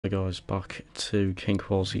Hey guys, back to King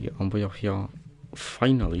Quality, and we are here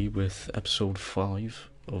finally with episode 5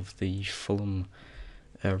 of the Fulham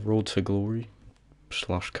Road to Glory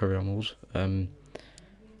 / career mode. I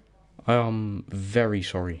am very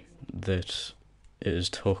sorry that it has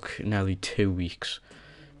took nearly 2 weeks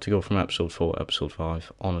to go from episode 4 to episode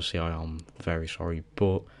 5. Honestly, I am very sorry,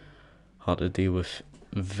 but I had to deal with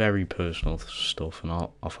very personal stuff, and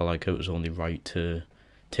I felt like it was only right to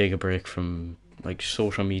take a break from like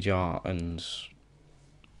social media and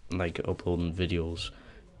like uploading videos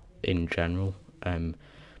in general.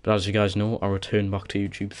 But as you guys know, I returned back to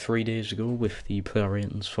YouTube 3 days ago with the player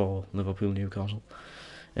ratings for Liverpool Newcastle,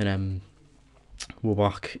 and we're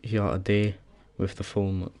back here today with the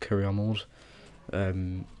Fulham career mode.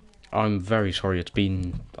 I'm very sorry. It's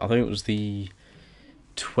been, I think it was the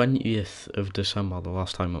 20th of December the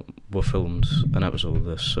last time we filmed an episode of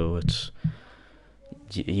this, so it's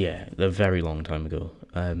a very long time ago.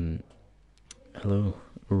 Hello,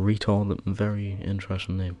 retard, very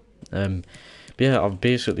interesting name. But yeah, I've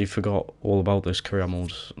basically forgot all about this career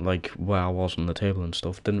mode, like where I was on the table and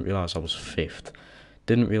stuff. Didn't realise I was 5th.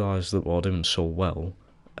 Didn't realise that we were doing so well.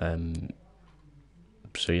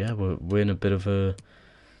 So yeah, we're in a bit of a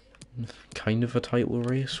kind of a title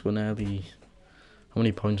race. We're nearly, how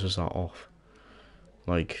many points is that off?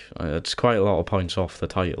 Like, it's quite a lot of points off the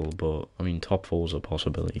title, but I mean, top 4 is a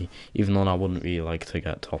possibility. Even though I wouldn't really like to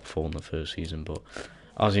get top 4 in the first season, but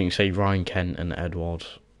as you can see, Ryan Kent and Edward,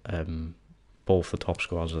 both the top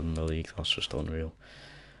scorers in the league. That's just unreal.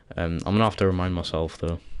 I'm gonna have to remind myself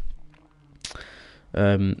though.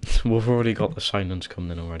 We've already got the signings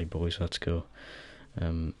coming in already, boys. Let's go.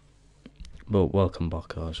 But welcome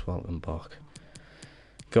back, guys. Welcome back.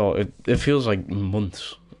 God, it feels like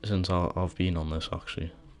months since I've been on this,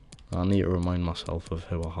 actually. I need to remind myself of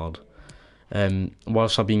who I had.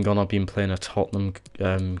 Whilst I've been gone, I've been playing a Tottenham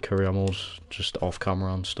career mode, just off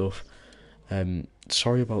camera and stuff.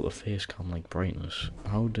 Sorry about the face cam like brightness.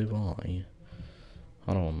 How do I?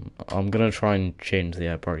 I'm gonna try and change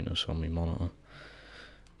the brightness on my monitor.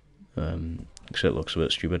 Because it looks a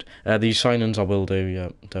bit stupid. These signings I will do, yeah,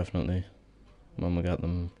 definitely. When we get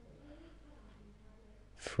them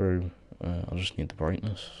through. I just need the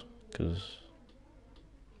brightness, because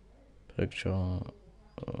picture, oh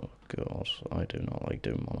god, I do not like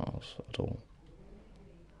doing monitors at all.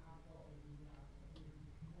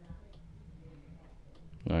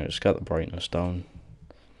 Alright, just get the brightness down,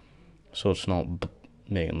 so it's not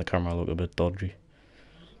making the camera look a bit dodgy.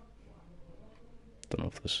 Don't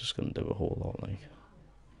know if this is going to do a whole lot, like.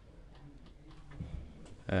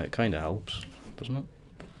 It kind of helps, doesn't it?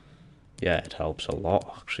 Yeah, it helps a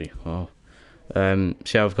lot, actually. Oh. So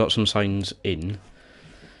yeah, I've got some signs in.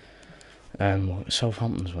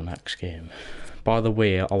 Southampton's the next game. By the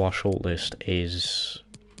way, our shortlist is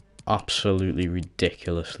absolutely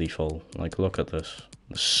ridiculously full. Like, look at this.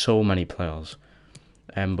 There's so many players.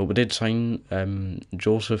 But we did sign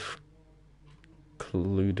Joseph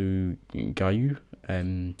Gayu,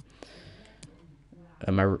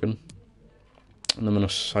 American. And then I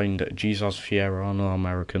signed Jesus Fiera, another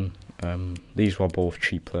American. These were both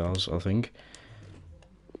cheap players, I think.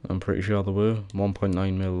 I'm pretty sure they were 1.9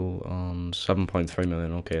 mil and 7.3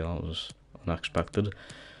 million. Okay, that was unexpected.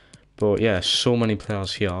 But yeah, so many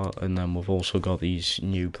players here, and then we've also got these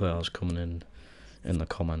new players coming in the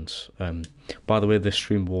comments. By the way, this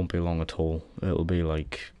stream won't be long at all. It'll be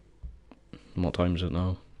like, what time is it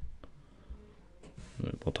now?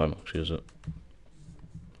 What time actually is it?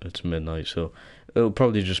 It's midnight, so it'll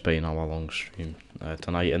probably just be an hour-long stream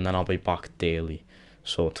tonight, and then I'll be back daily.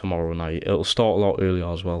 So tomorrow night, it'll start a lot earlier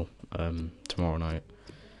as well. Tomorrow night,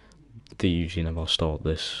 they usually never start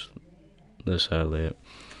this late.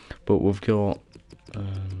 But we've got,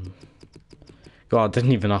 God, I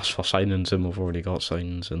didn't even ask for signings, and we've already got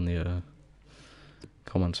signings in the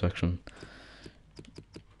comment section.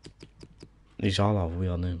 These all have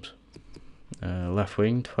weird names. Left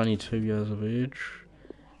wing, 22 years of age.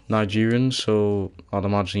 Nigerian, so I'd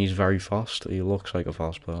imagine he's very fast. He looks like a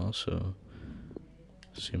fast player, so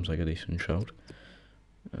seems like a decent shout.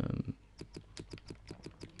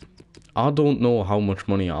 I don't know how much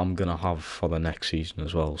money I'm gonna have for the next season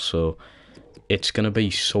as well, so it's gonna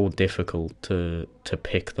be so difficult to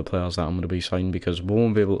pick the players that I'm gonna be signing, because we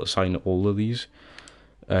won't be able to sign all of these.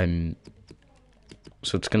 So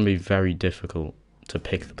it's gonna be very difficult to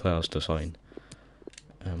pick the players to sign.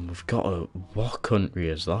 We've got what country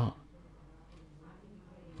is that?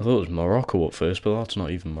 I thought it was Morocco at first, but that's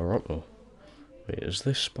not even Morocco. Wait, is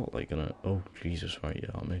this spotlight gonna... Oh, Jesus, right,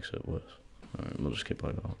 yeah, that makes it worse. Alright, we'll just keep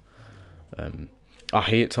like that. I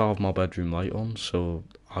hate to have my bedroom light on, so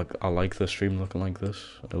I like the stream looking like this.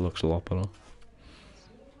 It looks a lot better.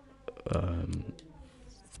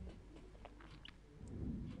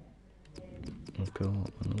 I've got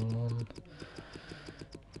another one.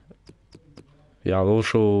 Yeah, I'll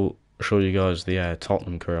also show you guys the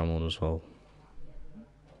Tottenham career mode as well.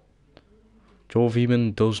 Joe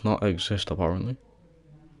Veman does not exist apparently.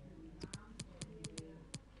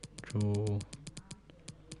 Joe.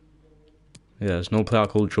 Yeah, there's no player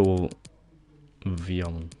called Joe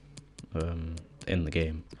Veman in the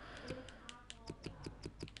game.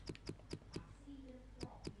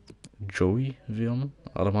 Joey Veman?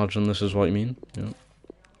 I'd imagine this is what you mean. Yeah.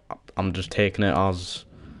 I'm just taking it as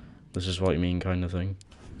this is what you mean kind of thing.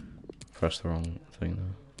 Press the wrong thing there.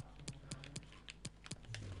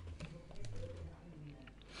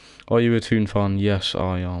 Are you a Toon fan? Yes,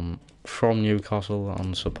 I am. From Newcastle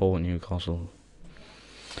and support Newcastle.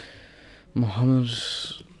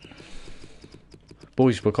 Mohammed's...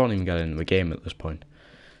 Boys, we can't even get into the game at this point.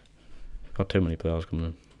 Got too many players coming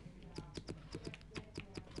in.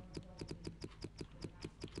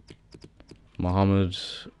 Mohammed...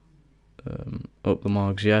 up the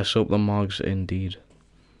marks. Yes, up the marks indeed.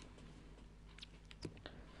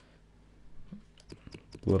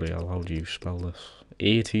 Bloody hell, how do you spell this?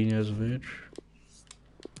 18 years of age?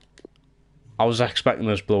 I was expecting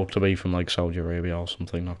this bloke to be from like Saudi Arabia or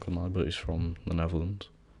something, not gonna lie, but he's from the Netherlands.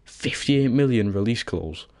 58 million release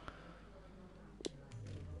clause.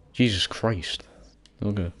 Jesus Christ.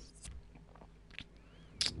 Okay.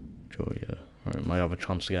 Sure, yeah. Right, might have a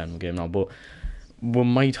chance to get in the game now, but we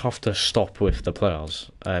might have to stop with the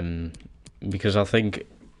players. Because I think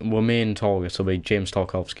our main targets will be James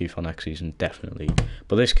Tarkowski for next season, definitely.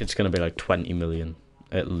 But this kid's going to be like 20 million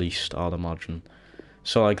at least, I'd imagine.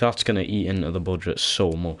 So like that's going to eat into the budget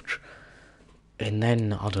so much. And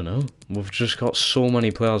then, I don't know, we've just got so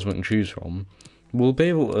many players we can choose from. We'll be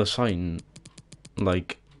able to sign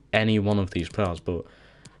like any one of these players, but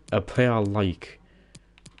a player like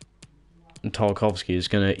Tarkowski is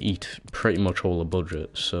going to eat pretty much all the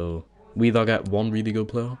budget. So we either get one really good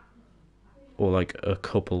player or like a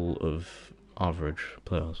couple of average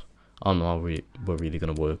players. I don't know how we're really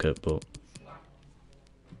going to work it, but...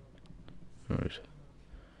 Right.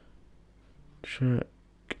 Check.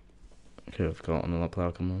 Okay, I've got another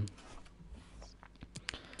player coming on.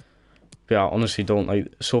 But yeah, I honestly don't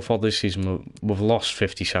like... So far this season, we've lost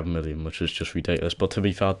 57 million, which is just ridiculous. But to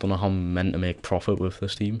be fair, I don't know how I'm meant to make profit with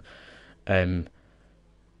this team. And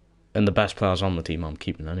the best players on the team I'm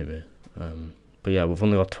keeping anyway. But yeah, we've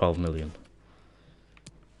only got 12 million.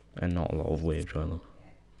 And not a lot of wage either.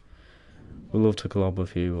 We'd love to collab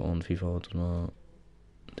with you on FIFA tonight.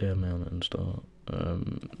 DM me on it and start.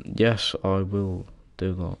 Yes, I will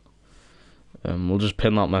do that. We'll just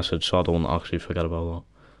pin that message so I don't actually forget about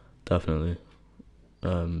that. Definitely.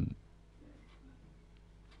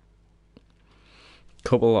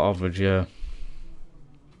 Couple of average, yeah.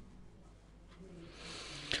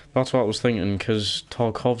 That's what I was thinking, because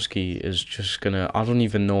Tarkowski is just gonna... I don't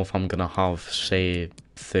even know if I'm gonna have, say,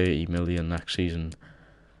 30 million next season.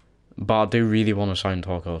 But I do really want to sign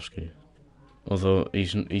Tarkowski. Although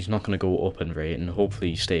he's not going to go up in rate, and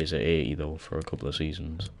hopefully he stays at 80 though for a couple of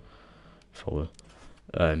seasons. For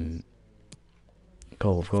God,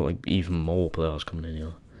 we've got like even more players coming in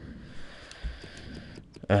here.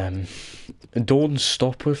 Don't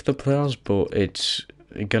stop with the players, but it's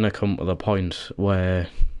gonna come to the point where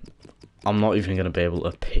I'm not even gonna be able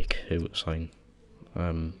to pick who to sign.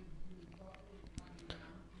 How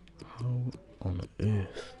on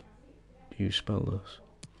earth do you spell this?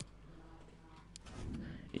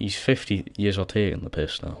 He's 50 years old, taking the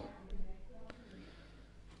piss now.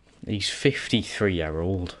 He's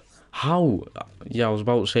 53-year-old. How? Yeah, I was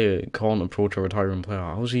about to say can't approach a retiring player.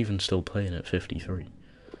 I was even still playing at 53.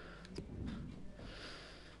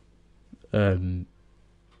 Fucking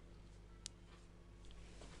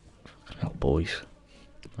hell, boys.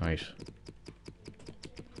 Right.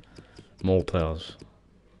 More players.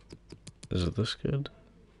 Is it this kid?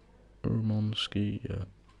 Romanski, yeah.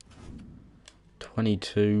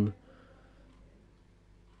 22.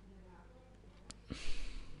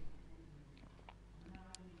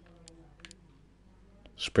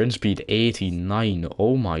 Sprint speed 89.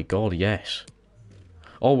 Oh my god, yes.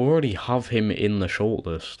 Oh, we already have him in the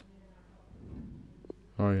shortlist.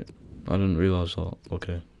 Right. I didn't realise that.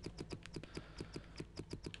 Okay.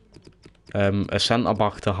 A centre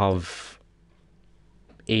back to have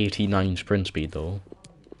 89 sprint speed though.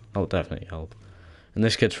 That would definitely help. And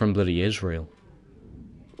this kid's from bloody Israel.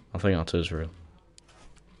 I think that's Israel.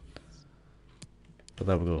 But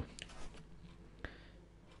there we go.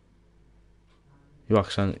 You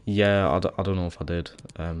accent? Yeah, I don't know if I did.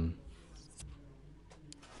 Don't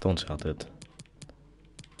say I did.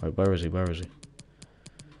 Right, where is he? Where is he?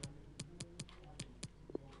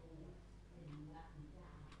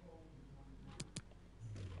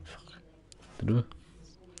 Did we?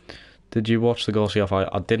 Did you watch the Garcia fight?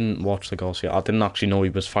 I didn't watch the Garcia. I didn't actually know he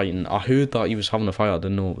was fighting. I heard that he was having a fight. I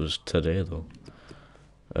didn't know it was today though.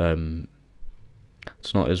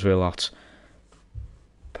 It's not Israel. That's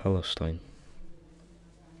Palestine.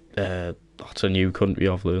 That's a new country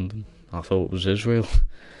I've learned. I thought it was Israel.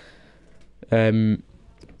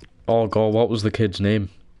 Oh god, what was the kid's name?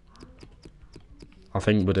 I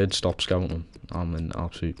think we did stop scouting him. I'm an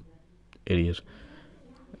absolute idiot.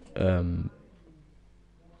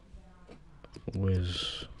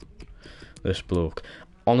 Where's this bloke?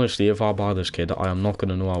 Honestly, if I buy this kid, I am not going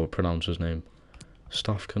to know how to pronounce his name.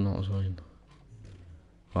 Staff cannot assign.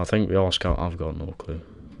 I think we all scout. I've got no clue.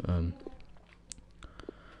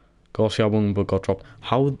 Garcia won but got dropped.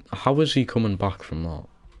 How is he coming back from that?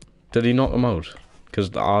 Did he knock him out?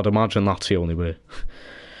 Because I'd imagine that's the only way.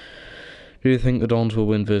 Who do you think the Dons will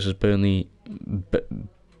win versus Burnley?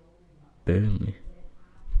 Burnley?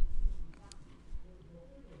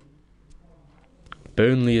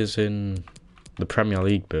 Burnley is in the Premier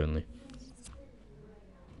League, Burnley.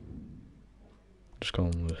 Just go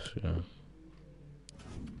on with this, yeah.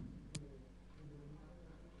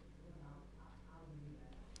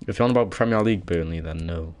 If you're on about Premier League Burnley, then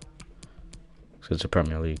no. Because it's a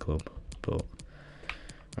Premier League club. But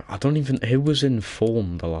I don't even... Who was in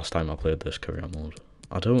form the last time I played this career mode?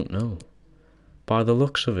 I don't know. By the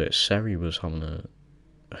looks of it, Seri was having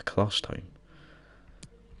a class time.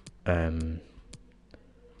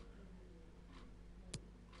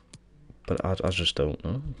 But I just don't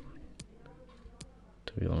know.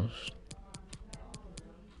 To be honest.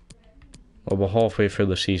 Well, we're halfway through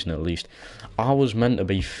the season at least. I was meant to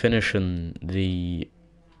be finishing the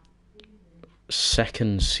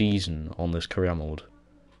second season on this career mode.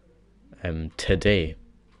 Today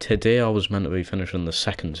I was meant to be finishing the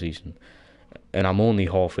second season, and I'm only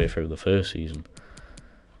halfway through the first season.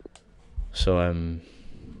 So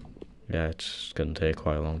yeah, it's gonna take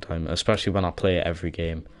quite a long time, especially when I play every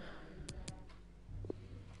game.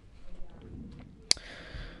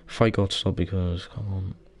 Fight got stopped because come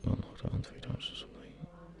on, got knocked down 3 times or something.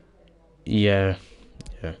 Yeah.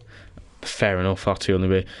 Fair enough. That's the only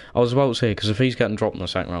way. I was about to say, because if he's getting dropped in the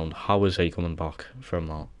second round, how is he coming back from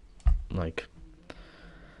that? Like,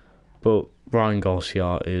 but Ryan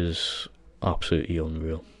Garcia is absolutely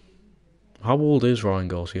unreal. How old is Ryan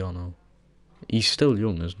Garcia now? He's still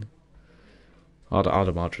young, isn't he? I'd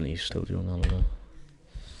imagine he's still young. I don't know.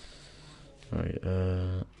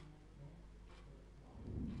 Right.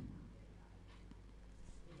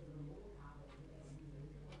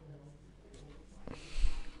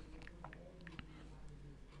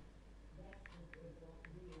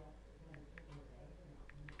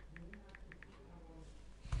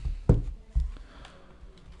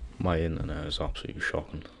 My internet is absolutely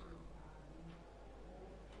shocking.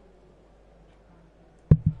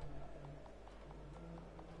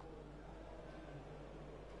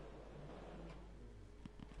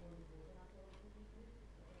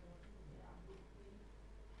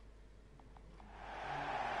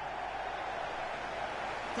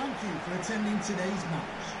 Thank you for attending today's match.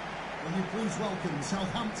 Will you please welcome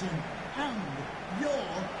Southampton and your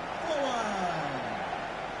Fulham?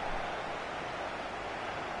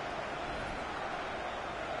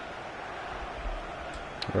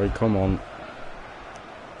 Right, come on.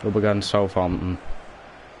 Up against Southampton.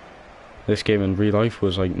 This game in real life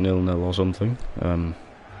was like 0-0 or something.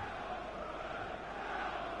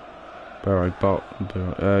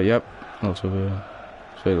 Yep. That's a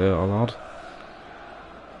sweet little lad.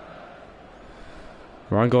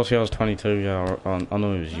 Ryan Garcia's 22, yeah, I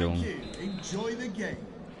know he was young. Thank you. Enjoy the game.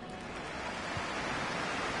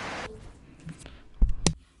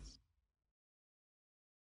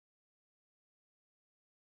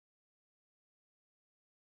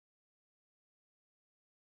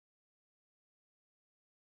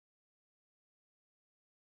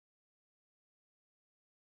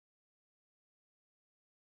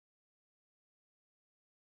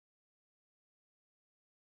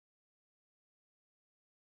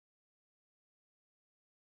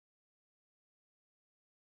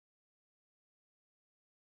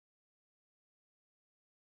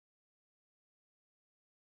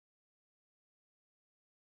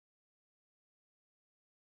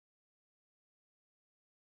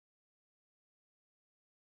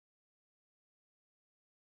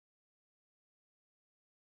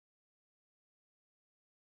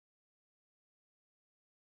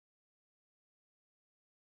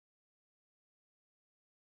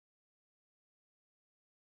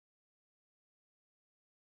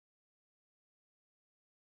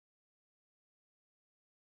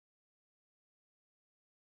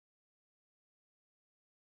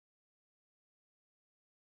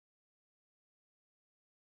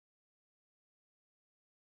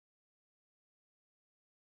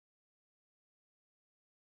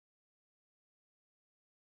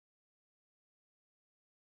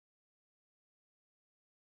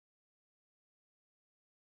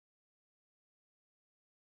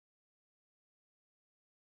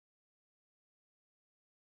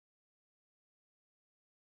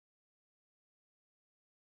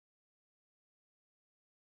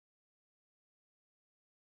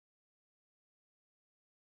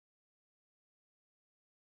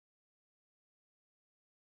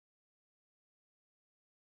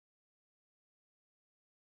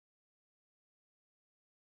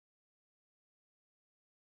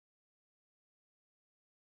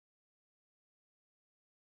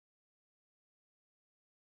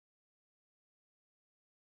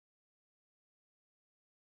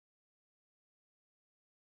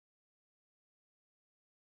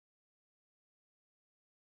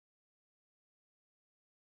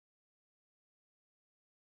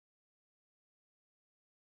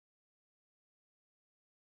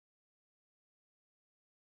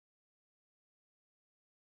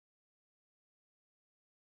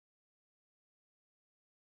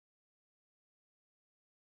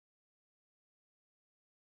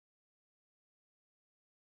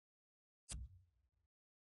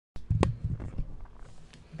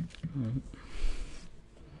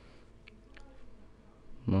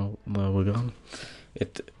 Well, there we go.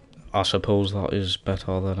 I suppose that is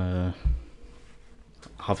better than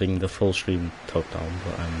having the full stream took down,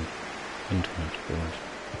 but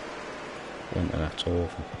internet's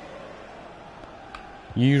awful.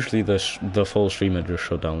 Usually the full stream would just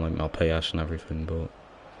shut down like my PS and everything, but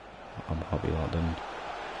I'm happy that didn't.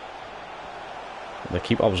 The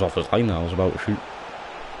keeper was off his line now, I was about to shoot.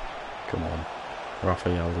 Come on.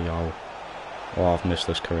 Rafael Leao. Oh, I've missed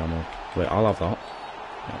this career mode. Wait, I'll have that.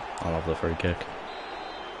 Yeah, I'll have the free kick.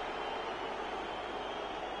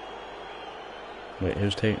 Wait,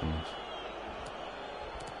 who's taking this?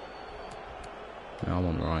 Yeah, I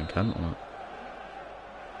want Ryan Kent on it.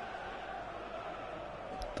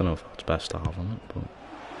 Don't know if that's best to have on it, but...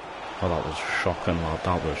 Oh, that was shocking, lad.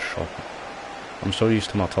 That was shocking. I'm so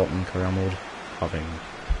used to my Tottenham career mode, having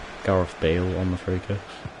Gareth Bale on the free kicks.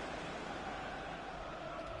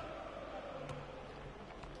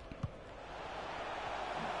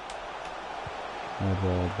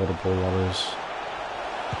 Oh, what a ball that is.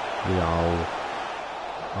 Leao.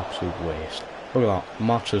 Absolute waste. Look at that.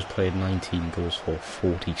 Matches played 19 goals for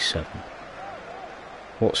 47.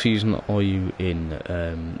 What season are you in?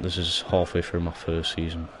 This is halfway through my first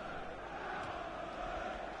season.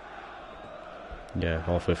 Yeah,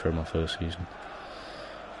 halfway through my first season.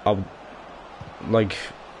 Like,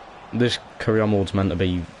 this career mode's meant to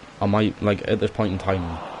be... I might, like, at this point in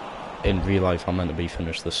time, in real life, I'm meant to be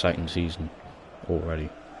finished the second season already.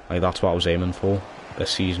 Like, that's what I was aiming for. A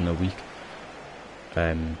season a week.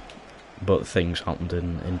 But things happened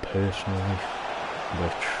in personal life,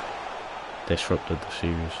 which disrupted the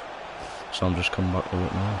series. So I'm just coming back to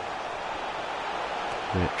it now.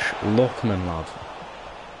 Which, Lookman, lad.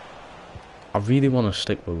 I really want to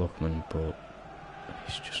stick with Lookman, but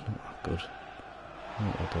he's just not that good. No,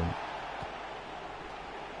 I don't.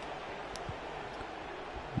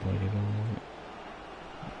 Where are you going?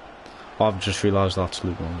 I've just realised that's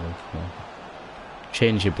Luke Longo. No.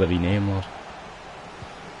 Change your bloody name, lad.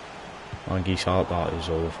 I think he's out, that is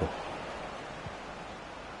awful.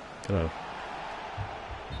 Get out.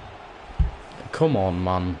 Come on,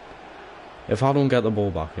 man. If I don't get the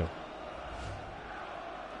ball back here.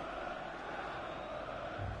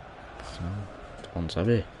 One's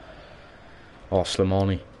heavy. Oh,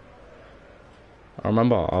 Slimani. I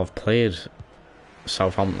remember I've played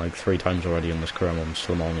Southampton like 3 times already in this career and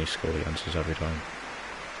Slimani scored against us every time.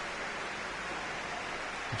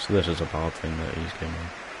 So this is a bad thing that he's getting on.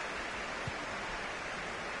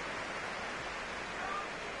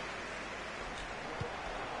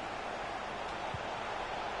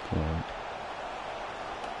 Come on.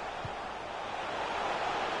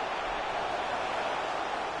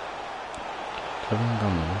 Kevin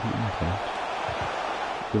Gunn, okay.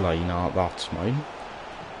 Like, nah, that's mine.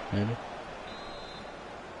 Maybe.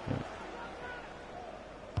 Yeah.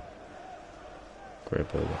 Great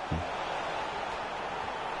ball back there.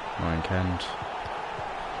 Ryan Kent.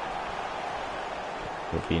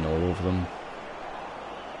 We've been all over them.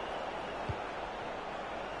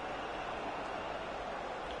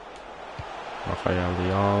 Rafael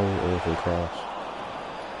Leao, awful cross.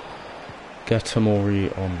 Get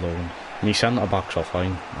Tamori on loan. My centre back's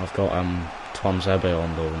offline. I've got Twanzebe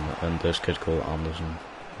on loan and this kid called Anderson,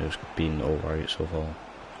 who's been alright so far.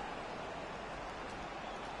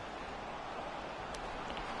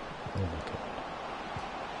 Oh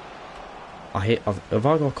my god. Have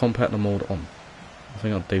I got competitor mode on? I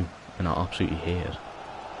think I do, and I absolutely hate it.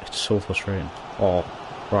 It's so frustrating. Oh,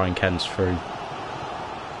 Ryan Kent's through.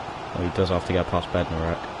 Oh, he does have to get past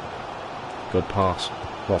Bednarek. Good pass.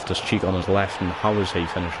 Loftus-Cheek on his left, and how is he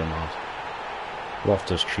finishing that?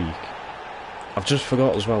 Loftus-Cheek. I've just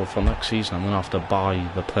forgot as well, for next season I'm going to have to buy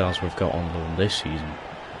the players we've got on loan this season.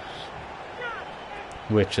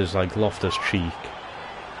 Which is like Loftus-Cheek.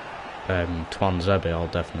 Twanzebe I'll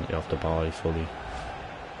definitely have to buy fully.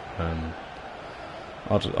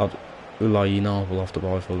 Ulaina will have to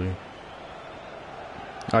buy fully.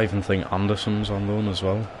 I even think Anderson's on loan as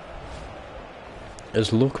well.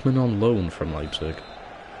 Is Lookman on loan from Leipzig?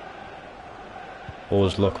 Or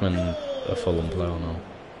is Lookman a Fulham player now?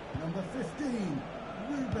 Number 15,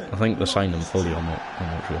 I think they signed him fully, I'm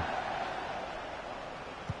not sure.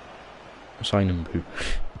 Sign him who?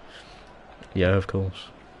 Yeah, of course.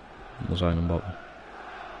 We'll sign him back.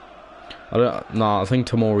 I think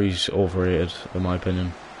Tamori's overrated, in my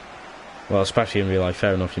opinion. Well, especially in real life.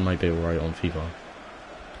 Fair enough, he might be alright on FIFA.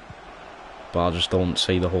 But I just don't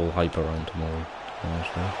see the whole hype around Tamori,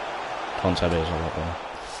 honestly. Twanzebe is a lot better.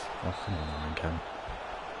 Oh, come on, man, Ken.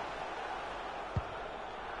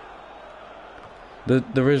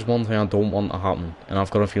 There is one thing I don't want to happen, and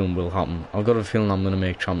I've got a feeling will happen. I've got a feeling I'm going to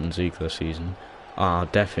make Champions League this season. I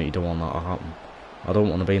definitely don't want that to happen. I don't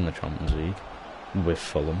want to be in the Champions League with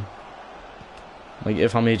Fulham. Like,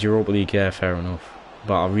 if I made Europa League, yeah, fair enough.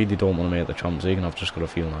 But I really don't want to make the Champions League, and I've just got a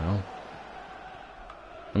feeling I am.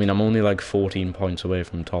 I mean, I'm only like 14 points away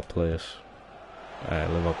from top place.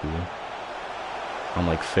 Liverpool. I'm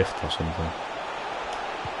like 5th or something.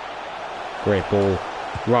 Great ball.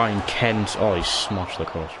 Ryan Kent. Oh, he smashed the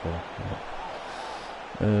crossbar.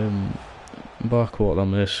 Backwater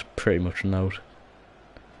miss. Pretty much an out.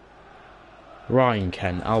 Ryan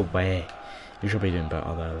Kent. Away. You should be doing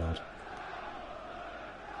better there, lad.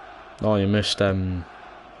 Oh, you missed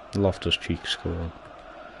Loftus-Cheek scoring.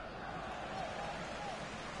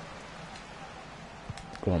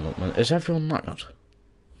 Go on, look, man. Is everyone knackered?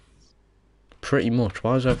 Pretty much.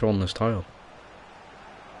 Why is everyone this tired?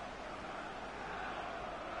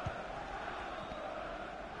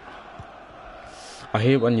 I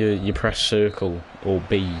hate when you press circle or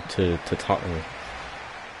B to tackle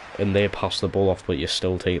and they pass the ball off but you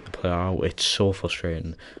still take the player out. It's so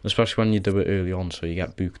frustrating. Especially when you do it early on, so you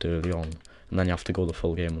get booked early on and then you have to go the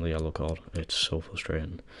full game with a yellow card. It's so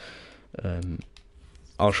frustrating.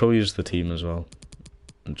 I'll show you the team as well,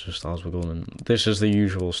 just as we're going. This is the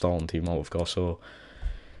usual starting team out we've got. So,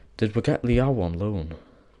 did we get Liao on loan?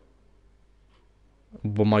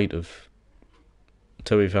 We might have.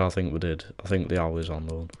 To be fair, I think we did. I think Liao is on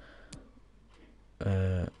loan.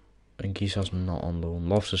 And Gisa's not on loan.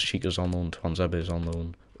 Loftus-Cheek is on loan. Twanzebe is on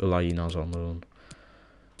loan. Ulaina's on loan.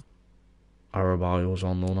 Arabayo's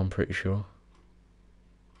on loan, I'm pretty sure.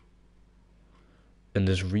 And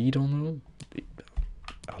there's Reed on loan?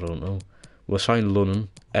 I don't know. We're signed Lunnon.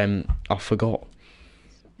 I forgot.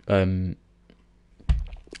 A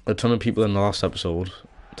ton of people in the last episode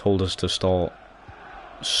told us to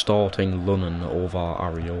starting Lunnon over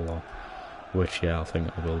Areola, which, yeah, I think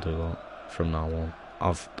I will do that from now on.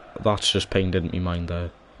 That's just pinged into my mind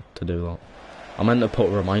there to do that. I meant to put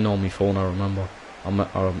a reminder on my phone, I remember.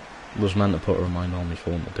 I was meant to put a reminder on my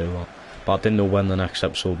phone to do that, but I didn't know when the next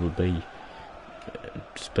episode would be.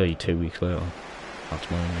 It's be 2 weeks later. That's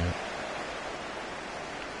mine, yeah.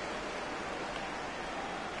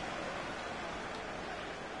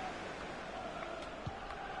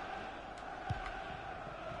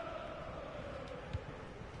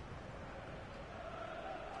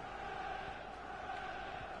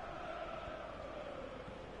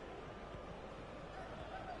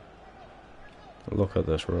 Look at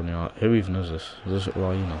this running out. Who even is this? Is this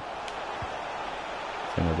Raina?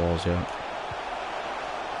 I think it was, yeah.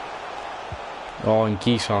 Oh, and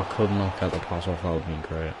Gisa could not get the pass off. That would have been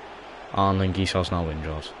great. And then Gisa's now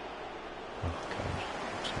injured. Oh, God.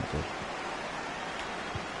 That's not good.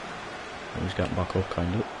 He's getting back up,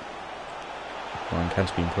 kind of. Ryan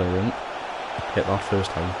Kent's been playing. Hit that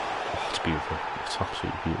first time. Oh, it's beautiful. It's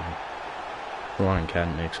absolutely beautiful. Ryan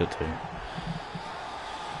Kent makes it too.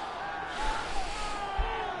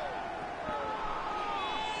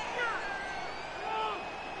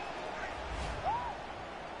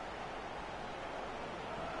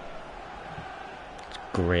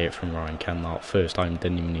 Great from Ryan Kent. That first time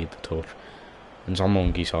didn't even need the touch. And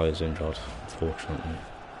Zamon Gisa is injured, unfortunately.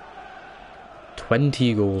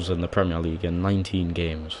 20 goals in the Premier League in 19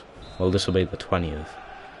 games. Well, this will be the 20th.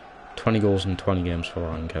 20 goals in 20 games for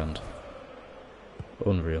Ryan Kent.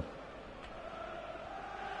 Unreal.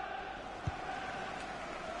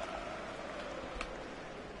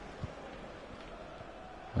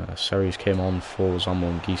 Series came on for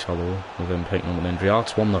Zamon Gisa though, with him picking up an injury.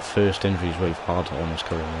 That's one of the first injuries we've had on his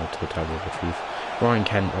career, to tell you the truth. Ryan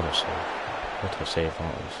Kent, what a save. What a save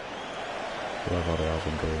that was. Whoever they have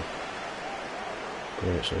in goal.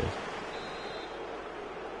 Great save.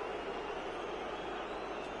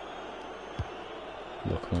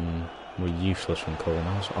 Looking, we're useless from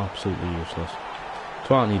corners, absolutely useless. That's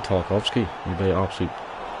why I need Tarkovsky. He'll be absolute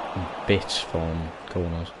bits from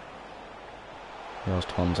corners. There's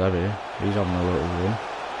Twanzebe. He's having a little run.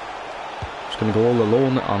 Just going to go all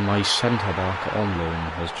alone, and my centre-back on loan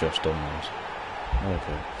has just done that.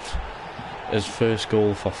 Okay. His first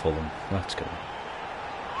goal for Fulham. Let's go.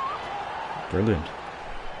 Brilliant.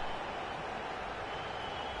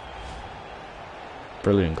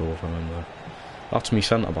 Brilliant goal from him there. That's me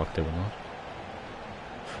centre-back doing that.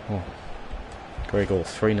 Oh. Great goal.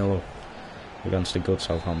 3-0 against a good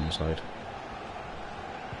Southampton side.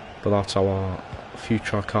 But that's our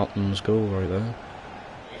future captain's goal right there.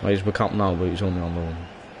 Well, he's the captain now, but he's only on loan.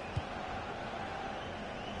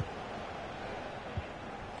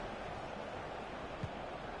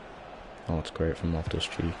 Oh, that's great from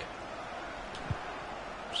Loftus-Cheek.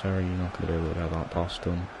 Sorry, you're not going to be able to get that pass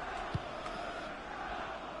done.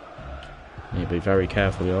 You need to be very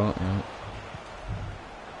careful, yeah.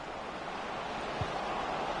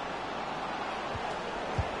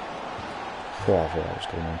 Oh, I thought that was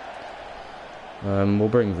going on. We'll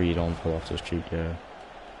bring Reed on for Loftus-Cheek, yeah.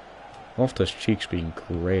 Loftus-Cheek's been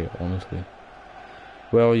great, honestly.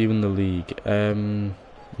 Where are you in the league? We're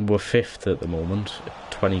 5th at the moment,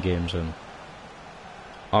 20 games in.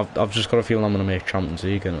 I've just got a feeling I'm going to make Champions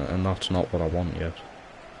League, and that's not what I want yet.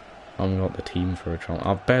 I haven't got the team for a Champions League.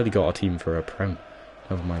 I've barely got a team for a Prem.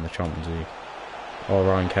 Never mind the Champions League. Oh,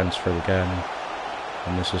 Ryan Kent's through again.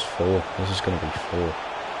 And this is 4. This is going to be 4.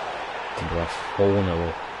 And we're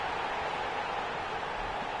 4-0.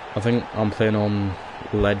 I think I'm playing on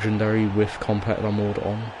Legendary with competitor mode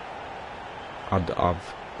on.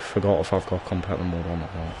 I've forgot if I've got competitor mode on or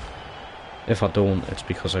not. If I don't, it's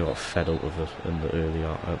because I got fed up with it in the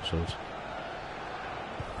earlier episodes.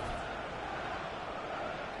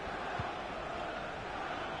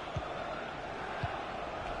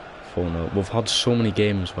 We've had so many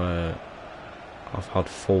games where I've had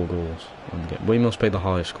 4 goals in the game. We must be the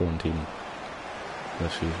highest scoring team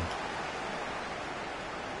this season.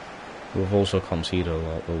 We've also conceded a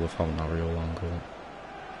lot, though, with having DARYL on goal.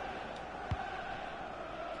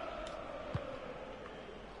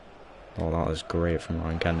 Oh, that is great from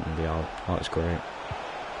Ryan Kent in the out. That is great.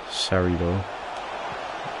 Seri, though.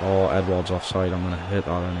 Oh, Edward's offside. I'm going to hit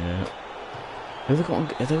that in here. Have they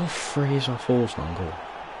got Fraser Force on goal?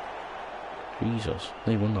 Jesus.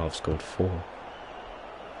 No wonder I've scored 4.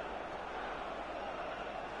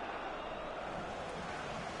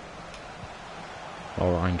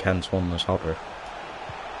 Oh, Ryan Kent's won this hat-trick.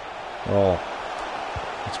 Oh.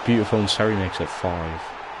 It's beautiful, and Seri makes it 5.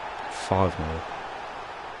 5-0.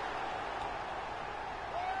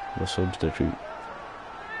 The substitute.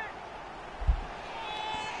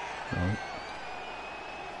 Right.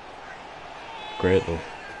 Great though.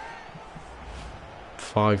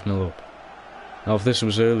 5-0 up. Now if this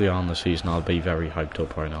was earlier on the season, I'd be very hyped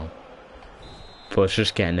up right now. But it's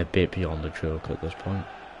just getting a bit beyond the joke at this point.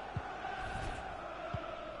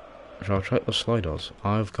 Shall I check the sliders?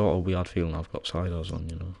 I've got a weird feeling I've got sliders on,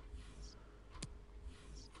 you know.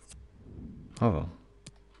 Have I?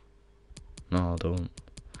 No, I don't.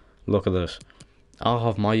 Look at this. I'll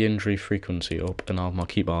have my injury frequency up and I'll have my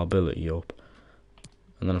keeper ability up.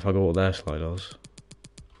 And then if I go to their sliders,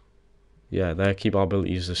 yeah, their keeper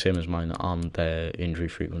ability is the same as mine and their injury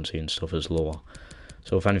frequency and stuff is lower.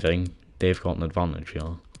 So if anything, they've got an advantage, you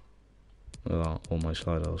know. Look at that, all my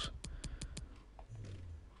sliders.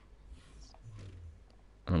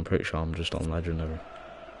 And I'm pretty sure I'm just on Legendary.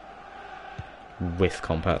 With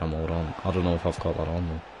competitor mode on. I don't know if I've got that on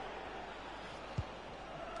though.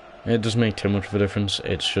 It doesn't make too much of a difference,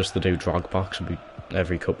 it's just they do drag backs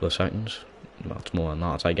every couple of seconds. That's more than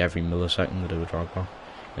that, it's like every millisecond they do a drag back.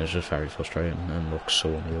 And it's just very frustrating and looks so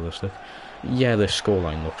unrealistic. Yeah, this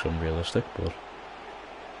scoreline looks unrealistic, but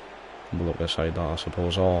we'll look aside that I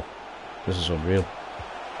suppose. Oh, this is unreal.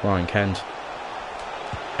 Ryan Kent.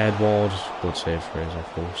 Edwards, good save for his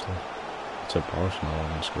off goal still. It's embarrassing how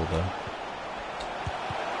long he scored there.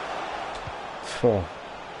 4.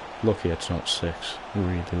 Lucky it's not 6.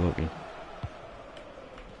 Really lucky.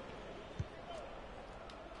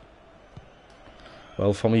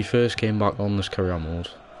 Well, for me first game back on this career mode,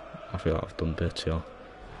 I feel like I've done bits here.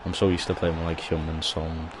 I'm so used to playing with like Heung-min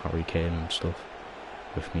Son, Harry Kane and stuff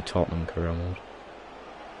with me Tottenham career mode.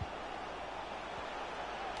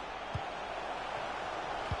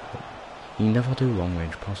 You never do long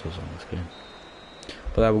range passes on this game.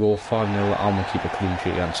 But there we go, 5-0. I'm going to keep a clean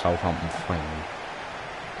sheet against Southampton finally.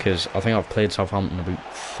 Because I think I've played Southampton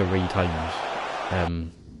about 3 times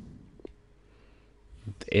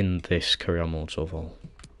in this career mode so far.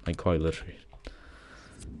 Like quite literally.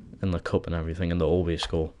 In the cup and everything, and they always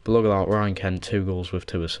score. But look at that, Ryan Kent, 2 goals with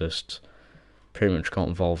 2 assists. Pretty much got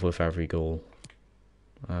involved with every goal.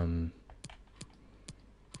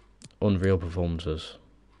 Unreal performances.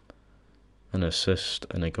 An assist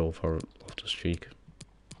and a goal for Loftus-Cheek.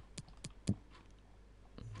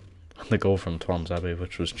 And the goal from Tuanzebe,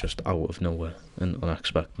 which was just out of nowhere and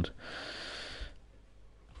unexpected.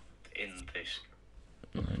 In this.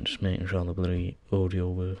 And just making sure the bloody audio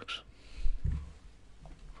works.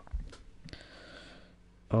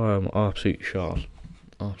 I'm absolutely shot.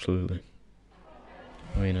 Absolutely.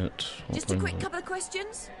 I mean, it's... Just a quick couple of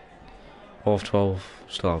questions. 12:30,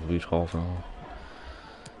 still have about half an hour.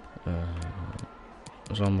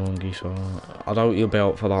 Zambon so I doubt he'll be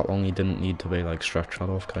out for that long. He didn't need to be like stretched that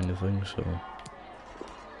off kind of thing, so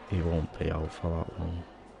he won't be out for that long,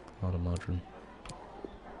 I'd imagine.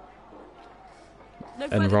 No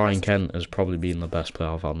And further Ryan questions. Kent has probably been the best player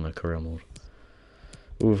I've had in the career mode.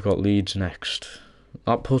 We've got Leeds next.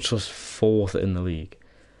 That puts us 4th in the league.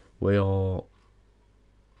 We are...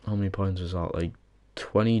 How many points is that? Like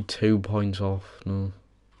 22 points off? No.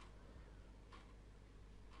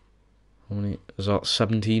 How many? Is that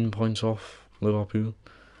 17 points off Liverpool?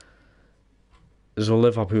 So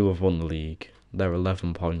Liverpool have won the league. They're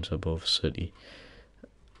 11 points above City.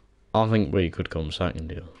 I think we could come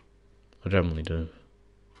second here. I generally do.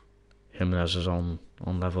 Jimenez is on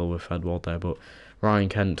level with Edward there, but Ryan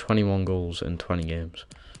Kent, 21 goals in 20 games.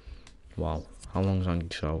 Wow. How long's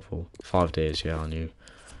Andy's out for? 5 days, yeah, I knew.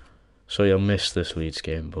 So you'll miss this Leeds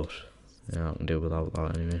game, but yeah, I can do without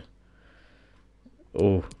that anyway.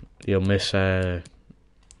 Oh, you'll miss away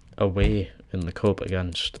in the cup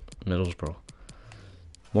against Middlesbrough.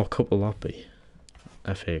 What cup will that be?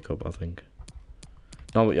 FA Cup, I think.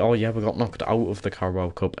 No, oh yeah, we got knocked out of the Carabao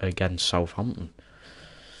Cup against Southampton.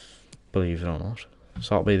 Believe it or not.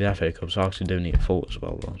 So that'll be the FA Cup, so I actually do need a fault as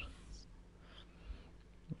well, though.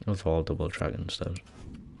 I thought I'll double check instead.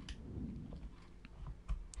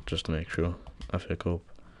 Just to make sure. FA Cup.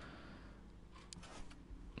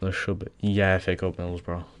 There should be. Yeah, FA Cup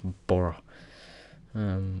Middlesbrough. Borough.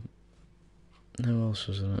 Who else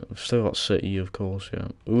is in it? We've still got City, of course, yeah.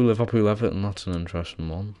 Ooh, Liverpool Everton, that's an interesting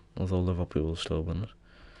one. Although Liverpool will still win it.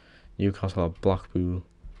 Newcastle have Blackpool.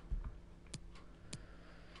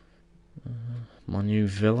 Man U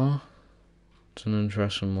Villa. It's an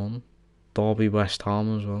interesting one. Derby West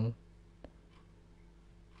Ham as well.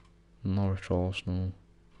 Norwich Arsenal.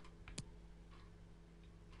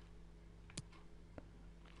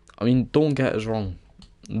 I mean, don't get us wrong.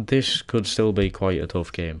 This could still be quite a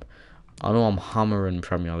tough game. I know I'm hammering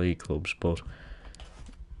Premier League clubs, but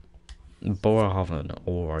Borough have an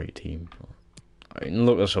alright team. I mean,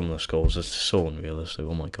 look at some of the scores, it's so unrealistic,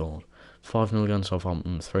 oh my god. 5-0 against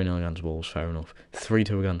Southampton, 3-0 against Wolves, fair enough.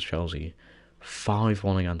 3-2 against Chelsea,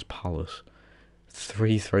 5-1 against Palace,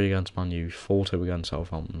 3-3 against Man U, 4-2 against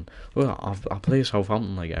Southampton. Well, I play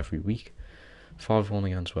Southampton like every week. 5-1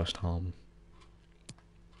 against West Ham.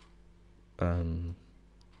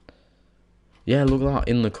 Yeah, look at that,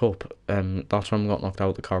 in the cup. That's when we got knocked out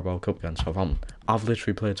of the Carabao Cup against Southampton. I've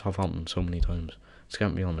literally played Southampton so many times. It's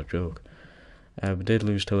getting me on a joke. We did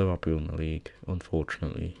lose to Liverpool in the league,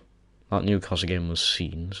 unfortunately. That Newcastle game was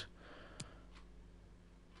scenes.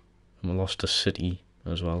 And we lost to City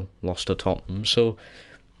as well. Lost to Tottenham. So,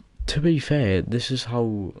 to be fair, this is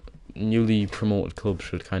how newly promoted clubs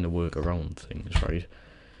should kind of work around things, right?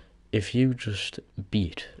 If you just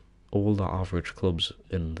beat all the average clubs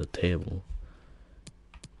in the table,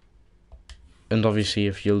 and obviously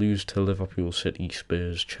if you lose to Liverpool, City,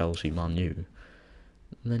 Spurs, Chelsea, Man U,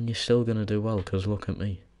 then you're still going to do well, because look at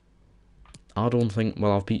me. I don't think,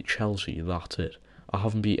 well, I've beat Chelsea, that's it. I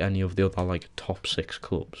haven't beat any of the other, like, top 6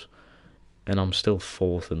 clubs. And I'm still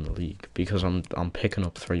 4th in the league, because I'm picking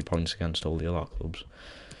up 3 points against all the other clubs.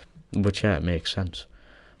 But yeah, it makes sense.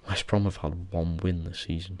 West Brom have had 1 win this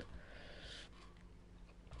season.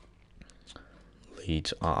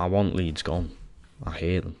 Leeds, I want Leeds gone. I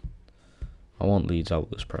hate them. I want Leeds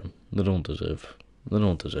out this Prem. They don't deserve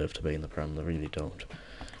to be in the Prem, they really don't.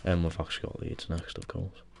 And we've actually got Leeds next, of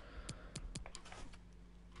course.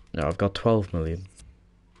 Now, I've got 12 million.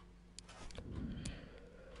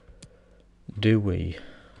 Do we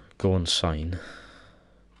go and sign?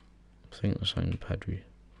 I think we're signing Pedri.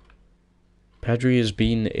 Pedri has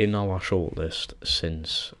been in our shortlist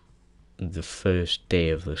since the first day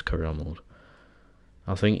of this career mode.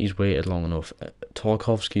 I think he's waited long enough.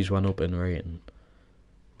 Tarkovsky's went up in rating,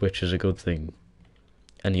 which is a good thing.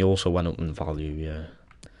 And he also went up in value, yeah.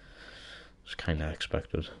 It's kind of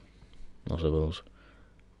expected, I suppose.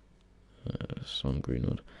 Sam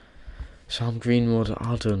Greenwood,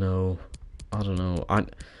 I don't know. I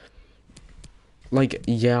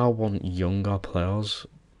want younger players,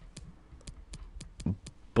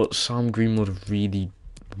 but Sam Greenwood really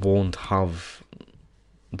won't have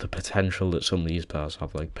the potential that some of these players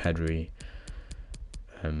have, like Pedri,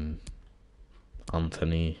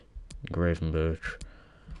 Anthony, Gravenberch,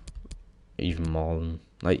 even Marlon.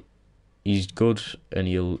 Like, he's good and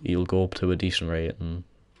he'll go up to a decent rate, and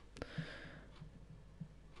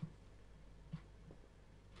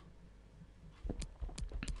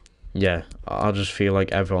yeah, I just feel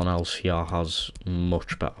like everyone else here has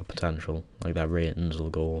much better potential. Like, their ratings will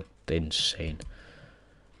go insane.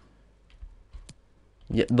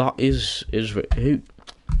 Yeah, that is who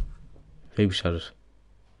said it?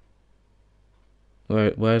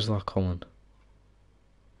 Where's that comment?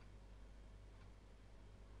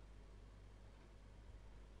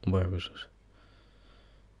 Where was it?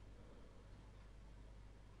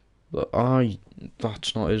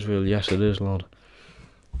 That's not Israel. Yes, it is, lad.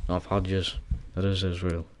 I've had yous. It is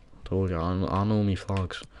Israel. Told you, I know me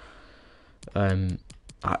flags.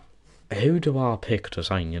 Who do I pick to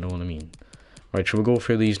sign, you know what I mean? Right, should we go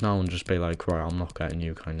through these now and just be like, right, I'm not getting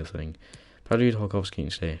you kind of thing. Pedro Tarkovsky can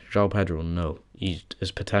stay. João Pedro, no.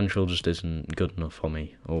 His potential just isn't good enough for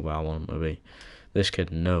me, or where I want him to be. This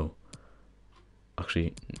kid, no.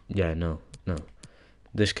 Actually, yeah, no.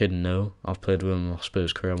 This kid, no. I've played with him in my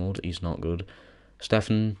Spurs career mode. He's not good.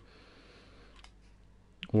 Stefan,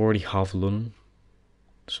 we already have Lund,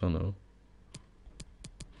 so no.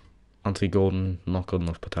 Anthony Gordon, not good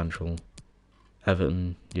enough potential.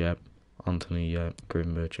 Everton, yep. Anthony, yep.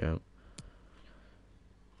 Greenberg, yep.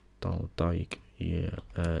 DIKE, yeah.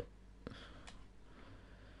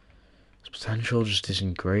 His potential just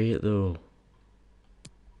isn't great though.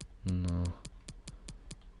 No.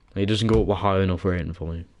 He doesn't go up with high enough rating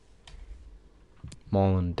for me.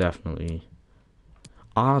 Marlon, definitely.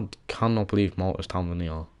 I cannot believe Marcus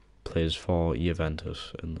Tavernier plays for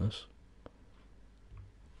Juventus in this.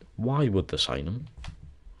 Why would they sign him?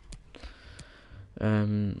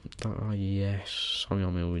 Yes, Sammy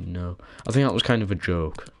Amiobi, no. I think that was kind of a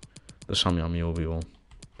joke, the Sammy Amiobi one.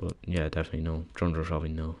 But yeah, definitely no. John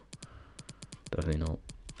Droshavi, no. Definitely not.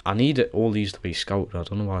 I need all these to be scouted. I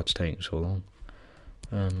don't know why it's taking so long.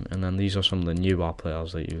 And then these are some of the newer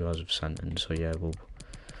players that you guys have sent in. So yeah, we'll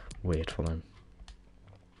wait for them.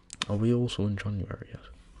 Are we also in January yet?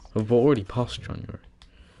 We've already passed January.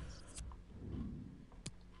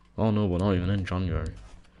 Oh no, we're not even in January.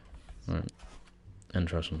 Right.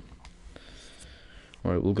 Interesting.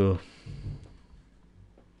 Right, we'll go.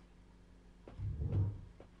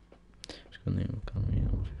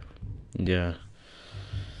 Yeah.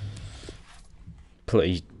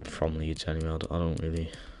 Play from Leeds anyway. I don't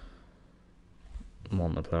really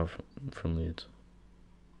want to play from Leeds.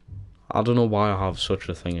 I don't know why I have such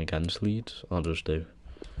a thing against Leeds. I just do.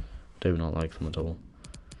 Do not like them at all.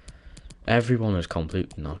 Everyone is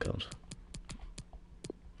completely knackered.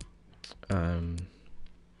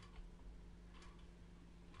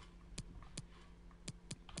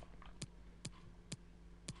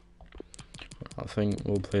 I think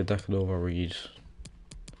we'll play Deckard over Reed.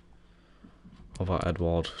 Over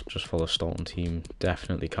Edward, just for the starting team.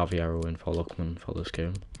 Definitely Caviero in for Lookman for this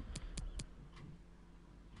game.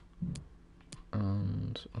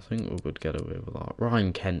 And I think we could get away with that.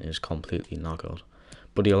 Ryan Kent is completely knackered.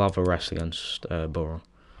 But he'll have a rest against Borough,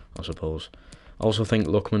 I suppose. I also think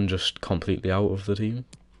Lookman just completely out of the team.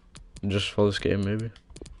 Just for this game, maybe.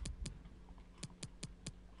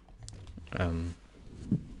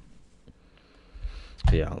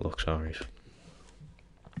 Yeah, it looks alright.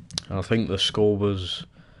 I think the score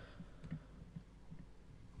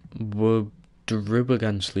were drew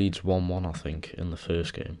against Leeds 1-1, I think, in the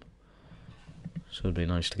first game. So it'd be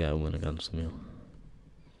nice to get a win against them, yeah.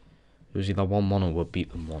 It was either 1-1 or we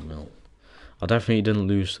beat them 1-0. I definitely didn't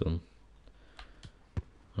lose to them. I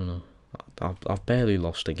don't know. I've barely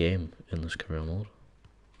lost a game in this career mode.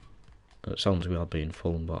 It sounds weird being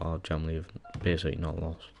Fulham, but I generally have basically not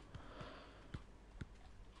lost.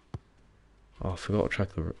 Oh, I forgot to check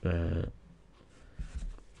the...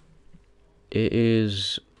 it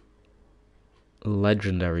is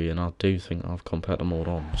legendary, and I do think I've competitor mode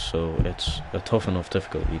on, so it's a tough enough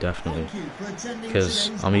difficulty, definitely.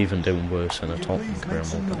 Because I'm even doing worse in a Tottenham career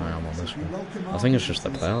mode than I am on this one. I think it's just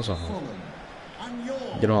the players I have.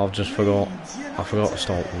 You know, I forgot to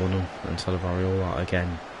start running instead of DARYL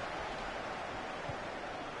again.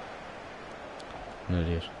 An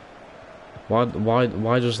idiot. Why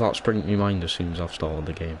does that spring to my mind as soon as I've started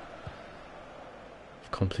the game?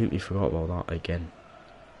 I've completely forgot about that again.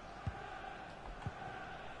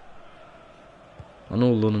 I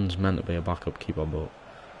know London's meant to be a backup keeper, but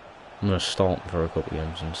I'm going to start him for a couple of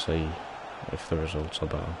games and see if the results are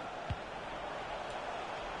better.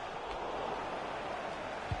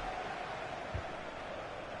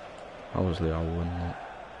 Obviously I'll win that.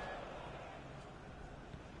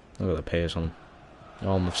 Look at the pace on him.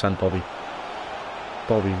 Oh, they've sent Bobby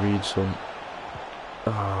Reed's son.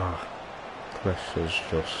 Chris is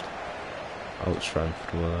just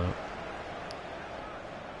outstrengthed with that.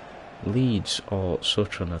 Leeds are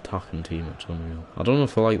such an attacking team, it's unreal. I don't know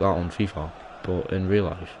if I like that on FIFA, but in real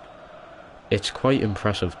life, it's quite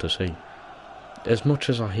impressive to see. As much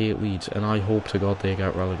as I hate Leeds, and I hope to God they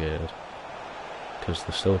get relegated, because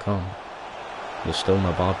they still can't. They're still in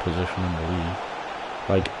a bad position in the league.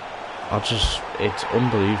 Like, it's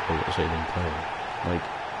unbelievable to see them play. Like,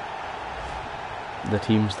 the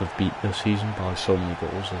teams they've beat this season by so many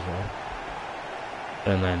goals as well.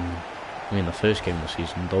 And then I mean, the first game of the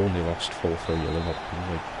season, they only lost 4-3 at Liverpool.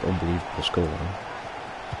 Like, unbelievable score.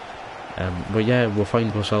 But yeah, we'll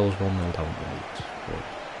find ourselves 1-0 down to Leeds. But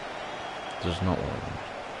there's not what I want.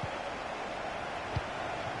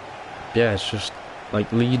 Yeah, it's just,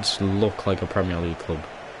 like, Leeds look like a Premier League club.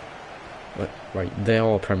 Like, right, they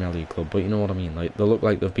are a Premier League club, but you know what I mean? Like, they look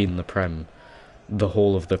like they've been in the Prem the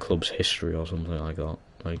whole of the club's history or something like that.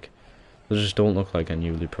 Like, they just don't look like a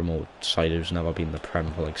newly promoted side who's never been in the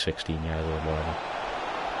Prem for like 16 years or whatever.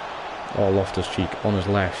 Oh, Loftus-Cheek on his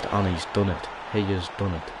left, and he's done it. He has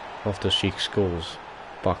done it. Loftus-Cheek scores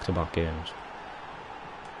back-to-back games.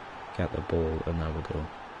 Get the ball, and there we go.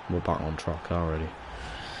 We're back on track already.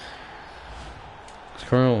 It's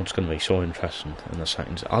going to be so interesting in the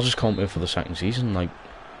second. I just can't wait for the second season. Like,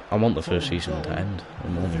 I want the first season to end.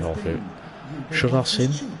 I'm only halfway. Should I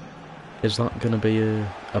sim? Is that going to be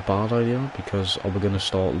a bad idea? Because are we going to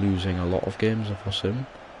start losing a lot of games if I sim?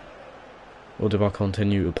 Or do I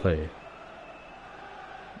continue to play?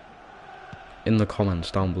 In the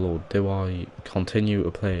comments down below, do I continue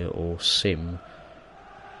to play or sim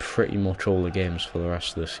pretty much all the games for the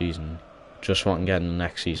rest of the season, just so I can get in the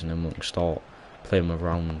next season and we can start playing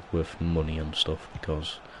around with money and stuff,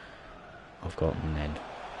 because I've got none.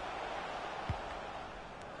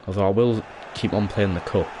 Although I will keep on playing the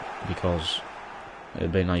cup, because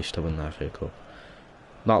it'd be nice to win the FA Cup.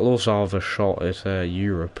 That'll also have a shot at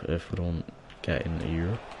Europe if we don't get into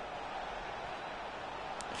Europe.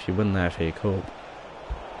 If you win the FA Cup,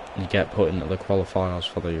 you get put into the qualifiers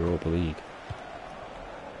for the Europa League.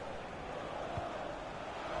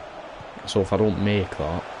 So if I don't make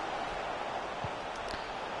that,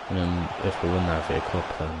 and then if we win the FA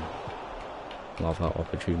Cup, then we'll have that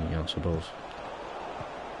opportunity, I suppose.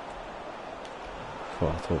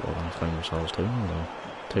 What I thought we were going to find ourselves doing, although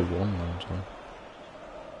 2-1 now, so.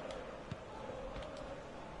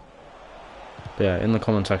 But yeah, in the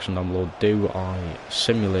comment section down below, do I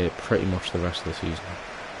simulate pretty much the rest of the season?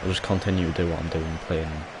 I'll just continue to do what I'm doing, playing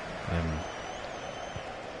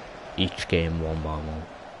each game one by one.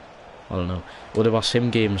 I don't know. Or do I sim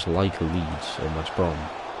games like Leeds and West Brom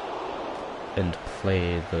and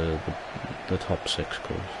play the top 6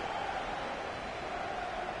 clubs?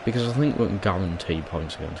 Because I think we can guarantee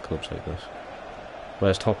points against clubs like this.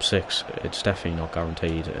 Whereas top 6, it's definitely not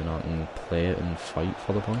guaranteed, and I can play it and fight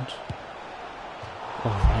for the points. Oh,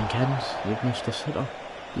 Ryan Kent, you've missed a sitter.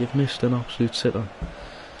 You've missed an absolute sitter.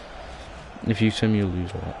 If you sim, you'll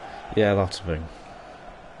lose a lot. Yeah, that's the thing.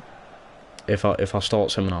 If I start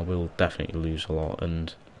simming, I will definitely lose a lot,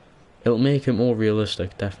 and it'll make it more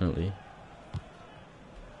realistic, definitely.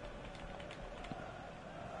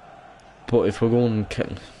 But if we're going,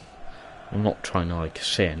 I'm not trying to like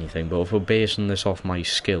say anything, but if we're basing this off my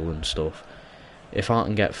skill and stuff, if I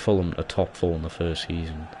can get Fulham to top 4 in the first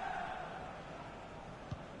season,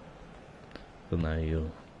 then there you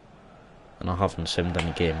go. And I haven't simmed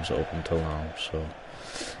any games up until now, so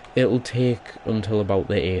it'll take until about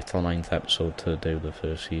the 8th or 9th episode to do the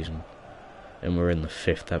first season, and we're in the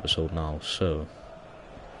 5th episode now, so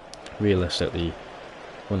realistically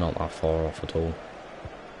we're not that far off at all.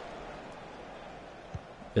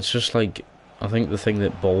 It's just like, I think the thing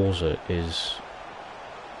that balls it is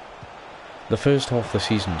the first half of the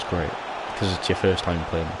season's great because it's your first time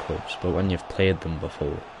playing the clubs, but when you've played them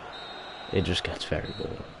before, it just gets very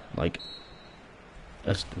boring. Like,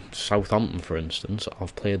 as Southampton, for instance,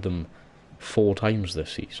 I've played them 4 times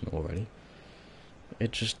this season already.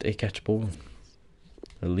 It gets boring.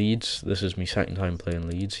 Leeds, this is my second time playing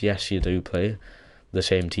Leeds. Yes, you do play the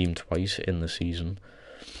same team twice in the season,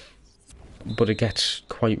 but it gets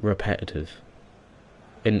quite repetitive.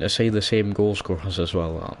 And to say the same goal scorers as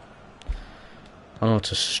well, I know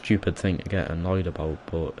it's a stupid thing to get annoyed about,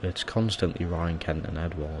 but it's constantly Ryan Kent and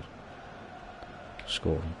Edward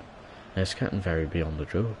scoring. And it's getting very beyond the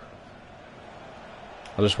joke.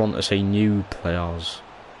 I just want to see new players,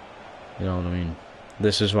 you know what I mean?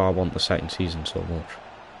 This is why I want the second season so much.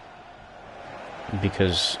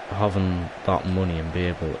 Because having that money and be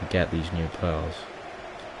able to get these new players,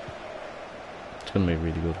 it's going to be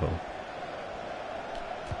really good though.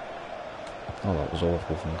 Oh, that was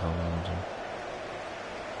awful from Cameron.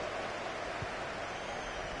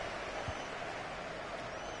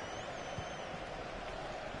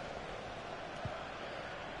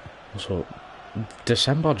 So,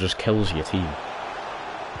 December just kills your team.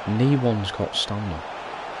 No one's got stamina.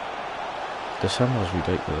 December's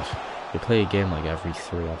ridiculous. You play a game like every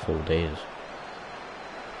 3 or 4 days.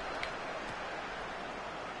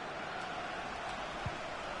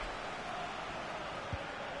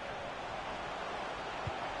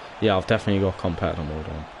 Yeah, I've definitely got competitor mode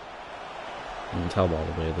on. You can tell by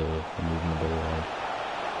the way they're moving the ball around.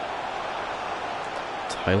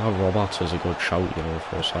 Tyler Roberts is a good shout, you know,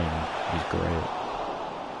 for a signing. He's great.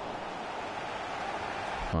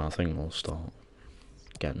 Well, I think we'll start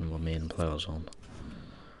getting the main players on.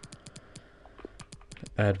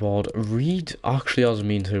 Edward Reed actually hasn't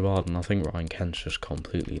been too bad, and I think Ryan Kent's just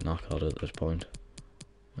completely knackered at this point.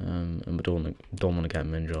 And we don't want to get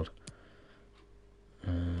him injured.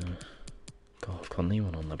 God, I've got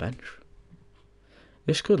anyone on the bench.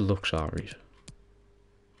 This could look sorry.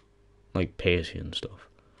 Like pacey and stuff.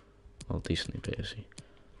 Well, decently pacey.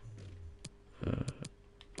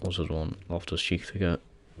 Also don't want Loftus-Cheek to get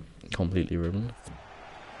completely ruined.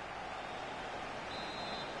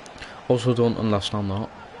 Also don't understand that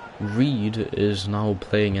Reed is now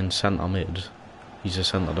playing in centre mid. He's a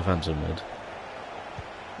centre defensive mid.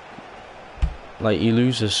 Like, he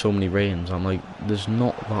loses so many reins. I'm like, there's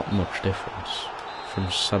not that much difference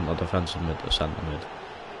from centre defensive mid to centre mid.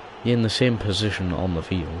 You're in the same position on the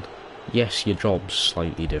field. Yes, your job's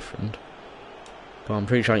slightly different, but I'm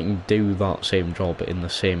pretty sure you can do that same job in the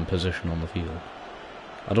same position on the field.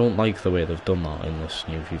 I don't like the way they've done that in this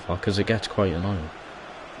new FIFA, because it gets quite annoying.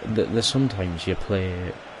 There's sometimes you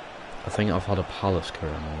play, I think I've had a Palace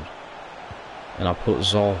career mode, and I put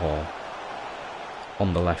Zaha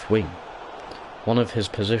on the left wing. One of his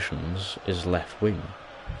positions is left wing,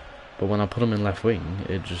 but when I put him in left wing,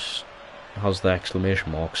 it just has the exclamation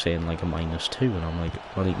mark saying like a -2, and I'm like,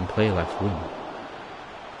 well, he can play left wing.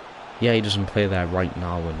 Yeah, he doesn't play there right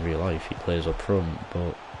now in real life, he plays up front,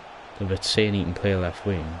 but if it's saying he can play left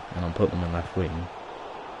wing, and I'm putting him in left wing,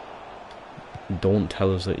 don't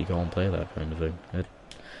tell us that you can't play that kind of thing.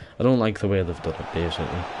 I don't like the way they've done it,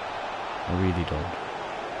 basically. I really don't.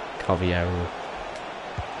 Cavallero.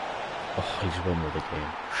 Oh, he's won with the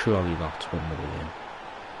game. Surely that's won with the game.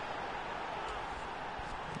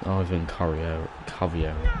 Ivan Cavallero.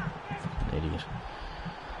 Idiot.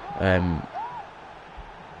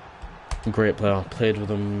 Great player. Played with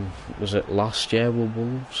him, was it last year with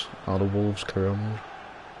Wolves? Out of Wolves career mode.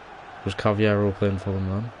 Was Cavallero playing for them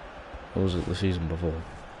then? Or was it the season before?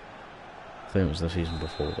 I think it was the season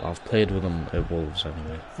before. I've played with him at Wolves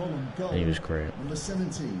anyway. And he was great.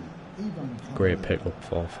 Great pick up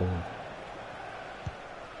for Fulham.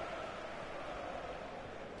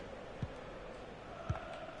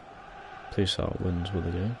 Please start wins with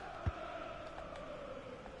the game.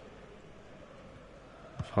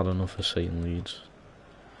 I've had enough of seeing Leeds.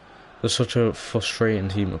 They're such a frustrating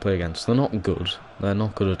team to play against. They're not good. They're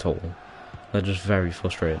not good at all. They're just very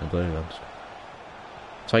frustrating to play against.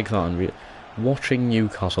 It's like that in real. Watching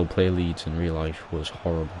Newcastle play Leeds in real life was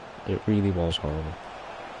horrible. It really was horrible.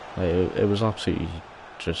 Like, it was absolutely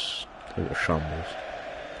just, it was shambles.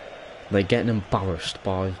 Like, getting embarrassed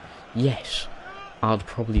by, yes, I'd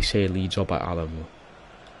probably say Leeds are better than them.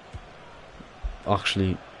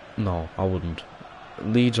 Actually, no, I wouldn't.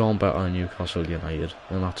 Leeds aren't better than Newcastle United,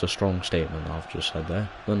 and that's a strong statement I've just said there.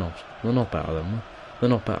 They're not. They're not better than them. They're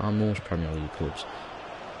not better than most Premier League clubs.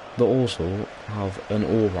 They also have an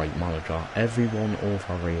alright manager. Everyone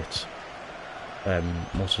overrates,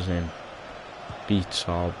 what's his name?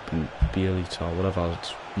 Bielsa, whatever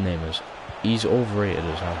his name is. He's overrated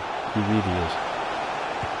as hell. He really is.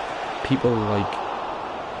 People like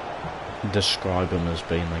describe him as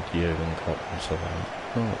being like Jurgen Klopp and stuff like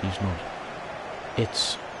that. No, he's not.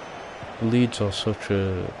 It's Leeds are such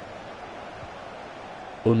a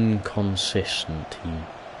inconsistent team.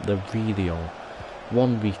 They really are.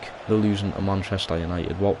 1 week they're losing to Manchester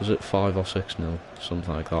United. What was it, 5 or 6-0,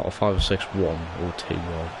 something like that, or 5 or 6-1 or 2.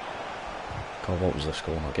 Or God, what was the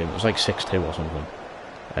score in that game? It was like 6-2 or something.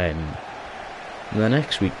 The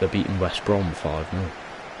next week they're beating West Brom 5-0.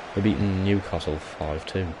 They're beating Newcastle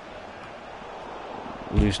 5-2.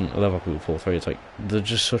 Losing to Liverpool 4-3. It's like, they're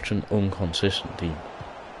just such an inconsistent team.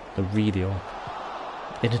 They really are.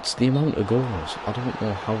 And it's the amount of goals. I don't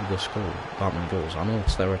know how they score that many goals. I know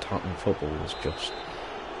it's their attacking football is just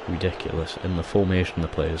ridiculous, and the formation they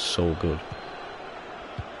play is so good.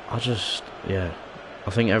 I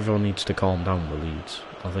think everyone needs to calm down with Leeds.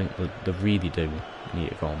 I think they really do need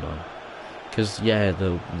to calm down. Because, yeah,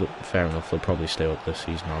 fair enough, they'll probably stay up this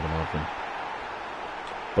season, I'd imagine.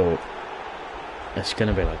 But it's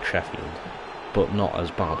going to be like Sheffield, but not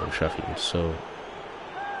as bad as Sheffield. So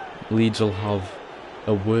Leeds will have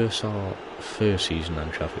a worse first season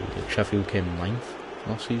than Sheffield did. Sheffield came 9th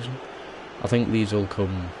last season. I think Leeds will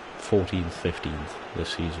come 14th, 15th this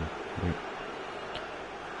season.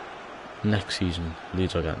 Next season,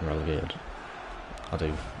 Leeds are getting relegated. I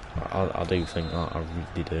do think that, I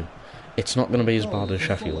really do. It's not going to be as bad as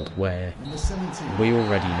Sheffield, where we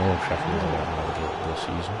already know Sheffield are getting relegated this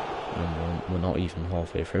season. and we're not even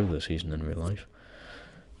halfway through the season in real life.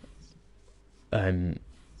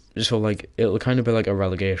 So like it'll kind of be like a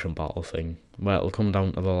relegation battle thing, where it'll come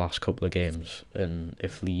down to the last couple of games, and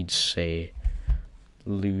if Leeds say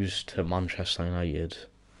lose to Manchester United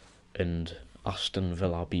and Aston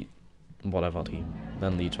Villa beat whatever team,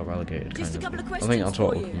 then Leeds are relegated. Just a couple of questions. I think that's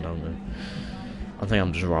what for it'll you. come down to. I think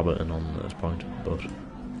I'm just rabbiting on at this point, but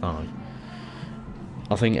aye.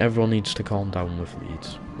 I think everyone needs to calm down with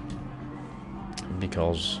Leeds,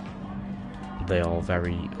 because they are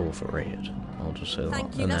very overrated. I'll just say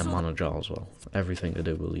Thank that. you, And that's their all. manager as well. Everything they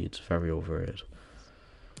do with Leeds, very overrated.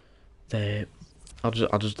 I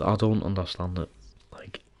don't understand it.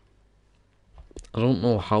 Like, I don't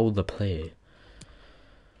know how they play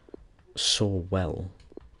so well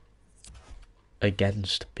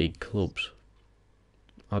against big clubs.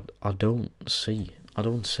 I don't see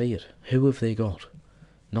it. Who have they got?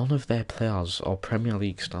 None of their players are Premier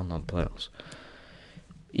League standard players.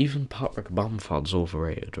 Even Patrick Bamford's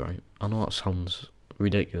overrated, right? I know that sounds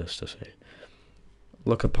ridiculous to say.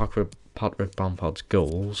 Look at Patrick Bamford's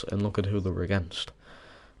goals and look at who they were against.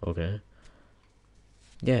 Okay?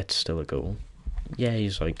 Yeah, it's still a goal. Yeah,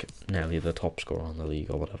 he's like nearly the top scorer in the league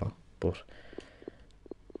or whatever. But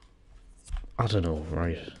I don't know,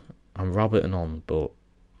 right? I'm rabbiting on, but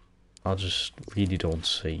I just really don't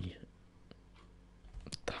see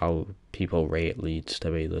how people rate Leeds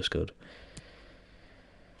to be this good.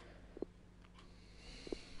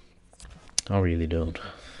 I really don't.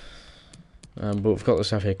 But we've got this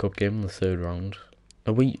FA Cup game in the third round.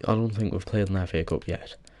 I don't think we've played in the FA Cup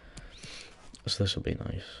yet. So this will be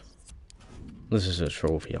nice. This is a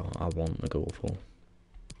trophy I want to go for.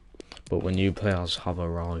 But when new players have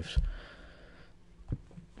arrived,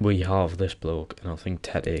 we have this bloke, and I think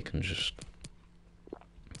Tete can just...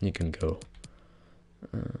 You can go.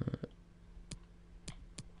 And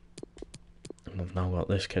we've now got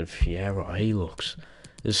this kid, Fiera.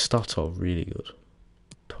 His stats are really good.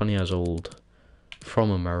 20 years old,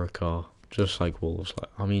 from America, just like Wolves.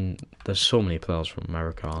 I mean, there's so many players from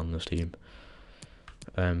America on this team.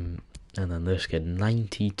 And then this kid,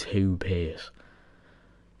 92 pace.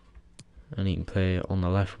 And he can play on the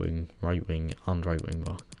left wing, right wing, and right wing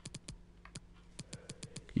back.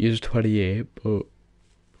 He is 28, but...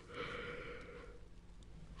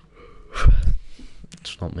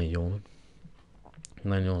 It's not me yawning.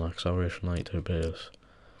 91 acceleration, 92 pace.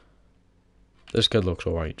 This kid looks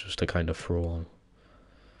alright, just to kind of throw on.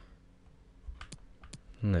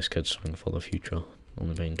 And this kid's something for the future,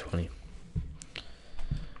 only being 20.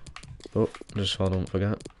 But, just so I don't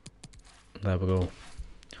forget, there we go.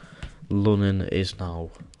 Lunnon is now,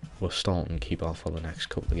 we're starting keeper for the next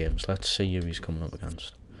couple of games. Let's see who he's coming up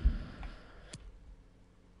against.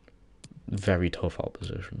 Very tough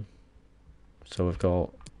opposition. So we've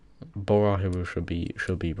got Borough, who should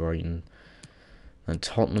be Brighton, and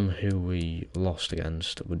Tottenham, who we lost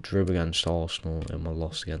against. We drew against Arsenal and we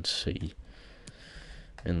lost against City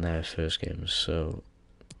in their first games. So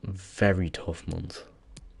very tough month.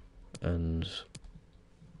 And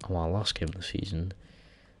our last game of the season,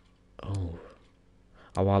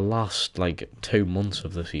 our last 2 months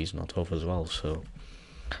of the season are tough as well. So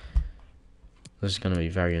this is going to be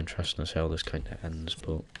very interesting to see how this kind of ends.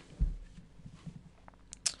 But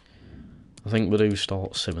I think we do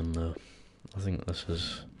start simming though. I think this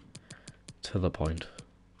is to the point.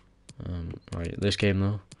 Right, this game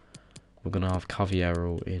though, we're going to have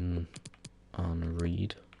Cavallero in and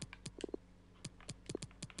Reed.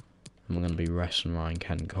 And we're going to be resting Ryan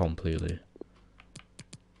Kent completely.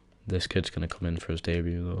 This kid's going to come in for his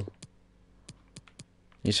debut though.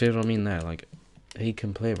 You see what I mean there? He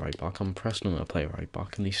can play right back. I'm pressing him to play right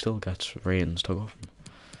back and he still gets ratings took off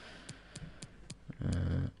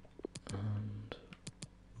him.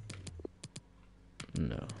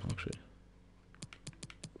 No, actually.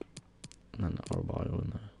 And then Arbayo in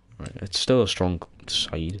there. Right, it's still a strong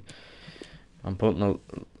side. I'm putting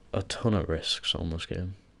a ton of risks on this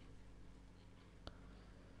game.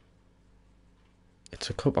 It's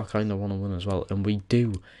a cup I kind of want to win as well, and we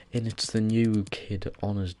do. And it's the new kid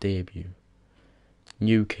on his debut.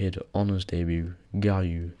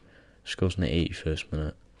 Gayu scores in the 81st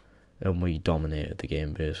minute, and we dominated the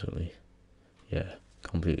game basically. Yeah,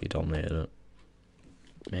 completely dominated it.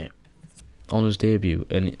 Mate, on his debut,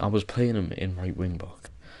 and I was playing him in right wing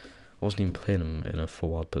back. I wasn't even playing him in a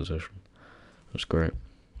forward position. It was great.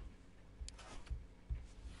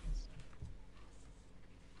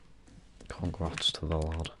 Congrats to the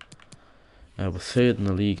lad. We're third in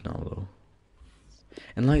the league now though.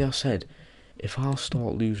 And like I said, if I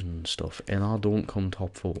start losing stuff and I don't come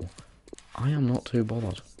top 4, I am not too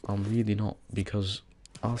bothered. I'm really not, because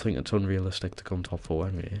I think it's unrealistic to come top 4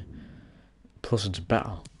 anyway. Plus, it's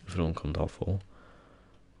better if we don't come top 4.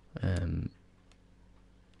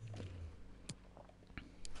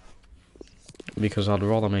 Because I'd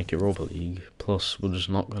rather make Europa League. Plus, we're just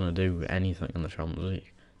not going to do anything in the Champions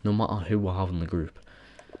League. No matter who we have in the group,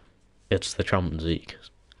 it's the Champions League.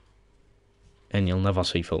 And you'll never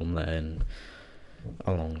see Fulham there in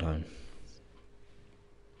a long time.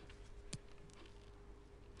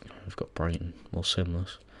 We've got Brighton. We'll sim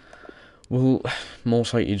this. We'll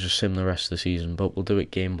most likely just sim the rest of the season, but we'll do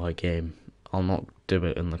it game by game. I'll not do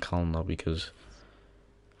it in the calendar because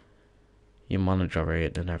your manager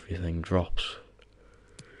rate and everything drops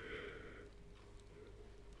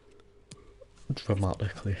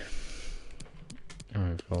dramatically.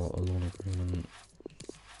 I've got a loan agreement.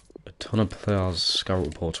 A ton of players' scout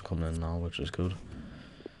reports are coming in now, which is good.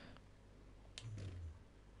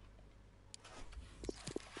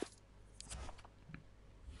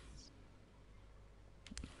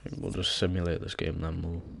 We'll just simulate this game, then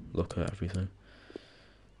we'll look at everything.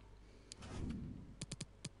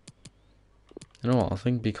 You know what, I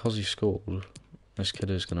think because he scored, this kid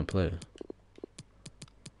is going to play.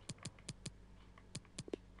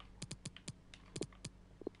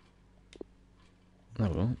 There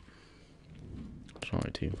we go.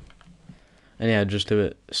 Sorry, team. And yeah, just do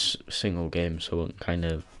it single game so it kind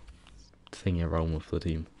of thingy around with the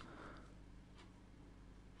team.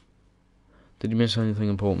 Did you miss anything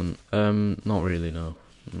important? Not really, no.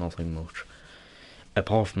 Nothing much.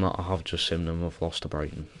 Apart from that, I have just simmed and we've lost to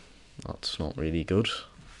Brighton. That's not really good.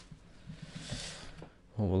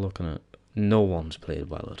 What we're looking at, no one's played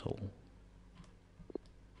well at all.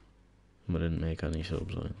 We didn't make any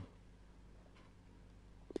subs either.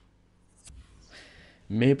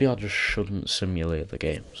 Maybe I just shouldn't simulate the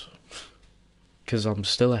games. Because I'm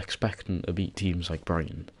still expecting to beat teams like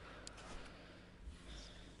Brighton.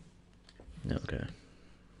 Okay.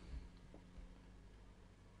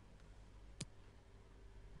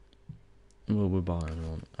 Will we buy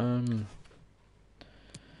anyone?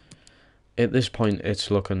 At this point, it's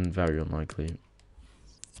looking very unlikely.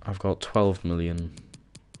 I've got 12 million.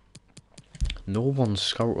 No one's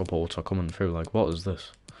scout reports are coming through. Like, what is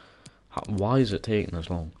this? Why is it taking this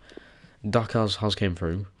long? DIKE has came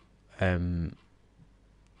through.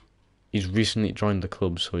 He's recently joined the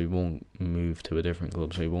club, so he won't move to a different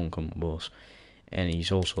club, so he won't come with us. And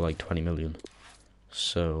he's also like 20 million.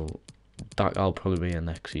 So that'll probably be a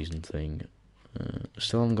next season thing.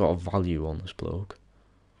 Still haven't got a value on this bloke.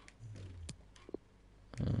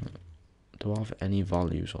 Do I have any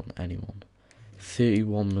values on anyone?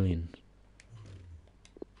 31 million.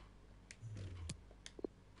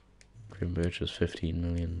 Birch is 15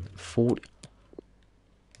 million.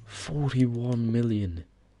 41 million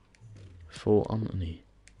for Anthony.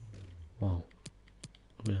 Wow.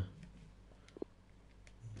 Yeah.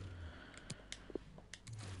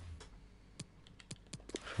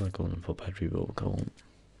 I feel like going in for Pedri, but we'll go on.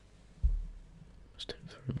 Let's take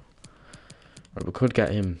through. Right, we could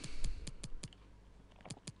get him.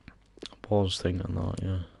 I was thinking that,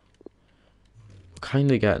 yeah. We're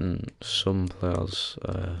kind of getting some players,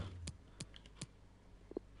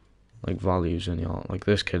 like values in your, like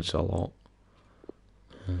this kid's a lot.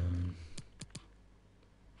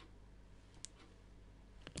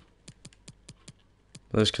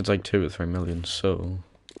 This kid's like 2 or 3 million, so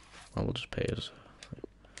I will just pay it.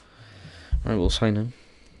 Right, we'll sign him.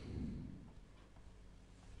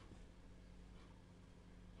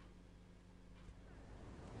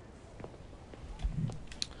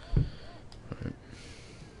 Right.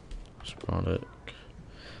 Sporadic.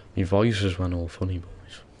 My voices went all funny,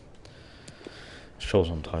 boys. It shows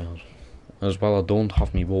I'm tired. As well, I don't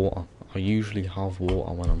have me water. I usually have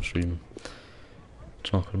water when I'm streaming.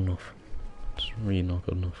 It's not good enough. It's really not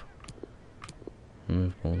good enough.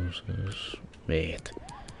 Remove bonuses. Wait.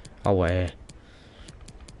 Away.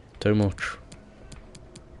 Too much.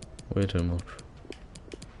 Way too much.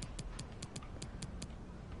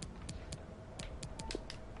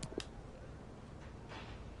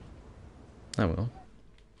 There we go.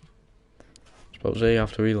 Suppose you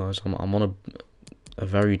have to realise I'm on a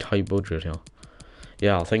very tight budget here.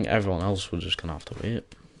 Yeah, I think everyone else we're just gonna have to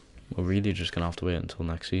wait. We're really just gonna have to wait until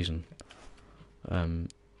next season.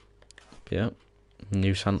 Yeah,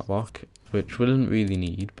 new centre back, which we didn't really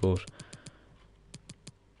need, but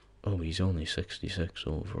oh, he's only 66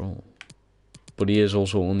 overall. But he is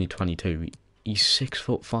also only 22. He's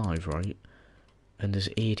 6'5", right? And there's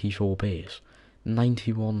 84 pace,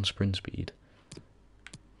 91 sprint speed.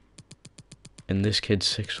 And this kid's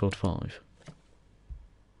 6'5".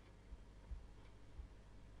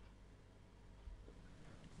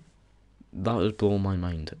 that has blown my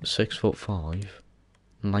mind. 6'5",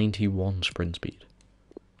 91 sprint speed.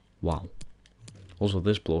 Wow. Also,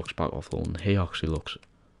 this bloke's back off loan. He actually looks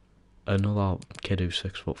another kid who's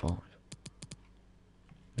 6'5".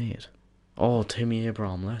 Mate. Oh, Timmy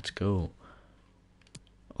Abraham, let's go.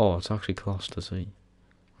 Oh, it's actually class to see.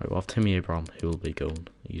 Right, we'll have Timmy Abraham, who will be going.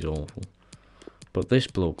 He's awful. But this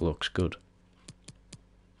bloke looks good.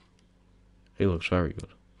 He looks very good.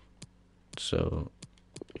 So,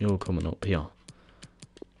 you're coming up here.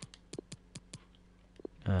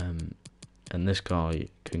 And this guy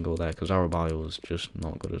can go there, because Arabayo is just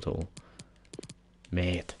not good at all.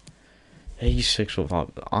 Mate. He's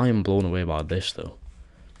 6'5". I am blown away by this, though.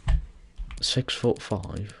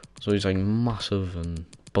 6'5", so he's like massive and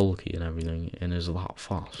bulky and everything, and is that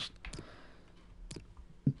fast.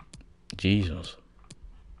 Jesus.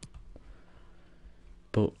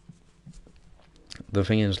 But the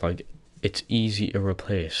thing is, like, it's easy to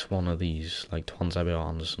replace one of these, like Tuanzebe or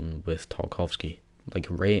Anderson, with Tarkovsky. Like,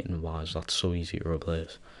 rating wise, that's so easy to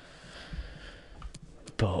replace.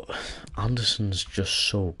 But Anderson's just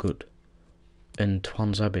so good, and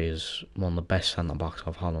Tuanzebe is one of the best centre backs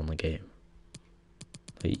I've had on the game.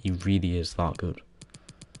 Like, he really is that good.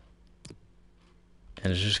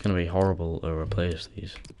 And it's just going to be horrible to replace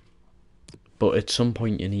these. But at some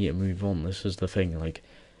point you need to move on. This is the thing, like,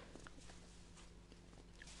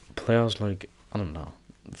 players like, I don't know,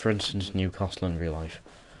 for instance, Newcastle in real life,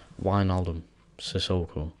 Wijnaldum,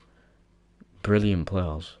 Sissoko, brilliant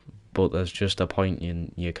players, but there's just a point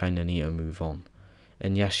you kind of need to move on.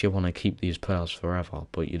 And yes, you want to keep these players forever,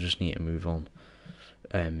 but you just need to move on.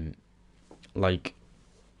 Like,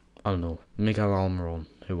 I don't know, Miguel Almiron,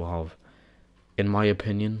 who will have, in my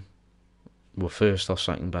opinion, were first or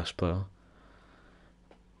second best player.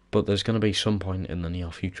 But there's going to be some point in the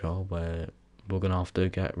near future where we're going to have to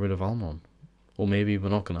get rid of Almiron. Or maybe we're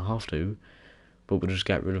not going to have to, but we'll just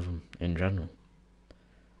get rid of him in general.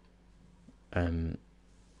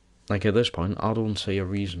 Like, at this point, I don't see a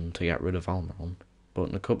reason to get rid of Almiron, but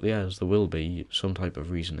in a couple of years there will be some type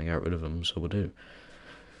of reason to get rid of him, so we do.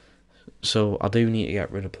 So I do need to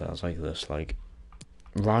get rid of players like this, like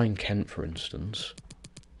Ryan Kent, for instance.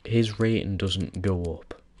 His rating doesn't go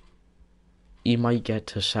up. He might get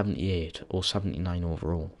to 78 or 79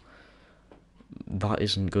 overall. That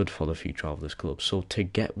isn't good for the future of this club. So to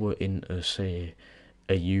get into, say,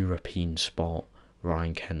 a European spot,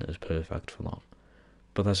 Ryan Kent is perfect for that.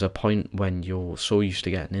 But there's a point when you're so used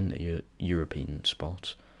to getting into your European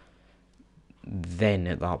spots, then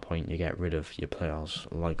at that point you get rid of your players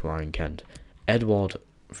like Ryan Kent. Edward,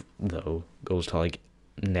 though, goes to like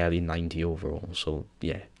nearly 90 overall, so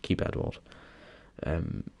yeah, keep Edward.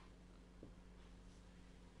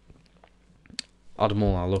 Ademola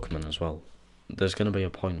Lookman as well. There's going to be a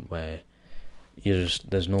point where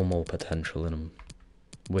there's no more potential in him,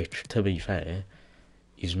 which, to be fair,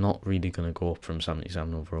 he's not really going to go up from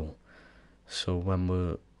 77 overall. So when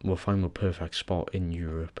we'll find a perfect spot in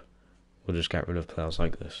Europe, we'll just get rid of players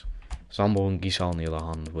like this. Zambo and Gisal, on the other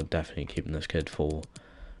hand, would definitely keep this kid for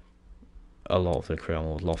a lot of the career.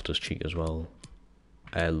 Loftus-Cheek as well.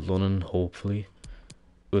 Lunnan, hopefully.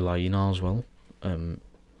 Ulaina as well. Do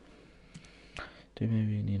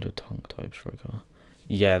maybe need a tank type striker?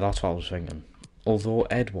 Yeah, that's what I was thinking. Although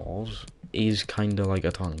Edwards is kind of like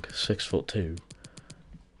a tank, 6'2",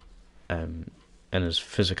 and his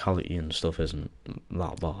physicality and stuff isn't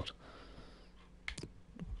that bad.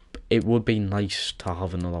 It would be nice to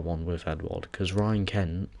have another one with Edward, because Ryan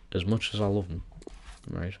Kent, as much as I love him,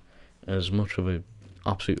 right, as much of an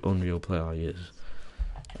absolute unreal player he is,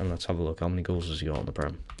 and let's have a look, how many goals has he got in the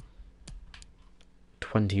Prem?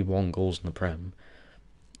 21 goals in the Prem.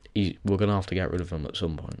 We're going to have to get rid of him at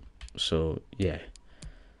some point. So, yeah.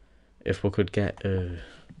 If we could get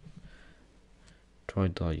try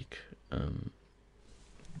DIKE.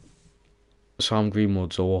 Sam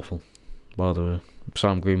Greenwood's awful, by the way.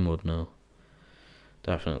 Sam Greenwood, no.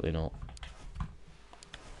 Definitely not.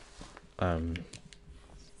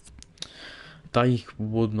 DIKE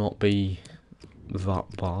would not be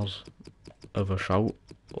that bad of a shout.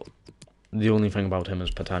 The only thing about him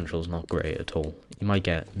is potential is not great at all. He might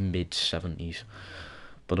get mid-70s,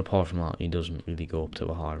 but apart from that, he doesn't really go up to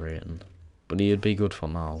a high rating. But he'd be good for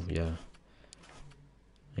now, yeah.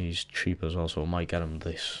 He's cheap as well, so I might get him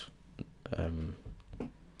this.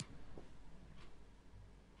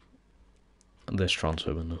 This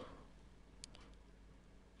transfer window.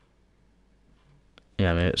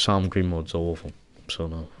 Yeah, mate, Sam Greenwood's awful, so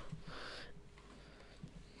no.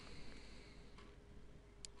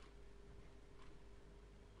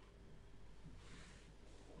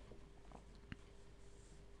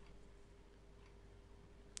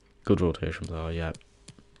 Good rotation there, yeah.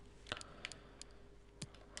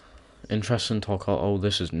 Interesting talk. Oh,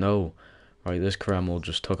 this is no. Right, this career mode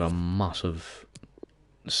just took a massive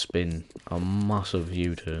spin, a massive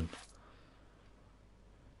U-turn.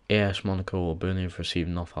 AS Monaco or Burnley have received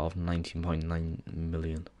an offer of 19.9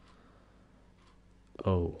 million.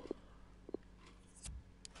 Oh.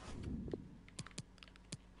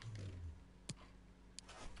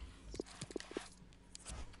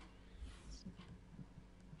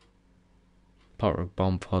 Patrick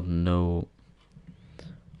Bamford, no.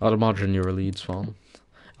 I'd imagine you're a Leeds fan.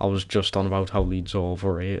 I was just on about how Leeds are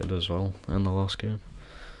overrated as well in the last game.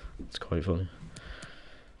 It's quite funny.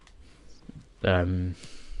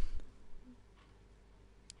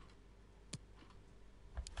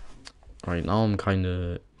 Right, now I'm kind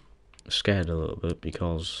of scared a little bit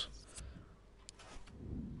because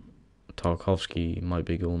Tarkovsky might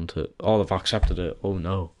be going to... Oh, they've accepted it. Oh,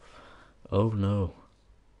 no. Oh, no.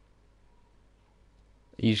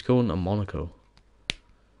 He's going to Monaco.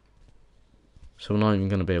 So we're not even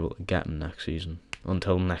going to be able to get him next season.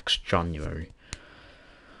 Until next January.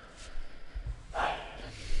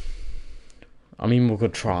 I mean, we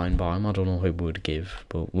could try and buy him. I don't know who would give,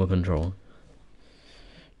 but we can try.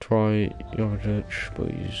 Try Joric, but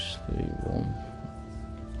he's the one.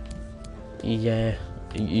 Yeah,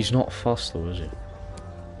 he's not fast though, is he?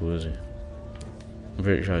 Who is he? I'm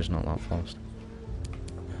pretty sure he's not that fast.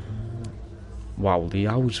 Wow, the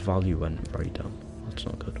house value went right down. That's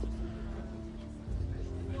not good.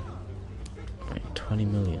 Right, 20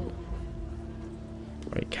 million.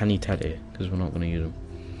 Right, Kenny Teddy, because we're not going to use him.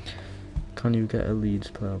 Can you get a Leeds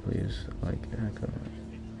player, please? Like,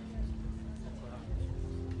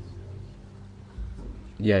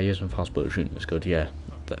 yeah, he isn't fast, but shooting is good. Yeah,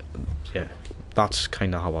 yeah, that's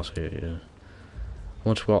kind of how I see it. Yeah.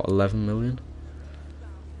 What's what? 11 million?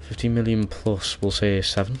 15 million plus. We'll say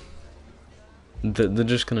 7. They're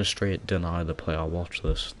just gonna straight deny the player. Watch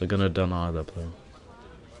this. They're gonna deny the player.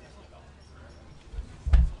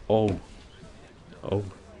 Oh. Oh.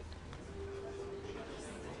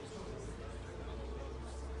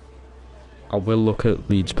 I will look at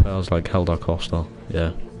Leeds players like Helder Costa.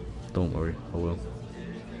 Yeah. Don't worry, I will.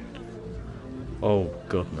 Oh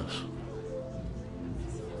goodness.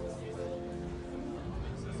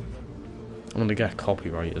 I'm gonna get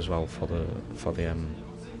copyright as well for the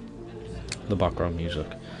background music.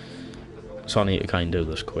 So I need to kind of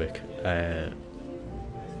do this quick. I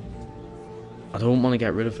don't want to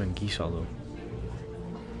get rid of Ngisa though.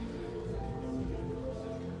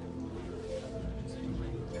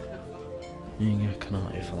 You can get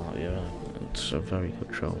Kanate for that, yeah. It's a very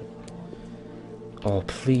good show. Oh,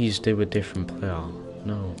 please do a different player.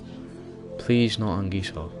 No. Please not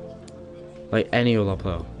Ngisa. Like any other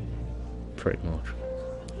player. Pretty much.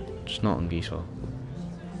 Just not Ngisa.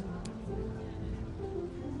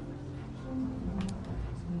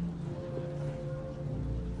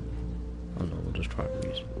 Oh no, we'll just try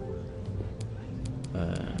these.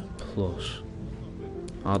 Plus.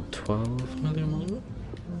 Add 12 million, was it?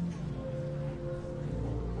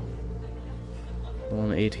 I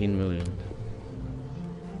want 18 million.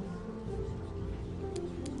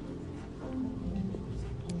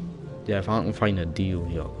 Yeah, if I can find a deal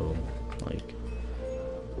here though, like...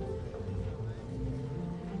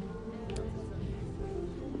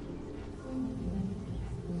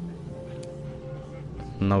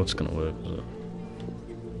 Now it's gonna work, is it?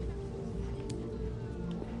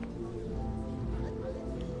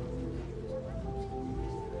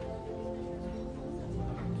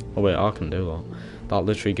 Oh wait, I can do that. That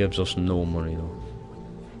literally gives us no money though.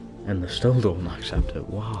 And they still don't accept it.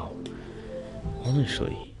 Wow.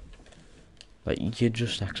 Honestly. Like, you'd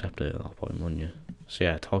just accept it at that point, wouldn't you? So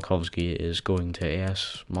yeah, Tarkovsky is going to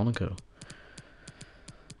AS Monaco.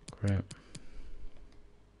 Great.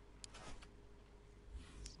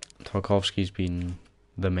 Tarkovsky's been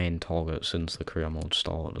the main target since the career mode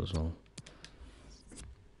started as well.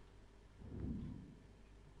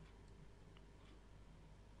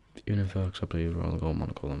 Even if I accept it, I'd rather go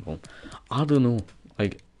Monaco than Fulham. I don't know.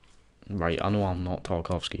 Like, right, I know I'm not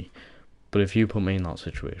Tarkovsky, but if you put me in that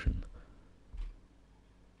situation,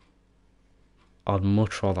 I'd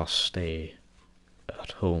much rather stay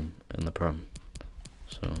at home in the Prem.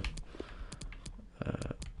 So,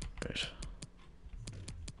 right.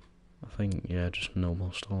 I think, yeah, just no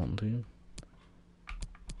more starting team.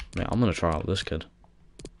 Mate, I'm gonna try out this kid.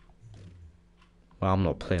 Well, I'm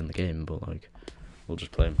not playing the game, but like, we'll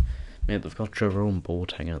just play him. Mate, they've got Jerome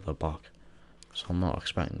Boateng at the back, so I'm not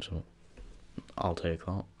expecting so. I'll take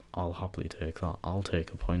that. I'll happily take that. I'll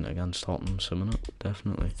take a point against Tottenham, summon it,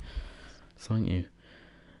 definitely. Thank you.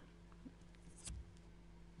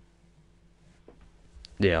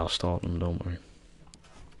 Yeah, I'll start them, don't worry.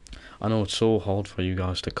 I know it's so hard for you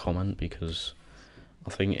guys to comment because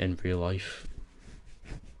I think in real life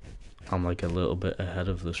I'm like a little bit ahead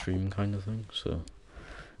of the stream kind of thing, so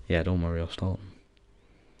yeah, don't worry, I'll start them.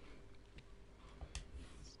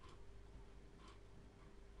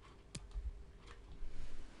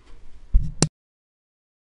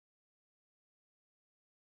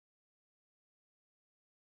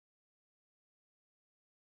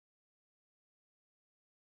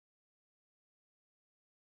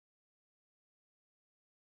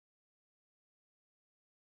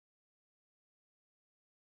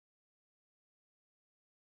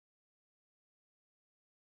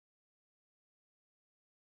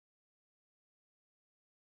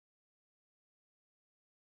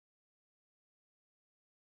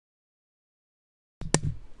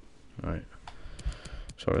 Right.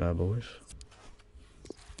 Sorry there, boys.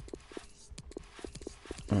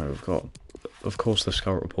 Alright, we've got... Of course the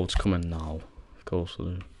scout report's coming now. Of course they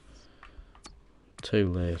do.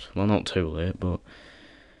 Too late. Well, not too late, but...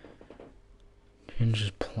 Changes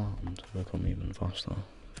planned to become even faster.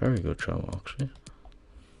 Very good show, actually.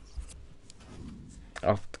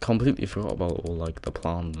 I've completely forgot about all, like, the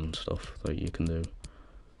planned and stuff that you can do.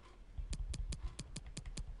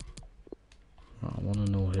 Right, I want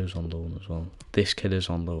to know who's on loan as well. This kid is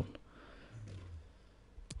on loan.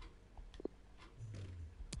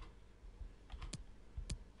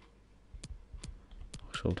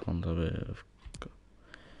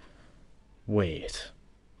 Wait.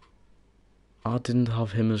 I didn't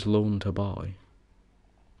have him as loan to buy.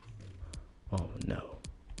 Oh no.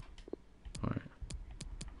 Alright.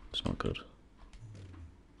 It's not good.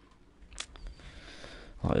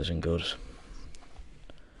 That isn't good.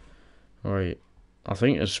 Right. I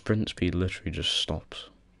think his sprint speed literally just stops.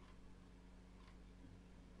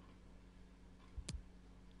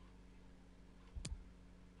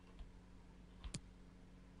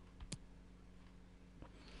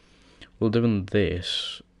 Well, doing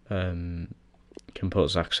this can put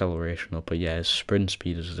his acceleration up, but yeah, his sprint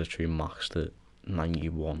speed is literally maxed at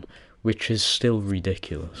 91, which is still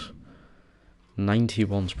ridiculous.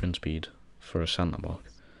 91 sprint speed for a centre back.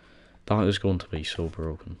 That is going to be so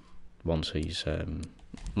broken once he's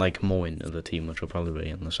like more into the team, which will probably be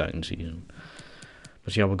in the second season.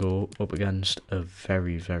 But yeah, we'll go up against a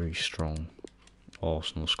very, very strong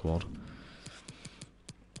Arsenal squad.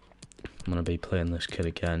 I'm going to be playing this kid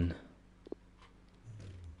again.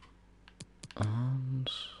 And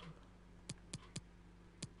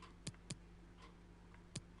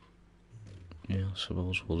yeah, I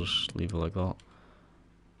suppose we'll just leave it like that.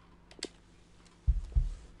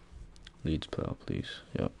 Leeds player, please.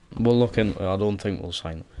 Yeah, we'll look into it. I don't think we'll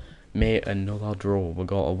sign it. Mate, another draw. We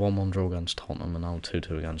got a 1-1 draw against Tottenham and now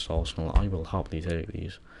 2-2 against Arsenal. I will happily take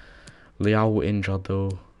these. Liao injured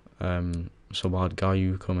though, so we had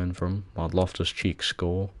Gayu come in from. We had Loftus-Cheek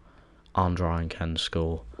score, and Ryan Ken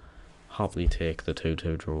score. Happily take the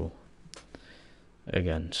 2-2 draw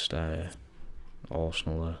against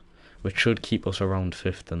Arsenal there, which should keep us around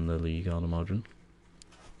 5th in the league, I'd imagine.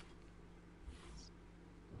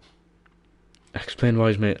 Explain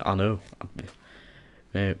why, mate. I know,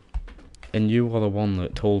 mate. And you are the one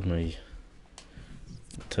that told me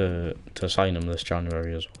to sign him this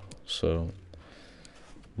January as well. So,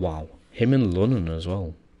 wow, him in London as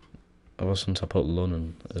well. Ever since I put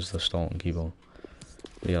London as the starting keeper.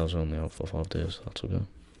 Yeah, I was only out for 5 days. That's okay.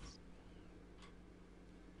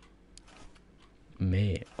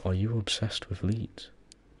 Mate, are you obsessed with Leeds?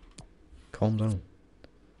 Calm down.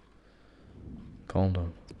 Calm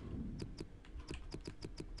down.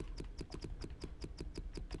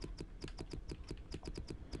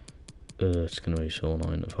 It's gonna be so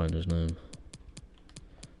annoying to find his name.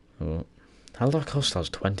 Oh, Helder Costa's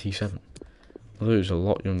 27. I thought he was a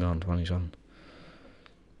lot younger than 27.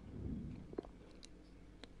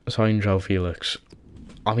 Sign João Felix.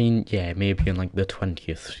 I mean, yeah, maybe in like the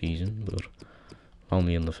 20th season, but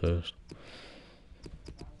only in the first.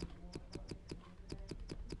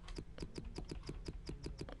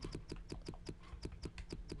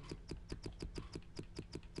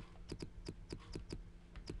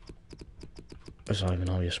 Is that even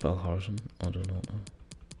how you spell Harrison? I don't know.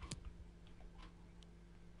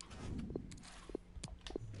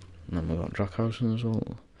 And then we got Jack Harrison as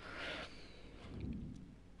well.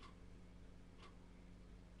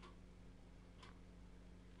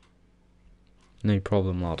 No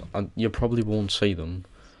problem, lad. You probably won't see them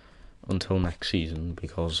until next season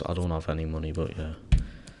because I don't have any money, but yeah.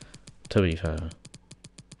 To be fair,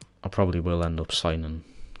 I probably will end up signing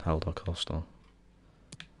Helder Costa.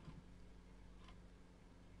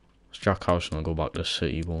 Jack Harrison will go back to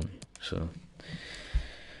City, won't he? So,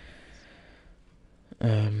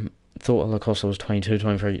 Thought Lacosta was 22,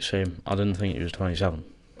 23, same. I didn't think he was 27.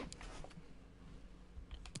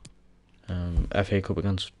 FA Cup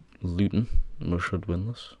against Luton. We should win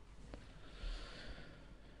this.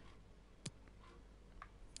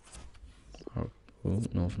 Oh,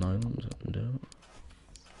 Northern Ireland. No.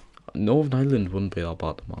 Northern Ireland wouldn't be that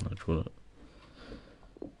bad to manage, would it?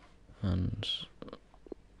 And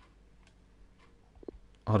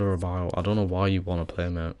Adarabio, I don't know why you want to play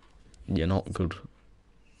him out. You're not good.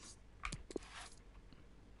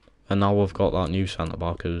 And now we've got that new centre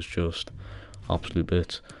back who's just absolute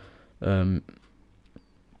bits. Did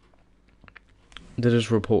his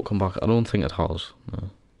report come back? I don't think it has. No.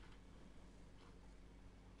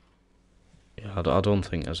 Yeah, I don't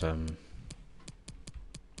think his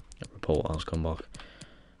report has come back.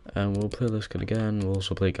 And we'll play this kid again. We'll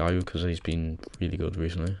also play Gayu because he's been really good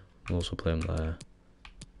recently. We'll also play him there.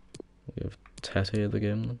 We have Tete at the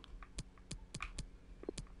game.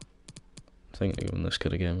 I think they're giving this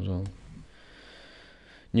kid a game as well.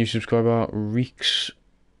 New subscriber, Reeks.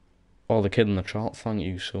 Oh, the kid in the chat, thank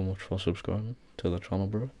you so much for subscribing to the channel,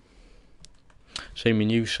 bro. So my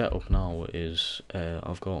new setup now is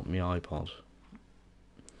I've got my iPod,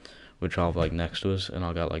 which I have like next to us, and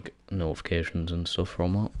I'll get like notifications and stuff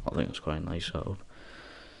from that. I think it's quite a nice setup.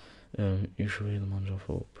 Usually the manager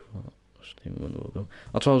for Steam window will go.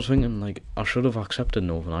 That's what I was thinking, like I should have accepted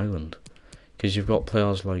Northern Ireland, because you've got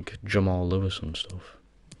players like Jamal Lewis and stuff,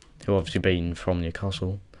 who obviously been from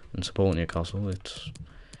Newcastle and supporting Newcastle. It's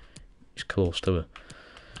close to it.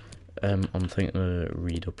 I'm thinking of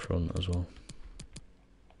Reed up front as well,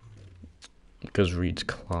 because Reed's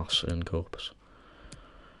class in cups.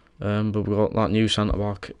 But we've got that new centre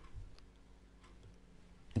back.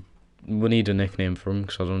 We need a nickname for him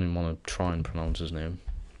because I don't even want to try and pronounce his name.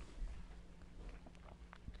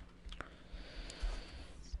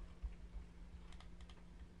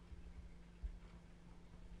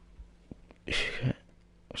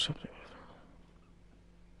 What's up?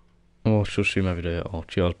 Oh, she'll stream every day. Oh,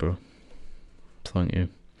 cheers, bro. Thank you.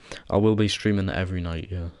 I will be streaming every night,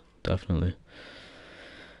 yeah, definitely.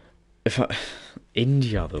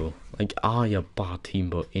 India, though, like, a bad team,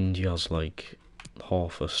 but India's like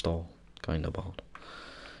half a star, kind of bad.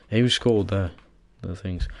 Who scored there? The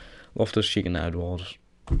things. Loftus-Cheek and Edwards,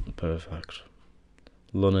 perfect.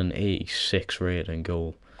 Lunnon, 86 rating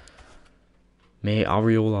goal. Mate,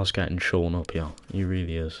 Ariola's getting shown up, yeah, he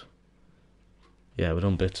really is. Yeah, we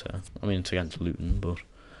done bits there. I mean, it's against Luton, but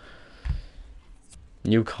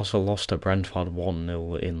Newcastle lost to Brentford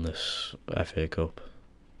 1-0 in this FA Cup.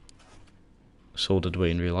 So did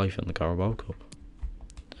we in real life in the Carabao Cup.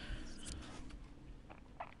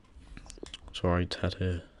 Sorry,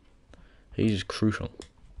 Tete. He's crucial.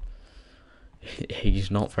 He's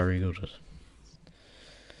not very good at it.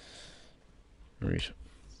 Right.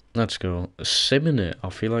 Let's go. Simming it, I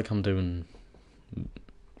feel like I'm doing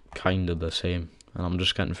kind of the same, and I'm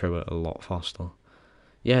just getting through it a lot faster.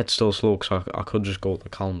 Yeah, it's still slow because I could just go to the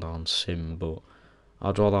calendar and sim, but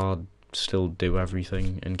I'd rather still do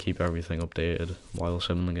everything and keep everything updated while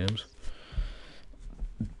simming the games.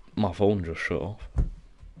 My phone just shut off.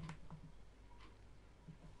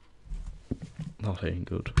 That ain't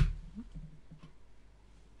good.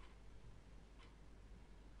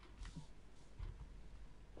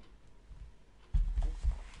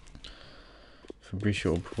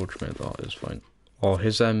 Fabricio approach mate, that is fine. Oh,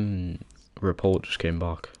 his report just came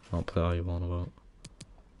back. I'll play how you want about.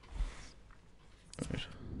 Right.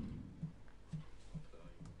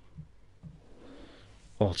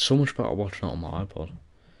 Oh, it's so much better watching it on my iPod.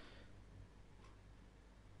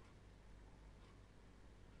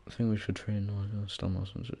 I think we should train.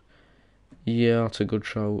 Yeah, that's a good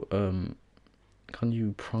show. Can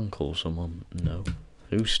you prank call someone? No.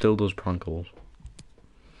 Who still does prank calls?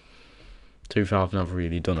 To be fair, I've never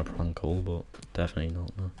really done a prank call, but definitely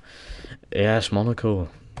not, no. Yes, Monaco.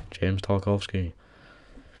 James Tarkovsky.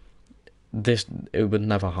 It would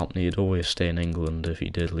never happen. He'd always stay in England if he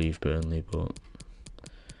did leave Burnley, but...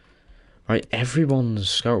 Right, everyone's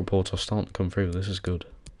scout reports are starting to come through. This is good.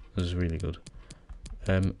 This is really good.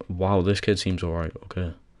 Wow, this kid seems alright,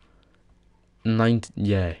 okay.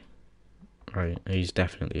 Yeah. Right, he's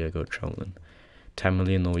definitely a good shout then. 10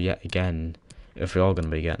 million though, yet again, if we are going to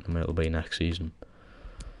be getting him, it'll be next season.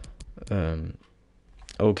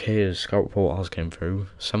 Okay, his scout report has came through.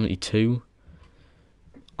 72.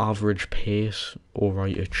 Average pace,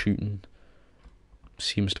 alright at shooting.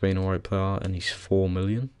 Seems to be an alright player, and he's 4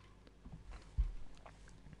 million.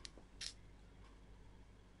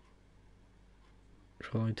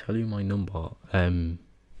 Shall I tell you my number?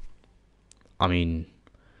 I mean,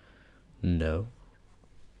 no.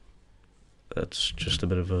 That's just a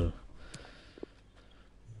bit of a...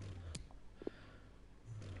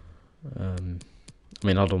 I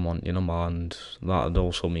mean, I don't want your number, and that'd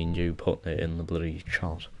also mean you putting it in the bloody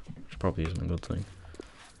chat, which probably isn't a good thing.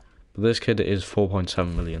 But this kid is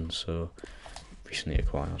 4.7 million, so recently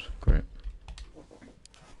acquired. Great.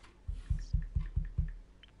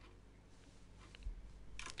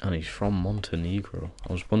 And he's from Montenegro.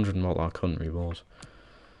 I was wondering what that country was.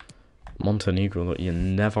 Montenegro, look, you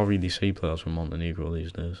never really see players from Montenegro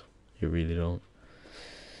these days. You really don't.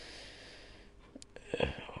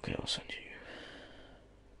 Okay, I'll send you.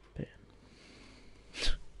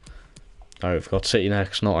 Alright, we've got City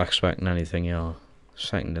next, not expecting anything here.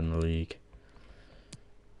 Second in the league.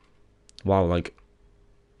 Wow, like,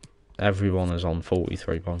 everyone is on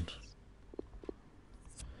 43 points.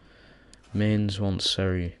 Mains wants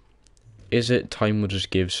Seri. Is it time we just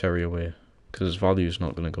give Seri away? Because his value is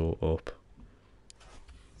not going to go up.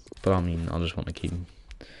 But I mean, I just want to keep him.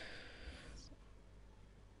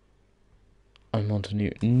 I'm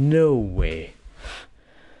Montenegro. No way.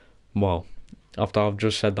 Well, after I've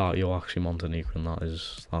just said that, you're actually Montenegrin.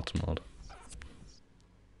 That's mad.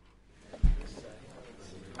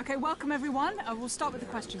 Okay, welcome everyone. We'll start with the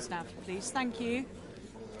questions now, please. Thank you.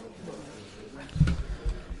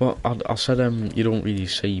 Well, I said you don't really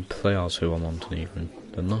see players who are Montenegrin,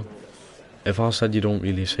 didn't I? If I said you don't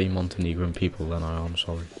really see Montenegrin people, then I am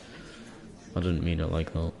sorry. I didn't mean it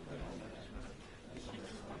like that.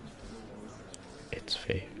 It's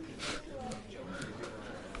fair.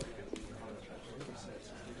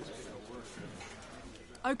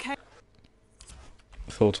 Okay.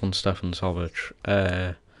 Thoughts on Stefan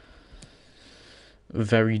Savic?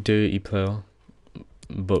 Very dirty player,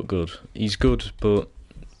 but good. He's good, but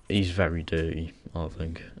he's very dirty, I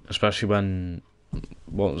think. Especially when,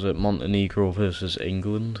 what was it, Montenegro versus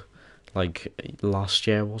England? Like, last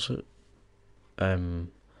year, was it?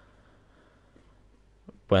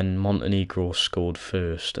 When Montenegro scored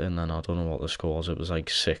first, and then I don't know what the score was, it was like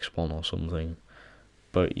 6-1 or something.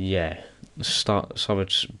 But yeah,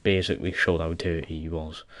 Savic basically showed how dirty he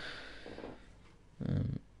was.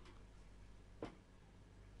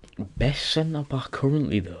 Best centre-back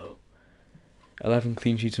currently, though. 11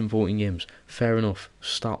 clean sheets in 14 games. Fair enough,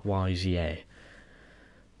 stat-wise, yeah.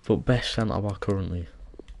 But best centre-back currently.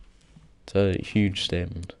 It's a huge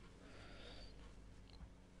statement.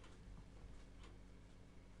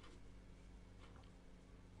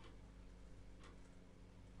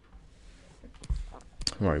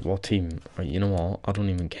 Right, what team? Right, you know what? I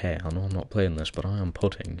don't even care. I know I'm not playing this, but I am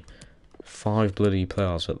putting 5 bloody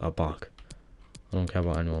players at the back. I don't care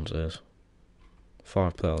what anyone says.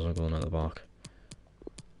 5 players are going at the back.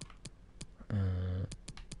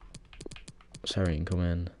 Seri can come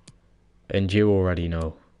in. And you already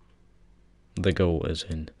know. The goal is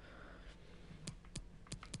in.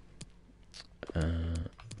 Yeah.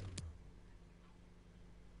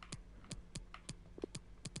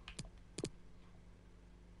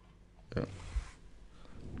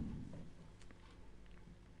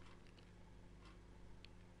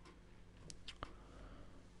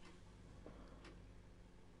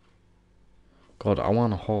 God, I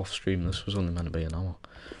want a half stream. This was only meant to be an hour.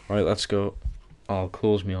 Right, let's go. I'll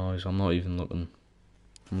close my eyes. I'm not even looking.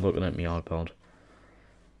 I'm looking at my iPod.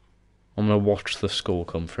 I'm going to watch the score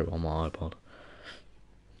come through on my iPod.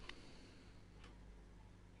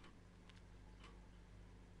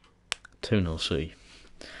 Two 0 C.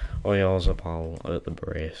 Oyarzabal at the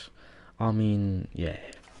brace. I mean, yeah.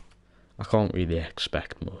 I can't really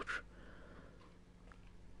expect much.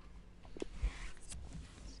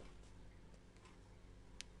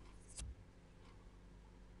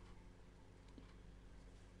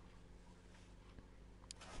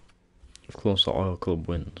 Of course, the Oil Club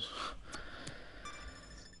wins.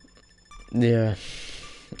 Yeah,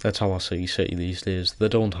 that's how I see City these days. They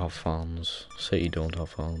don't have fans. City don't have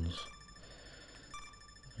fans.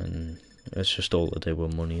 And it's just all to do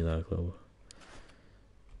with money, their club.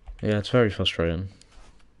 Yeah, it's very frustrating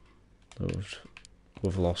that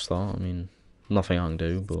we've lost that. I mean, nothing I can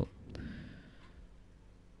do, but...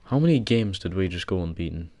 How many games did we just go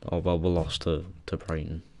unbeaten? Oh, well, we lost to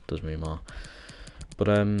Brighton. Doesn't really matter. But,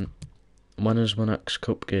 when is my next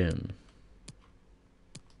cup game?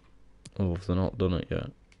 Oh, have they not done it yet?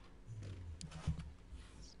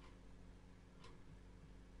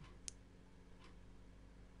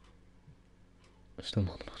 Still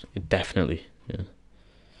not. Definitely, yeah.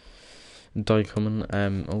 DIKE coming.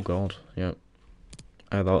 Oh god, yeah.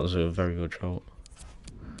 That was a very good shot.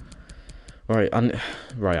 Right,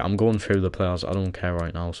 I'm going through the players. I don't care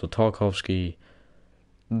right now. So Tarkovsky,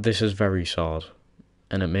 this is very sad,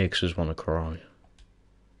 and it makes us want to cry.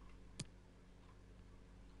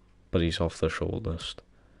 but he's off the short list.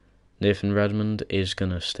 Nathan Redmond is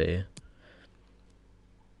going to stay.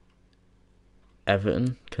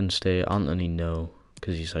 Everton can stay. Anthony, no,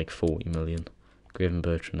 because he's like 40 million.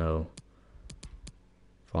 Gravenberch, no.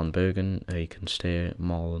 Van Bergen, he can stay.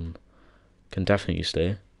 Marlon can definitely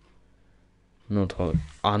stay. No talk.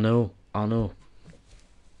 I know.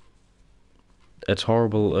 It's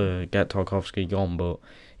horrible to get Tarkowski gone, but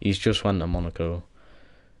he's just went to Monaco.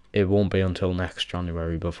 It won't be until next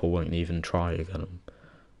January before we can even try to get him.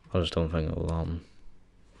 I just don't think it'll happen.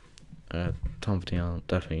 Tanverdian,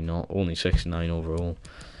 definitely not. Only 69 overall.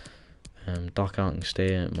 Dakar can stay.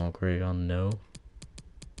 Margregor, no.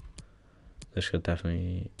 This could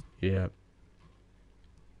definitely, yeah.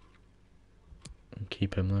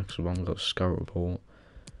 Keep him there because we haven't got a scout report.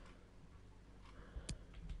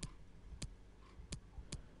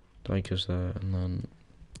 Dyke is there, and then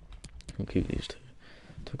we'll keep these two.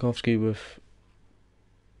 Tarkowski with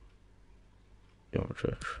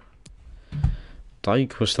Yorkshire.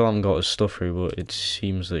 Dyke, we still haven't got his stuff through, but it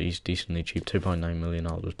seems that he's decently cheap. 2.9 million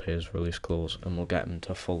out of his pay his release clause, and we'll get him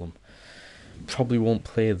to Fulham. Probably won't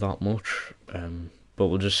play that much, but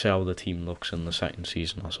we'll just see how the team looks in the second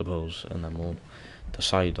season, I suppose, and then we'll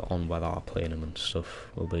decide on whether our playing him and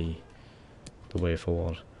stuff will be the way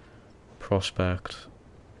forward. Prospect.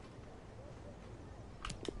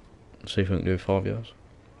 See if we can do 5 years.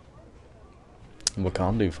 We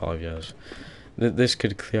can't do 5 years. This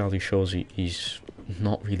kid clearly shows he's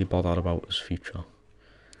not really bothered about his future.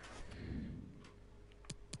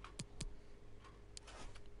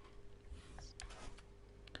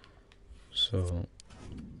 So,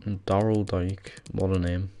 DARYL DIKE, what a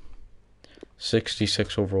name.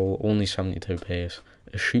 66 overall, only 72 pace.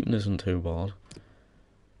 His shooting isn't too bad.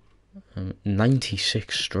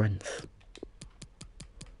 96 strength.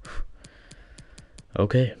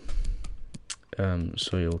 Okay.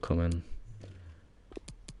 So you'll come in.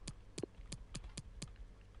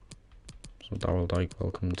 So DARYL DIKE,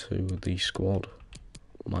 welcome to the squad.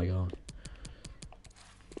 My God.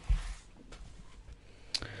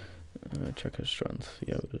 Check his strength.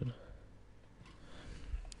 Yeah, we did.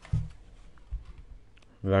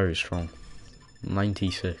 Very strong.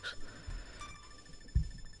 96.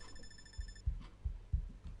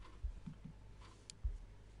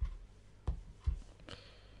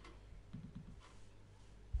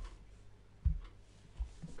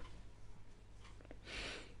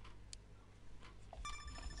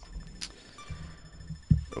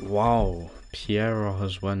 Wow, Piero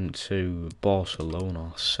has went to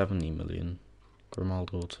Barcelona, 70 million.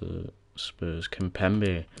 Grimaldo to Spurs.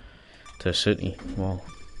 Kimpembe to City. Wow.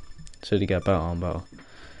 City get better and better.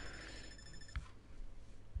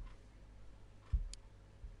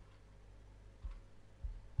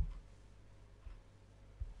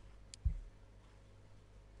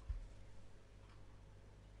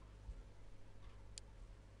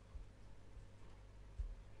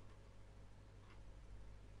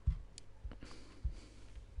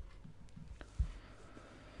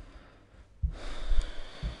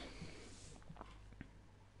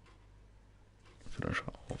 Finish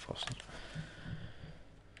all faster.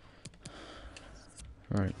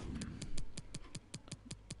 Right.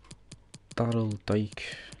 DARYL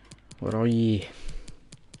DIKE. Where are ye?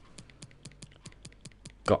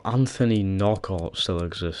 Got Anthony Knockout still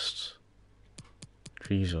exists.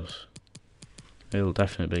 Jesus. He'll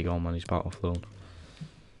definitely be gone when he's back off loan.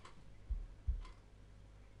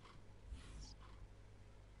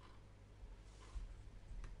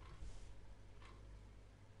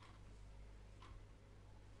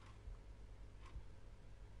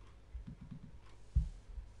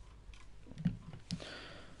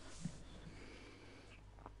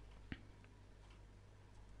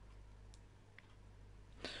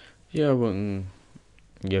 Yeah, we can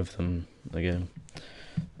give them the game.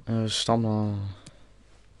 Stamina.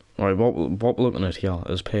 Right, what we're looking at here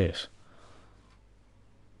is pace.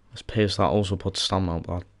 It's pace that also puts stamina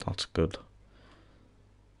up. That's good.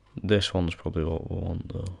 This one's probably what we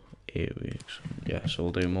want though. 8 weeks. Yeah, so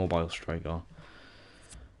we'll do mobile striker.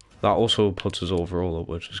 That also puts us overall up,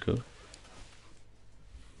 which is good.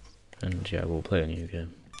 And yeah, we'll play a new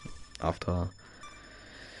game after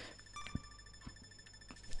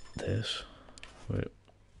this. Wait.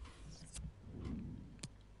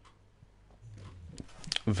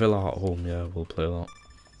 Villa at home, yeah, we'll play that.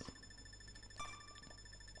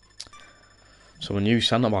 So a new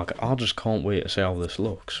centre back. I just can't wait to see how this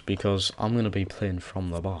looks because I'm going to be playing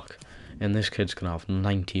from the back, and this kid's going to have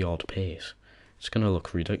 90 odd pace. It's going to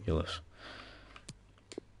look ridiculous.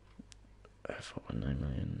 4.9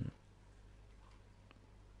 million.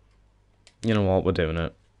 You know what? We're doing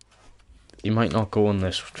it. he might not go in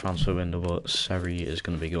this transfer window, but Seri is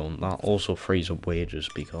going to be going. That also frees up wages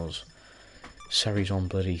because Seri's on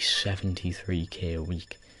bloody 73k a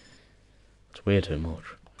week. It's way too much.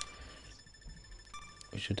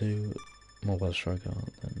 We should do mobile striker,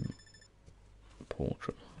 then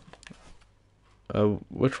portrait.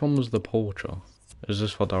 Which one was the portrait? Is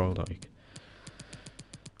this for DARYL DIKE?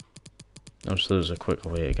 Just there's a quicker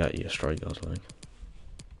way to get your strikers, like.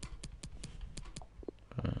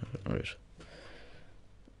 Right.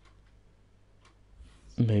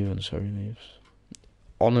 Moving, sorry, moves.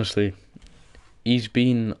 Honestly, he's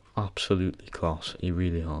been absolutely class. He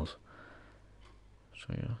really has. So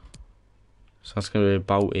yeah. So that's going to be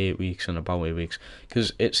about 8 weeks and about 8 weeks.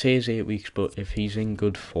 Because it says 8 weeks, but if he's in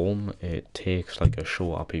good form, it takes like a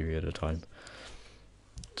shorter period of time.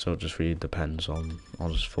 So it just really depends on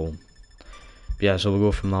his form. But yeah, so we'll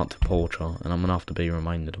go from that to portrait, and I'm going to have to be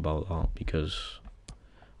reminded about that because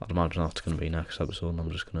I'd imagine that's going to be next episode, and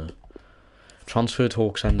I'm just going to... Transfer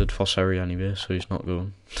talks ended for Seri anyway, so he's not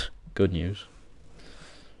going. Good news.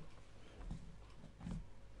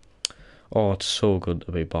 Oh, it's so good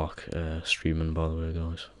to be back streaming, by the way,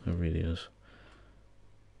 guys. It really is.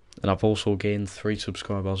 And I've also gained 3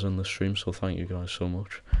 subscribers in the stream, so thank you guys so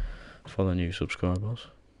much for the new subscribers.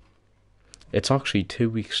 It's actually 2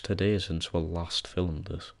 weeks today since we last filmed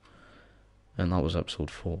this. And that was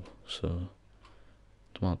episode 4, so...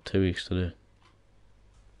 It's about 2 weeks today.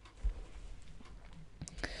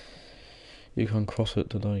 You can cross it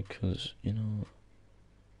today, because, you know...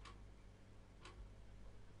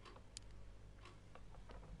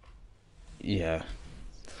 Yeah.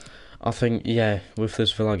 I think, yeah, with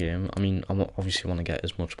this Villa game, I mean, I obviously want to get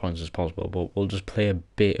as much points as possible, but we'll just play a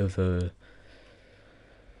bit of a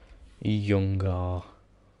younger,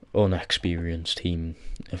 unexperienced team,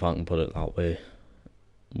 if I can put it that way,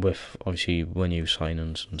 with, obviously, new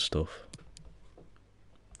signings and stuff,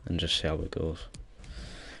 and just see how it goes.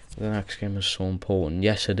 The next game is so important.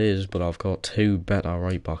 Yes, it is, but I've got 2 better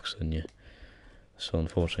right-backs than you, so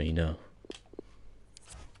unfortunately, no.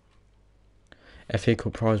 FA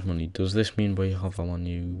Cup prize money, does this mean we have our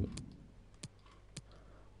new...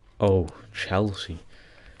 Oh, Chelsea.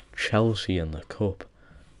 Chelsea in the cup.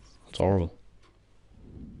 That's horrible.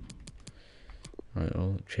 Right,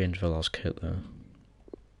 I'll change Villa's kit there.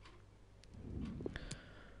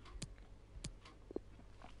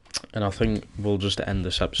 And I think we'll just end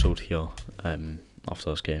this episode here, after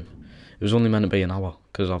this game. It was only meant to be an hour,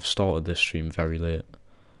 because I've started this stream very late.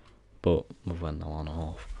 But we've went an hour and a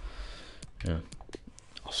half. Yeah.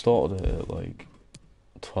 I started it at like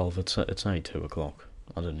 12, it's only 2 o'clock.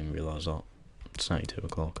 I didn't even realise that. It's only 2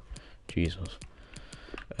 o'clock. Jesus.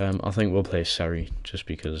 I think we'll play Seri, just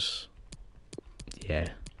because, yeah.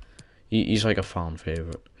 He's like a fan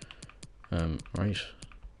favourite. Right.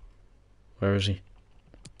 Where is he?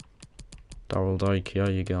 DARYL DIKE, yeah,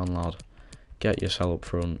 you get on, lad. Get yourself up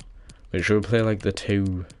front. Make sure we play like the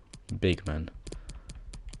 2 big men.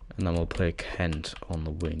 And then we'll play Kent on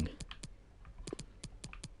the wing.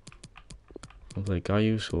 We'll play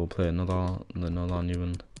Gayu, so we'll play another new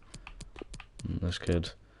one. This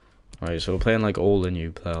kid. Right, so we're playing like all the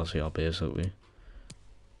new players here, basically.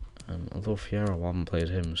 Although Fiera, I haven't played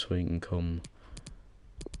him, so he can come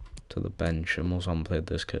to the bench. And also haven't played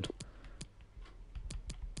this kid.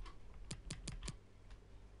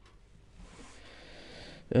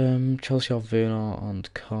 Chelsea have Werner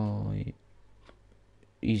and Kai.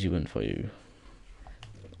 Easy win for you.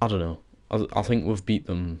 I don't know. I think we've beat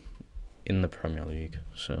them in the Premier League,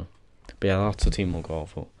 so. But yeah, that's the team we'll go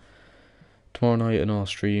for. Tomorrow night in our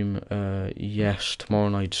stream, yes, tomorrow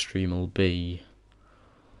night's stream will be,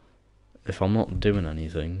 if I'm not doing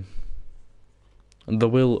anything, there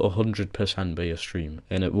will 100% be a stream,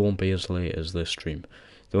 and it won't be as late as this stream.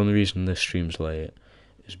 The only reason this stream's late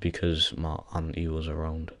is because my auntie was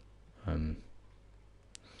around, and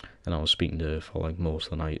I was speaking to her for like most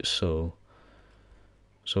of the night, so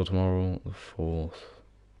tomorrow, the 4th,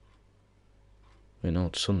 wait no,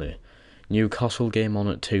 it's Sunday, Newcastle game on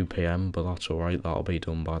at 2 PM, but that's alright, that'll be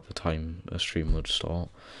done by the time a stream would start,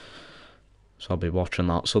 so I'll be watching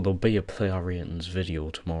that, so there'll be a player ratings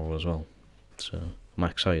video tomorrow as well, so I'm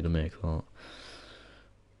excited to make that.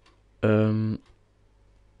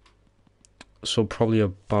 So probably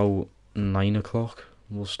about 9 o'clock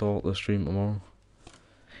we'll start the stream tomorrow.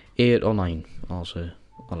 8 or 9, I'll say.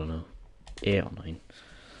 I don't know. 8 or 9.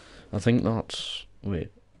 I think that's...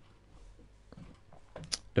 Wait.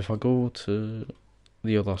 If I go to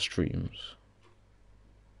the other streams...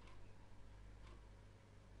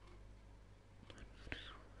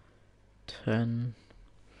 10...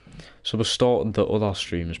 So we started the other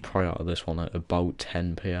streams prior to this one at about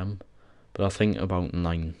 10 PM. But I think about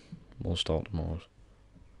 9 will start tomorrow.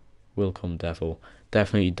 Welcome, Devil.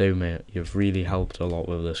 Definitely do, mate. You've really helped a lot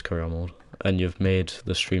with this career mode. And you've made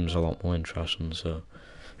the streams a lot more interesting, so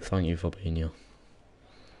thank you for being here.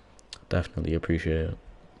 Definitely appreciate it.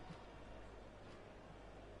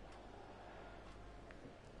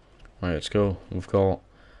 Right, let's go. We've got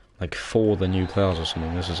like 4 of the new players or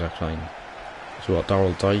something. This is exciting. So we've got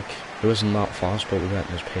DARYL DIKE, who isn't that fast, but we're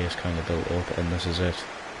getting his pace kind of built up, and this is it.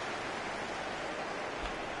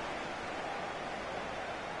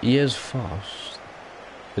 He is fast.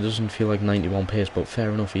 It doesn't feel like 91 pace, but fair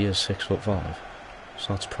enough, he is 6'5". So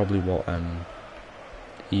that's probably what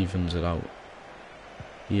evens it out.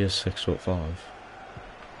 He is 6'5",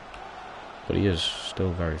 but he is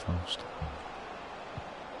still very fast.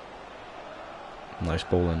 Nice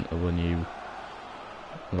ball into the new,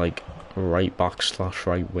 like, right back /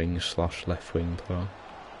 right wing / left wing player.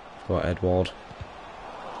 Got Edward.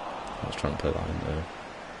 I was trying to play that in there.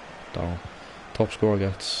 Down. Top scorer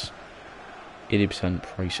gets 80%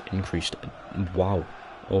 price increased. Wow.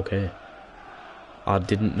 Okay. I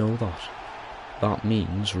didn't know that. That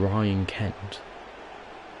means Ryan Kent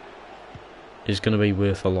is going to be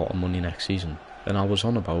worth a lot of money next season. And I was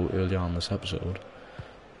on about earlier on this episode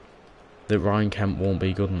that Ryan Kent won't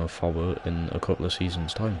be good enough forward in a couple of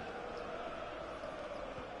seasons' time.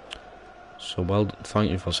 So, well, thank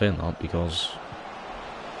you for saying that, because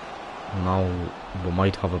now we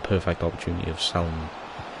might have a perfect opportunity of selling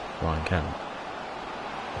Ryan Kent.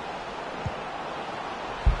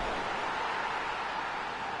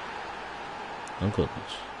 Oh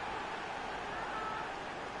goodness.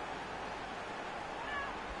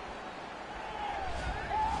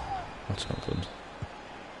 That's not good.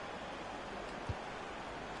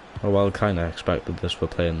 Oh well, kinda expected this. We're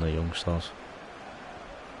playing the youngsters.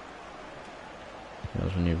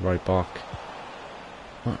 There's a new right back.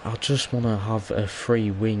 I just want to have a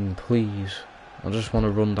free wing, please. I just want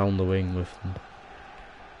to run down the wing with them.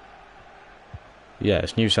 Yeah,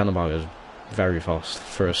 his new centre back is very fast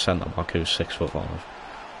for a centre back who's 6'5".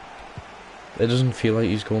 It doesn't feel like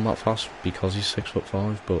he's going that fast because he's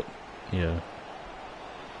 6'5", but yeah.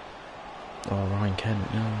 Oh, Ryan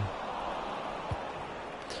Kent, no.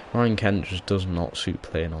 Ryan Kent just does not suit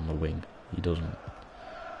playing on the wing. He doesn't.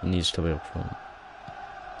 He needs to be up front.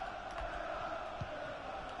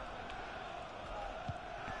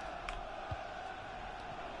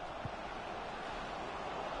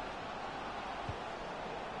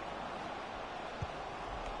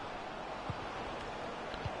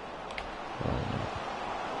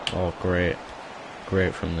 Oh, great.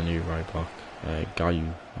 Great from the new right back.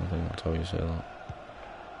 Gayu, I think that's how you say that.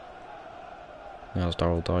 There's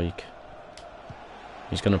DARYL DIKE.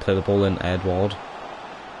 He's going to play the ball in Edward.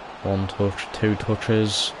 1 touch, 2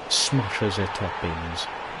 touches. Smashes it top beams.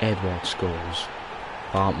 Edward scores.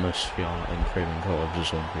 The atmosphere in Craven Cottage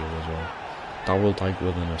is unreal as well. DARYL DIKE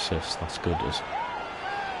with an assist, that's good as.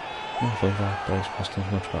 I think that guy's passed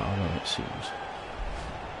is much better than it seems.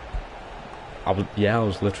 I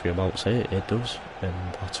was literally about to say it, it does, and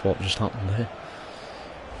that's what just happened there.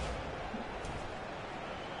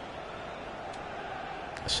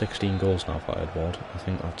 16 goals now for Edward. I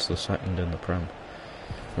think that's the second in the Prem.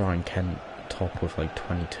 Ryan Kent top with like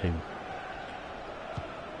 22.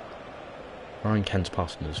 Ryan Kent's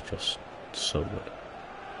passing is just so good.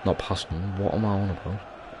 Not passing, what am I on about?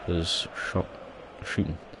 Is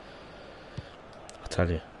shooting. I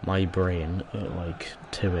tell you, my brain at like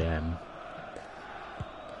 2 AM,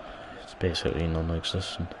 it's basically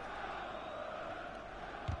non-existent.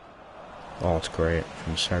 Oh, it's great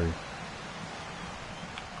from Seri.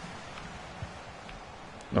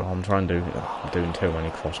 No, I'm doing too many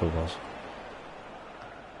crossovers.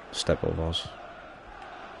 Step overs.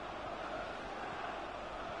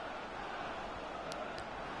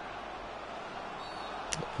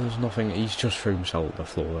 There's nothing, he's just threw himself at the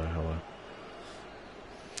floor there, however.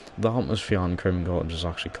 The atmosphere on Craven Cottage is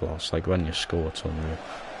actually class, like when you score it's unreal.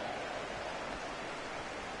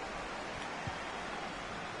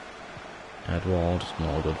 Edward,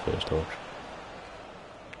 not a good first touch.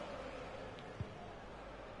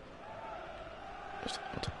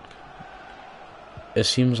 It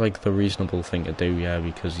seems like the reasonable thing to do, yeah,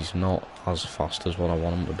 because he's not as fast as what I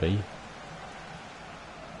want him to be.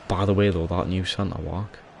 By the way though, that new centre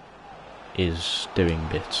back is doing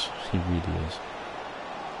bits, he really is.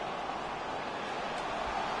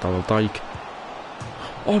 DARYL DIKE.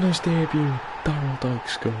 On his debut, DARYL DIKE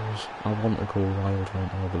scores. I want to go wild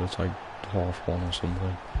right now, but it's like 1/2 or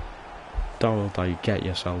something. DARYL DIKE, get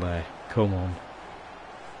yourself there, come on.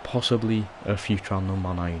 Possibly a future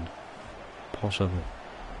number 9. Possibly.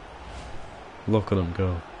 Look at him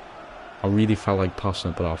go. I really felt like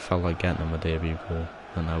passing it, but I felt like getting him a debut goal.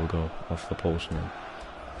 And there we go, off the post. And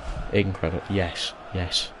incredible. Yes,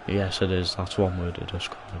 yes, yes it is. That's one word to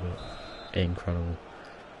describe it. Incredible.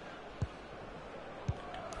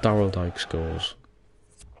 DARYL DIKE scores.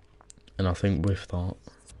 And I think with that,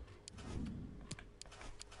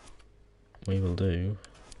 we will do...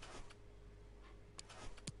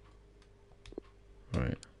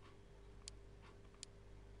 Right.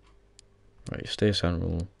 Right, stay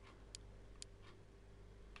central.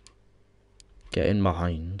 Get in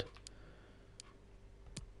behind.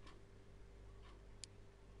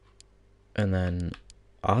 And then,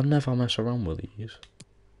 I'll never mess around with these.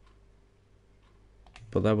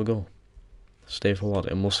 But there we go. Stay forward,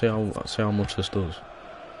 and we'll see how much this does.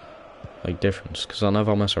 Like, difference. Because I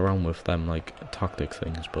never mess around with them, like, tactic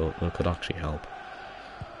things, but they could actually help.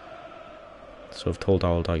 So I've told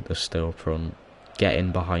DARYL DIKE to stay up front. Get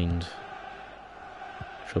in behind.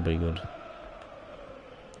 Should be good.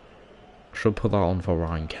 Should put that on for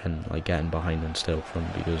Ryan Kent, like getting behind and stay up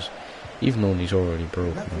front, because even though he's already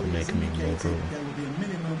broken, it'll make him even more broken.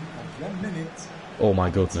 Oh my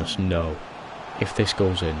goodness, no. If this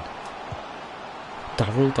goes in,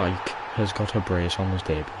 DARYL DIKE has got a brace on his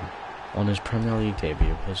debut, on his Premier League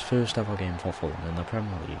debut, his first ever game for Fulham in the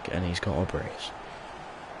Premier League, and he's got a brace.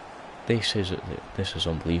 This is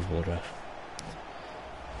unbelievable, Jeff.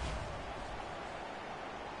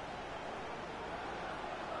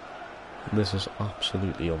 This is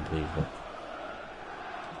absolutely unbelievable.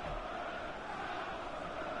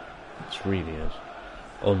 This really is.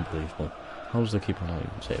 Unbelievable. How's the keeper not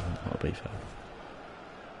even saving? That'll be fair.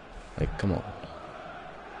 Like, come on.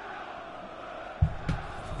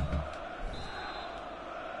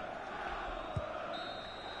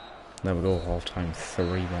 There we go, half time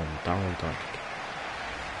 3-1. DARYL DIKE.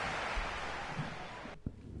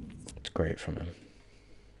 It's great from him.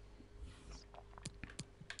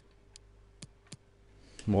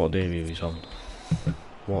 What a debut he's on.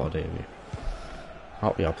 What a debut.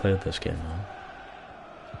 Happy I played this game now.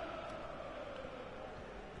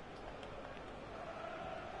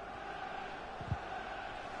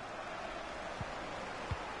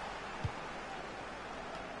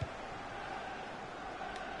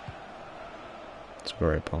 It's a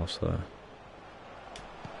great pass there.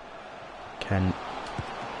 Kent.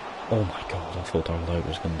 Oh my god, I thought DARYL DIKE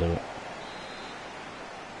was going to do it.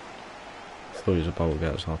 I thought he was about to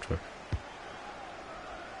get his hat-trick.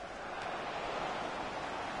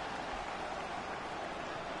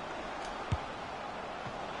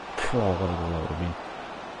 Oh, what a goal that would have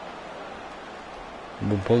been.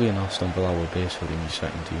 We're bullying Aston Villa with basically my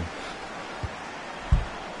second team.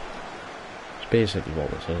 It's basically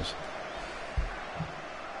what this is.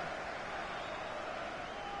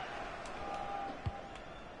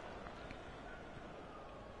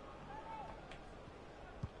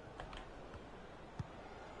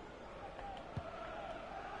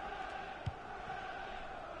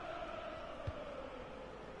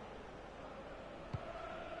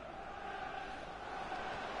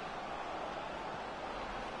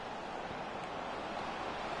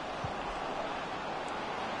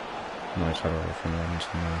 Nice header from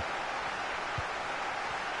Robinson there.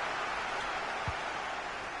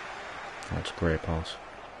 That's a great pass.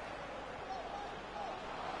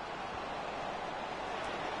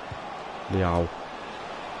 Liao.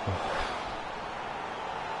 Oh.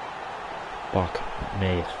 Back,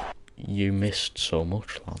 mate. You missed so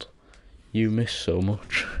much, lad. You missed so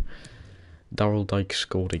much. DARYL DIKE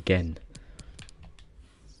scored again.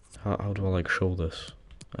 How do I like show this?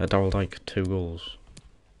 DARYL DIKE 2 goals.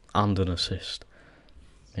 And an assist.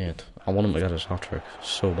 Mate, I want him to get his hat-trick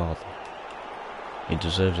so badly. He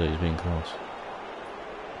deserves it, he's been close.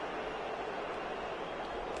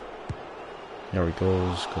 There he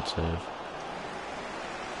goes, good save.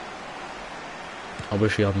 I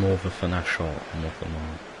wish he had more of a finesse shot and nothing more.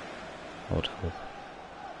 That would help.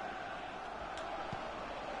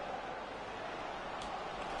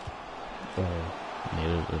 Oh,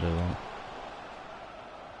 needed to do that.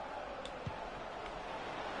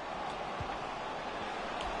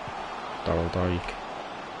 DARYL DIKE.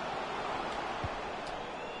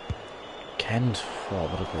 Kent. Oh,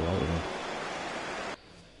 what a goal out of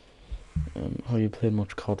him. Have you played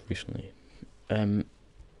much COD recently?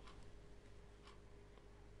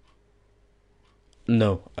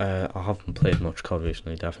 No, I haven't played much COD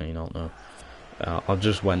recently, definitely not, no. I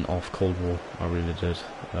just went off Cold War, I really did.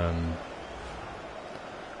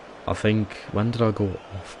 I think, when did I go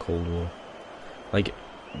off Cold War? Like,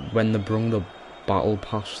 when they brung the Battle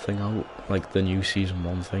Pass thing out, like the new Season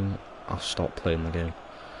 1 thing, I stopped playing the game.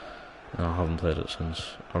 And I haven't played it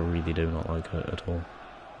since. I really do not like it at all.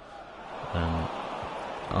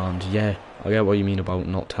 And yeah, I get what you mean about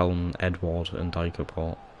not telling Edward and Dyke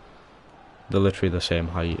apart. They're literally the same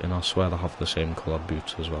height, and I swear they have the same coloured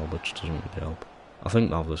boots as well, which doesn't really help. I think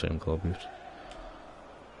they have the same coloured boots.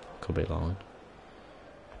 Could be lying.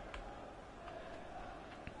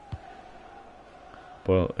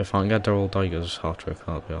 But if I can get DARYL Dyke's hat-trick,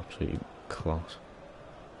 that'd be absolutely class.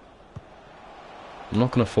 I'm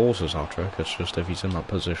not going to force his hat-trick, it's just if he's in that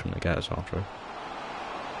position to get his hat-trick.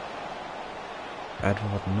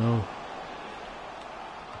 Edward, no.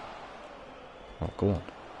 Oh, go on.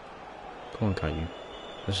 Go on, Caillou.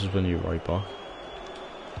 This is the new right back.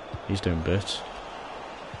 He's doing bits.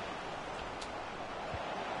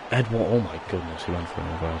 Edward, oh my goodness, he went for an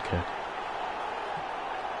overhead kick.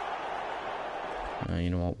 You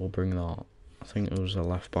know what, we'll bring that. I think it was a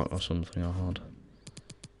left back or something I had.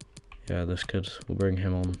 Yeah, this kid, we'll bring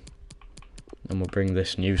him on. And we'll bring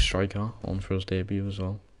this new striker on for his debut as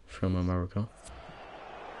well, from America.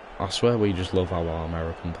 I swear we just love our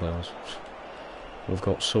American players. We've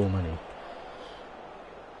got so many.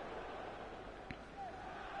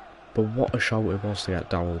 But what a shout it was to get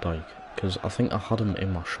DARYL Dyke, because I think I had him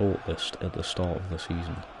in my shortlist at the start of the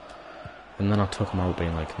season. And then I took him out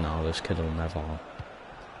being like, nah, this kid will never,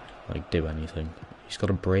 like, do anything. He's got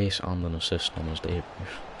a brace and an assist on his debut.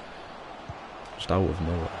 Just out of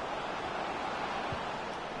nowhere.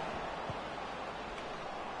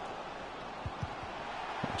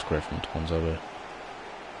 That's great from Tonzo.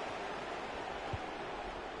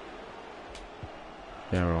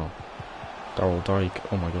 Yeah, right. DARYL Dyke,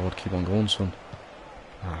 oh my god, keep on going, son.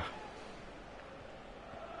 Ah.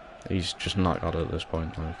 He's just not got it at this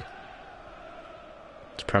point, like.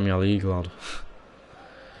 It's Premier League, lad.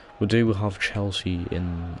 We do have Chelsea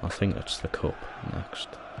in, I think it's the Cup next,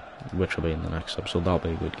 which will be in the next episode. That'll be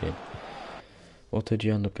a good game. What did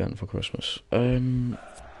you end up getting for Christmas? The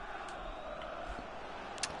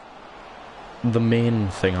main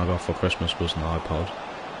thing I got for Christmas was an iPod,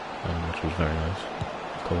 which was very nice,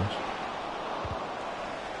 of course.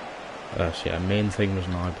 So yeah, main thing was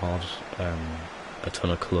an iPod, a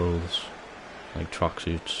ton of clothes, like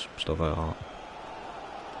tracksuits, stuff like that.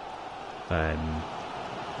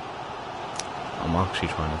 I'm actually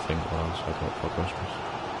trying to think what else I got for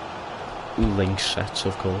Christmas. Link sets,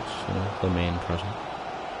 of course, you know, the main present.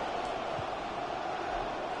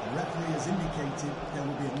 The referee has indicated there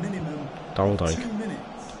will be a minimum DARYL of Dyke. 2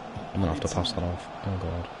 minutes. I'm gonna have to pass that off. Oh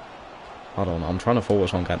god. I don't know. I'm trying to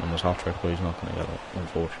focus on getting him his hat-trick, but he's not gonna get it,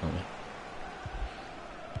 unfortunately.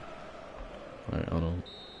 Right, I don't.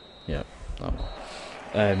 Yeah, no.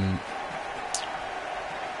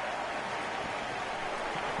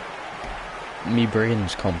 Me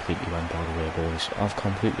brains completely went by the way, boys. I've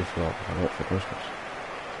completely forgot what I got for Christmas.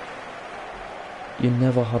 You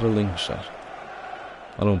never had a link set?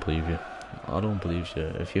 I don't believe you. I don't believe you.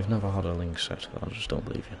 If you've never had a link set, I just don't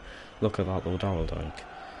believe you. Look at that though, DARYL Dyke.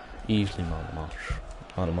 Easily man of the match,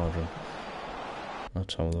 I'd imagine.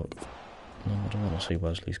 Let's have a look. No, I don't want to see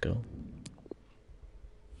Wesley's goal.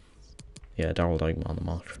 Yeah, DARYL Dyke man of the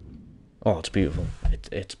match. Oh, it's beautiful.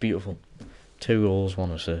 It's beautiful. 2 goals,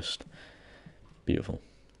 1 assist. Beautiful.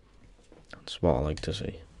 That's what I like to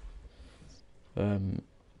see.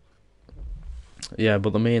 Yeah,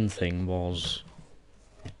 but the main thing was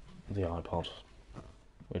the iPod,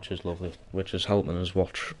 which is lovely, which is helping us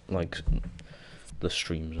watch like the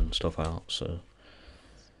streams and stuff out. So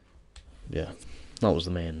yeah, that was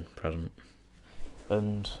the main present.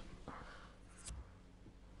 And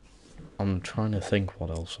I'm trying to think what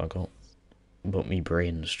else I got, but me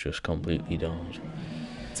brain's just completely died.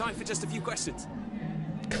 Time for just a few questions.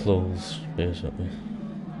 Clothes, basically.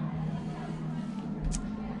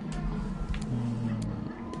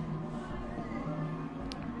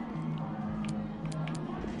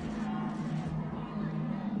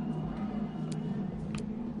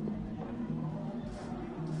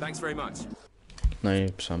 Thanks very much.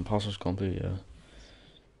 90% passes complete, yeah.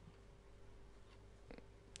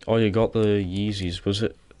 Oh, you got the Yeezys. Was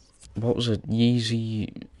it, what was it,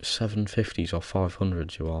 Yeezy 750s or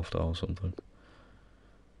 500s you were after or something?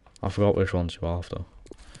 I forgot which ones you were after.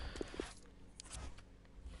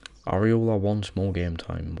 Areola wants more game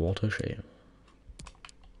time. What a shame.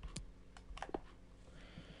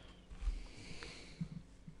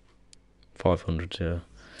 $500, yeah.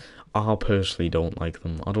 I personally don't like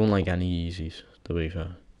them. I don't like any Yeezys, to be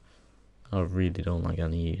fair. I really don't like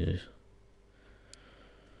any Yeezys.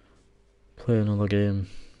 Play another game.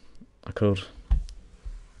 I could.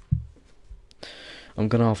 I'm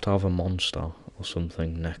gonna have to have a monster or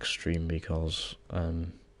something next stream because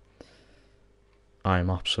I'm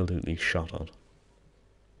absolutely shattered.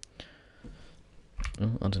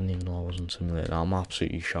 Oh, I didn't even know I wasn't simulated. I'm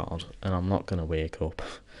absolutely shattered, and I'm not gonna wake up.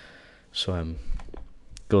 So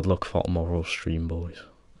good luck for tomorrow's stream, boys.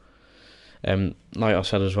 Like I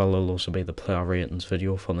said as well, there'll also be the player ratings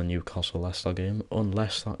video for the Newcastle Leicester game,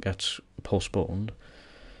 unless that gets postponed,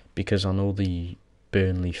 because I know the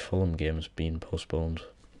Burnley Fulham game's been postponed.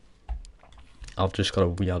 I've just got a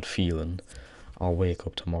weird feeling I'll wake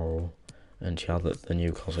up tomorrow and hear that the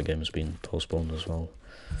Newcastle game has been postponed as well,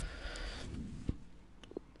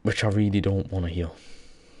 which I really don't want to hear.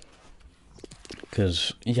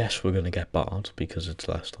 Because yes, we're going to get bad because it's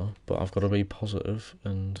Leicester, but I've got to be positive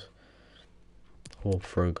and hope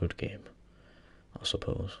for a good game, I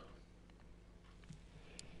suppose.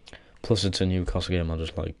 Plus it's a Newcastle game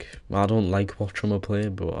I don't like watching them play,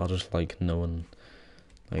 but I just like knowing,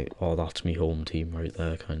 like, oh, that's me home team right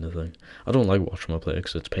there kind of thing. I don't like watching them play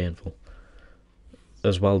because it's painful.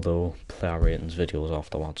 As well though, player ratings videos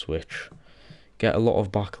afterwards, which get a lot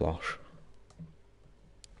of backlash.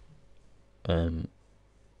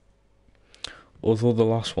 Although the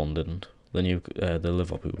last one didn't, the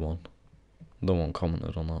Liverpool one. No one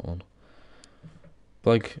commented on that one.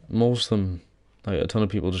 But, like, most of them, like, a ton of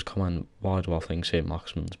people just comment, why do I think St.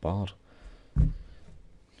 Maximin's bad?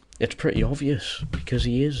 It's pretty obvious, because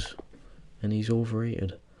he is, and he's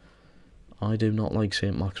overrated. I do not like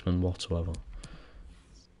St. Maximin whatsoever.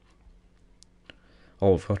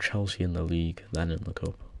 Oh, we've got Chelsea in the league, then in the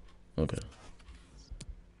cup. Okay.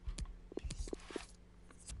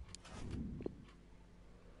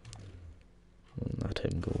 Let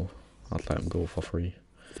him go. I'd let him go for free.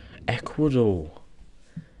 Ecuador.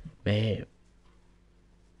 Mate.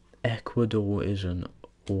 Ecuador is an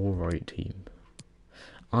alright team.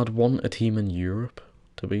 I'd want a team in Europe,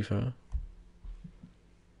 to be fair.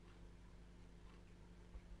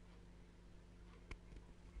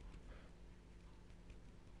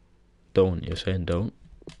 Don't, you're saying don't?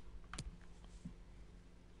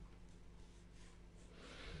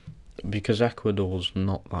 Because Ecuador's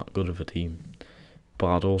not that good of a team.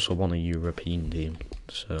 But I'd also want a European team,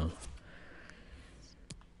 so...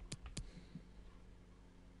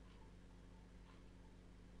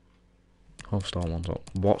 Half-star one's up.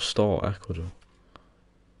 What star, Ecuador?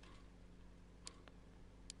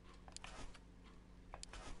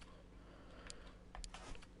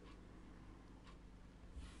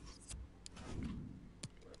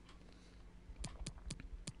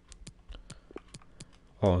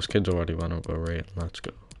 Oh, this kid's already went up a rate. Let's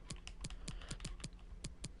go.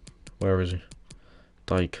 Where is he?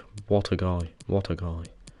 Dyke. What a guy. What a guy.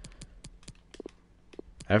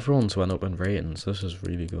 Everyone's went up in ratings. This is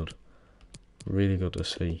really good. Really good to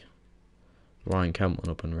see. Ryan Kemp went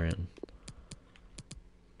up in rating.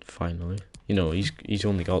 Finally. You know, he's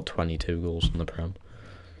only got 22 goals in the Prem.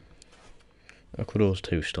 Ecuador's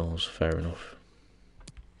 2 stars. Fair enough.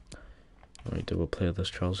 Right, do we play this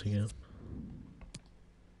Chelsea game?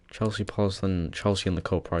 Chelsea Palace, then Chelsea in the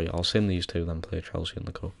Cup, right? I'll sim these two, then play Chelsea in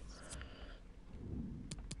the Cup.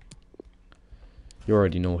 You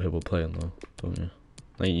already know who we're playing though, don't you?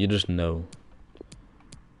 Like, you just know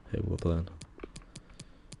who we're playing.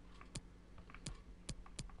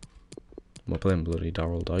 We're playing bloody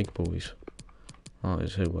DARYL DIKE, boys. That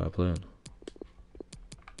is who we're playing.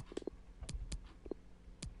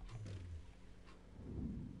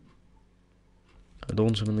 I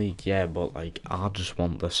don't win the league, yeah, but like, I just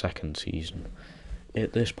want the second season.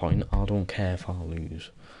 At this point, I don't care if I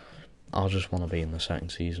lose. I just want to be in the second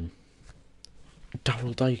season.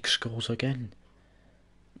 DARYL DIKE scores again.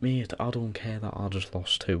 Mate, I don't care that I just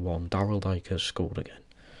lost 2-1. DARYL DIKE has scored again.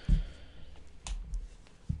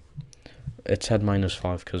 It said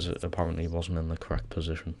 -5 because it apparently wasn't in the correct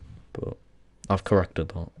position. But I've corrected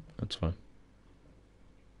that. It's fine.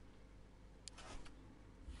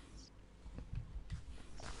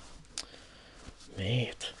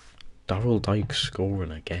 Mate, DARYL DIKE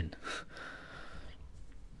scoring again.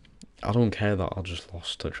 I don't care that I just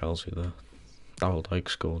lost to Chelsea there. DARYL DIKE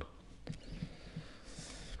scored.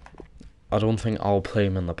 I don't think I'll play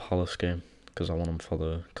him in the Palace game because I want him for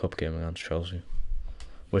the cup game against Chelsea,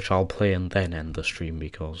 which I'll play and then end the stream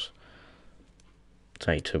because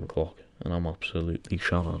it's 2 o'clock and I'm absolutely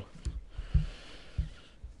shattered.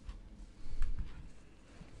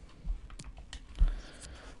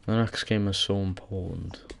 The next game is so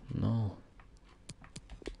important. No.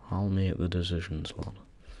 I'll make the decisions, lad.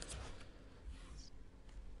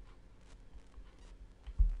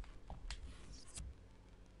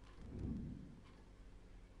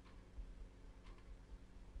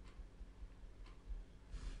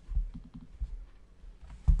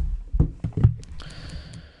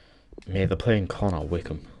 Mate, they're playing Connor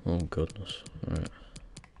Wickham. Oh goodness. Right.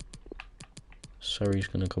 Sari's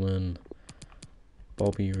gonna come in.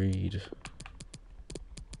 Bobby Reed.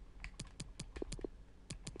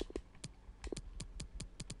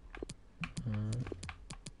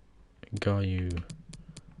 Gayu.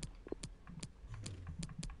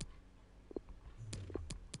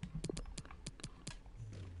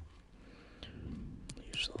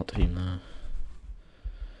 Use that team there.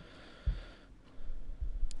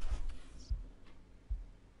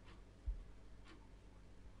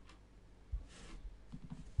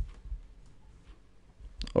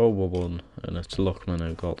 Oh, we're one, and it's Luckman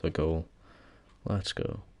who got the goal. Let's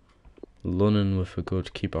go. Lunnon with a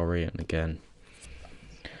good keeper rating again.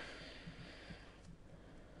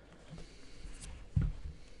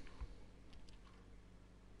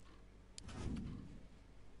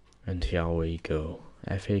 And here we go.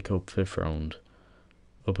 FA Cup 5th round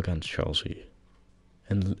up against Chelsea.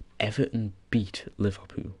 And Everton beat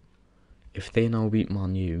Liverpool. If they now beat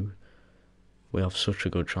Man U, we have such a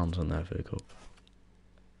good chance in the FA Cup.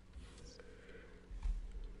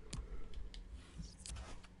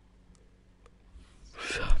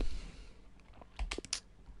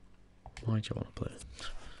 Why do you want to play it?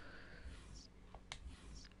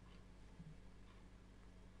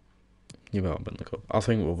 You better win the cup. I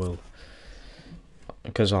think we will.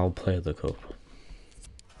 Because I'll play the cup.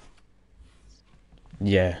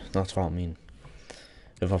 Yeah, that's what I mean.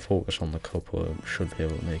 If I focus on the cup, we should be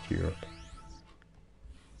able to make Europe.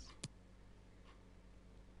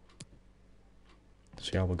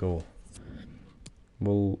 See how we go.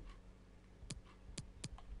 We'll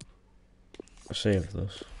save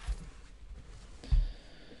this.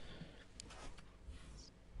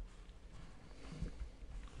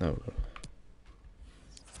 There we go.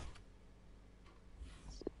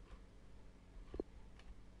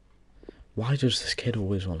 Why does this kid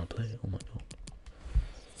always want to play? Oh my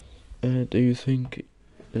god. Do you think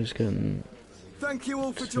it's getting... Thank you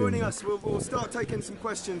all for joining us. We'll start taking some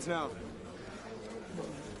questions now.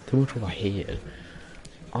 Too much of a hate.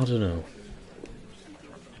 I don't know.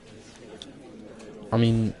 I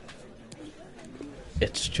mean,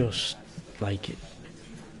 it's just like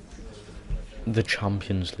the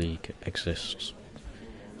Champions League exists,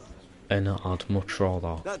 and I'd much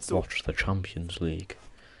rather watch the Champions League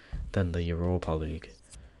than the Europa League.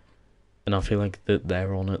 And I feel like that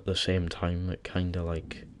they're on at the same time. It kind of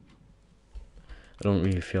like, I don't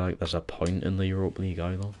really feel like there's a point in the Europa League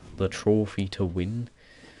either. The trophy to win,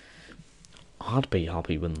 I'd be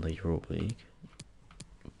happy winning the Europa League,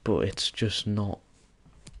 but it's just not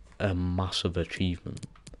a massive achievement.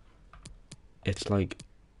 It's like,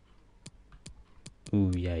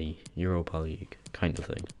 ooh yay, Europa League kind of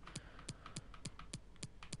thing.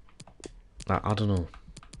 Like, I don't know,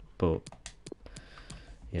 but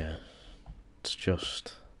yeah, it's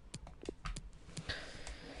just...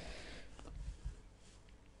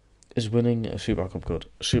 Is winning a Super Cup good?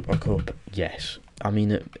 Super Cup, yes. I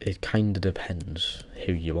mean, it kind of depends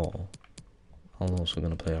who you are. I'm also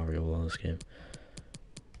going to play Areola this game.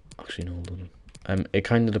 Actually, no, it doesn't. It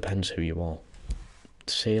kind of depends who you are.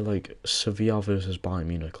 Say, like, Sevilla versus Bayern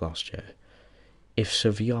Munich last year. If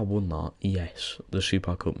Sevilla won that, yes, the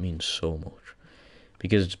Super Cup means so much.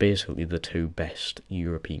 Because it's basically the two best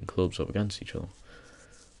European clubs up against each other.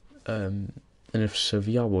 And if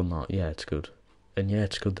Sevilla won that, yeah, it's good. And yeah,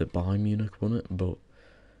 it's good that Bayern Munich won it, but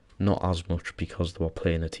not as much because they were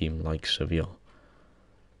playing a team like Sevilla.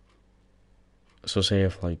 So say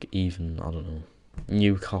if, like, even, I don't know,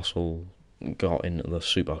 Newcastle got into the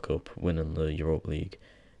Super Cup, winning the Europa League,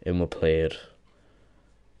 and we played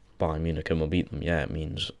Bayern Munich and we beat them, yeah, it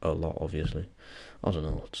means a lot, obviously. I don't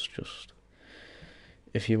know, it's just...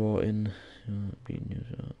 If you are in... then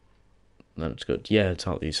it's good. Yeah,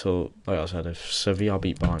 exactly. So, like I said, if Sevilla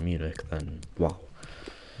beat Bayern Munich, then wow.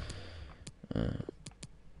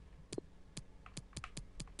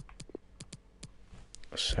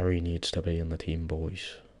 Sari needs to be in the team,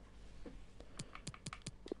 boys.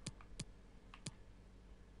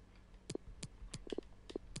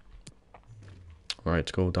 Right,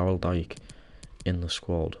 let's go. DARYL DIKE in the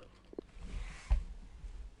squad.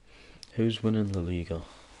 Who's winning the Liga?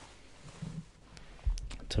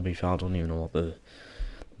 To be fair, I don't even know what the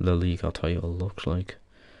Liga title looks like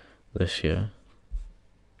this year.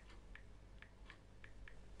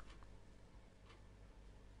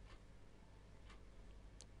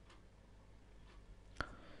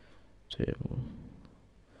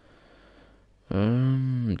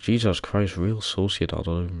 Jesus Christ, Real Sociedad are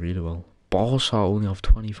doing really well. Barca only have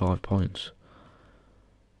 25 points.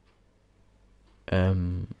 I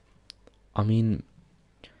mean,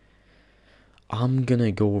 I'm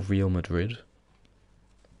gonna go Real Madrid.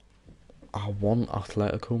 I want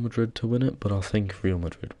Atletico Madrid to win it, but I think Real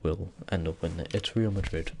Madrid will end up winning it. It's Real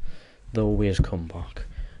Madrid. They'll always come back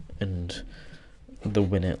and they'll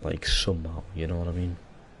win it like somehow, you know what I mean?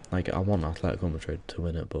 Like, I want Atletico Madrid to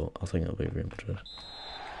win it, but I think it'll be Real Madrid.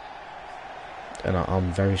 And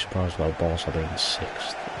I'm very surprised about Barca being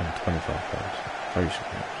 6th on 25 points. Very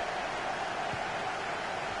surprised.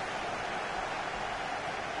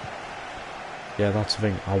 Yeah, that's the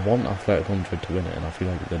thing. I want Atletico Madrid to win it, and I feel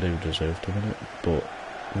like they do deserve to win it, but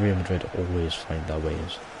Real Madrid always find their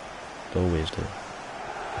ways. They always do.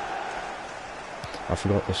 I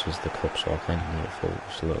forgot this is the cup, so I kind of need to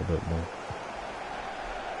focus a little bit more.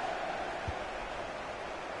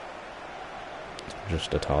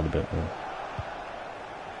 Just a tad bit more.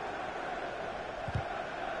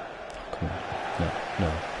 Come on. No,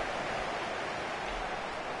 no.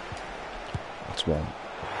 That's one.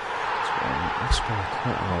 That's where I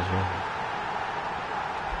quite well as well.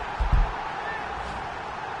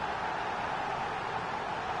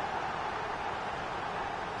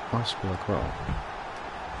 That's where I quite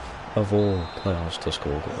of all players to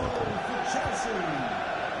score a goal like that. Chelsea,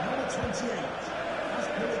 number 28,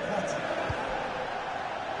 Aspilicueta.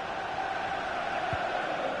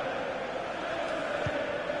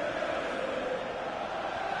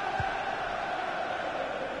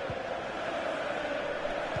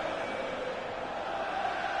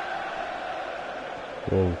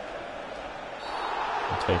 Whoa.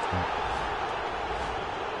 I'll take that.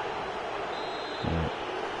 Right.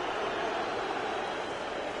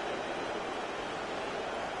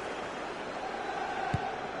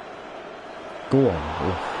 Go on.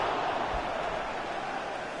 Oh.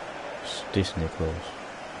 It's decently close.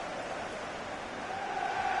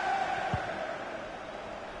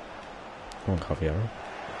 Come on, Caviero.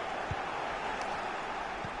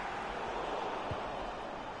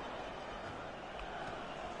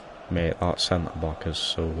 Mate, that centre back is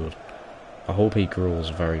so good. I hope he grows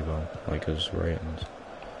very well, like his ratings.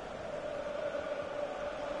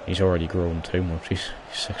 He's already grown too much. He's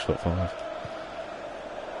 6'5".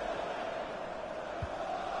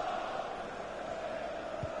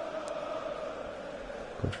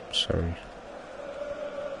 Good, sorry.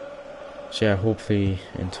 So yeah, hopefully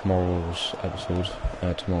in tomorrow's episode,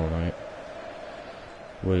 tomorrow night,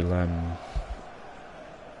 we'll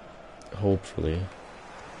hopefully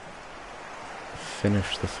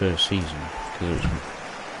finish the first season, because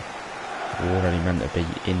we were already meant to be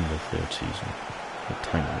in the third season,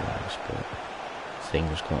 time wise, but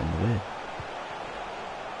things got in the way.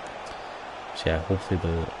 So yeah, hopefully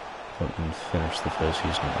we can finish the first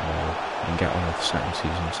season tomorrow and get on with the second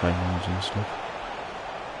season signings and stuff.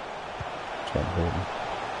 That's what I'm hoping.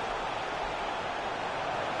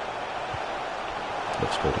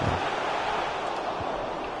 Looks good now.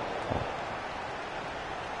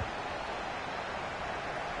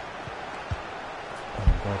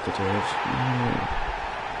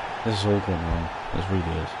 This is all going wrong. This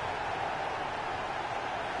really is.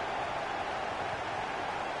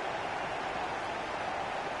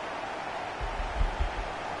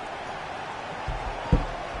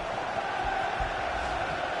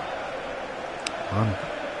 Man.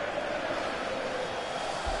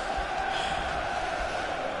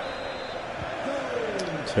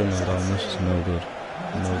 Two more down. This is no good.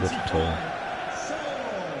 No good at all.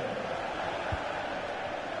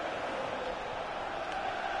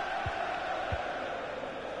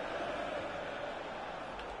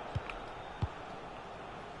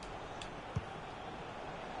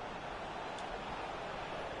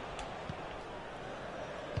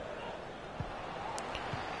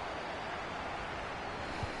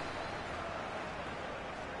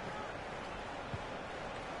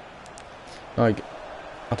 Like,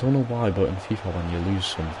 I don't know why, but in FIFA when you lose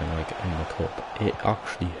something like in the cup, it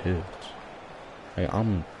actually hurts. Like,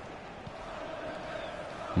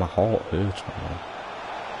 my heart hurts right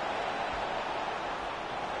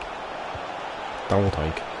now.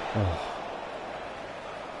 DIKE. Oh.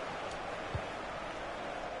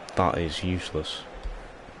 That is useless.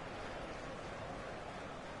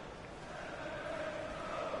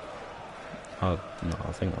 No,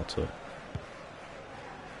 I think that's it.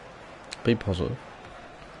 Be positive.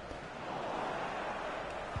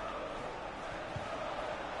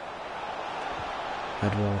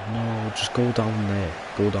 Edward, no, just go down there.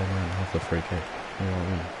 Go down there and have the free kick. You know what I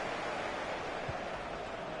mean?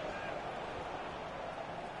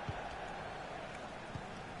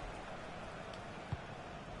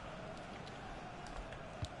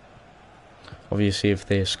 Obviously, if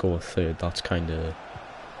they score a third, that's kind of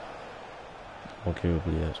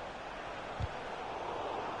arguably it.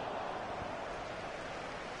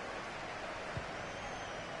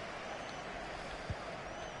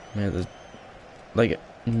 Yeah, like,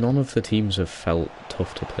 none of the teams have felt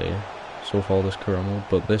tough to play so far this career mode,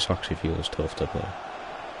 but this actually feels tough to play.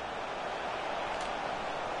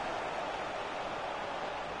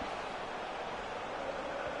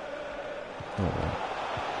 Oh well.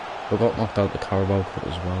 We got knocked out the Carabao Cup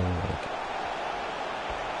as well, like,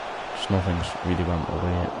 just nothing's really went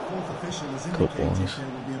away. Fourth official has Cup indicated wise. there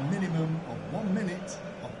will be a minimum of 1 minute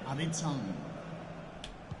of added time.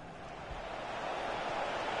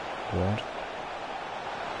 What?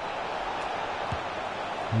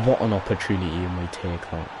 What an opportunity, and we take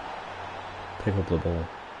that. Pick up the ball.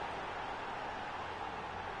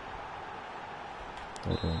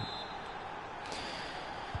 Hold on.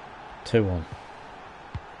 2-1.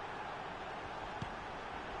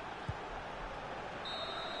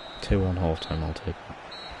 Half time, I'll take that.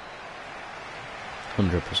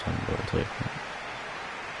 100%, but I'll take that.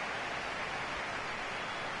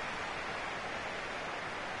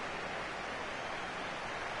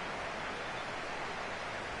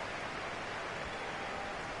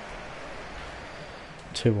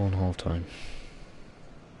 Two-one half time.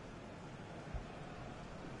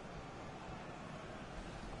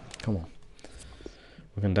 Come on.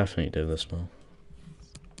 We can definitely do this now.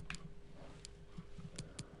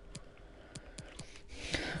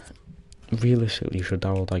 Realistically, should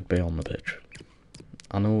DARYL DIKE be on the pitch?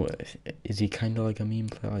 I know, is he kind of like a meme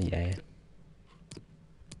player? Yeah.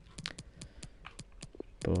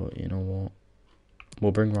 But, you know what?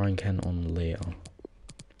 We'll bring Ryan Kent on later.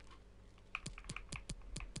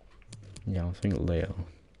 Yeah, I think later.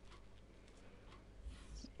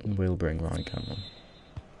 We'll bring Ryan Kent on.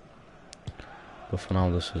 But for now,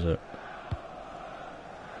 this is it.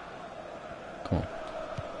 Come on.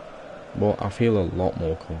 Well, I feel a lot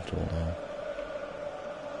more comfortable now.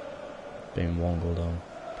 Being 1 goal down.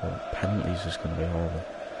 But penalties is going to be horrible.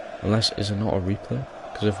 Unless, is it not a replay?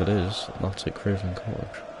 Because if it is, that's at Craven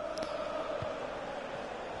Cottage.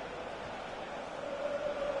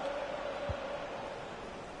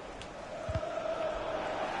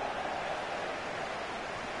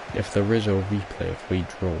 If there is a replay, if we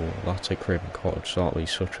draw, that's at Craven Cottage, so that'll be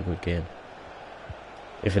such a good game.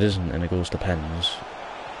 If it isn't and it goes to pens,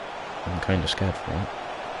 I'm kind of scared for it.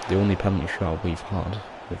 The only penalty shot we've had,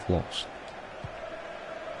 we've lost.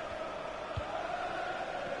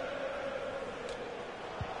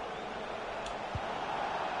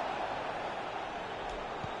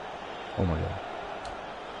 Oh my god.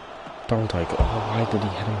 DARYL DIKE, oh, why did he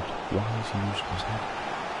hit him? Why is he using his head?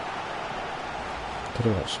 Could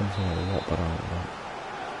have got something a lot better out of that.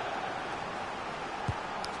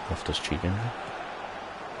 Left us cheating.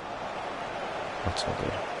 That's not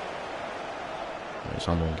good.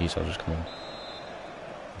 Sandro and Giza just come on.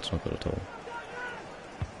 That's not good at all.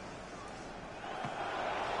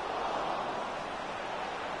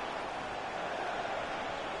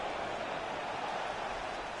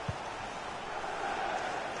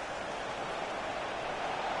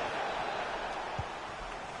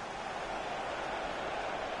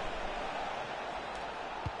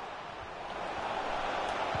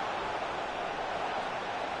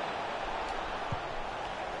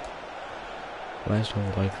 Where's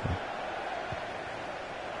DARYL DIKE from?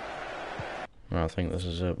 Right, I think this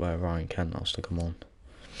is it where Ryan Kent has to come on.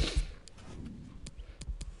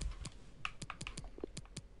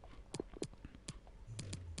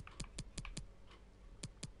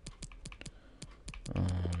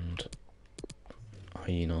 And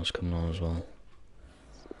Aino's coming on as well.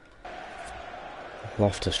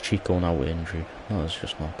 Loftus-Cheek going out with injury. That is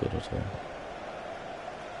just not good at all.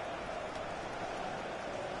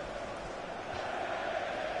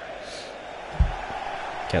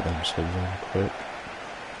 Get them subs on quick.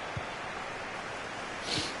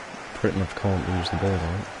 Pretty much can't lose the ball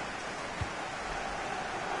out.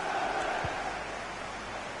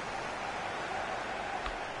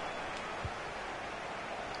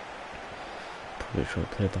 Probably should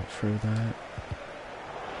have played that through there.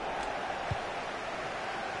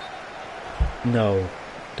 No,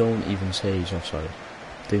 don't even say he's offside.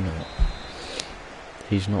 Do not.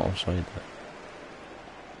 He's not offside there.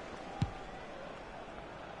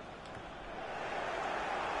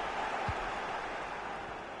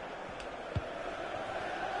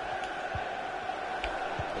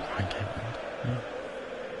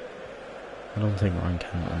 I don't think Ryan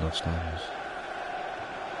Kent understands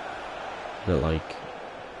that, like,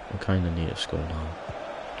 we kind of need to score now.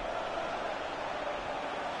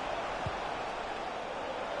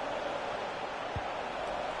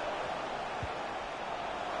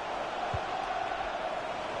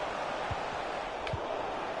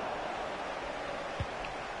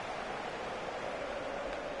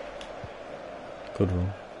 Good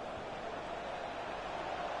run.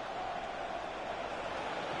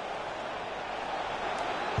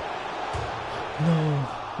 No,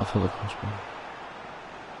 I felt the crossbar.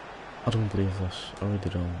 I don't believe this. I really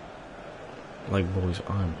don't. Like, boys,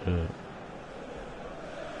 I'm hurt.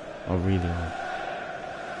 I really am.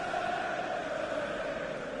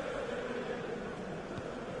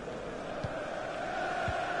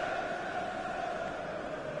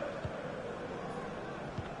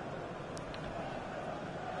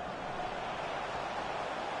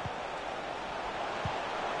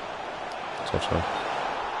 It's offside.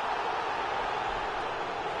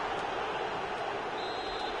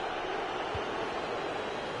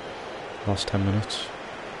 Last 10 minutes.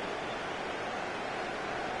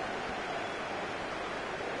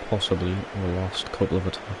 Possibly the last couple of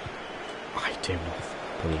attacks. I do not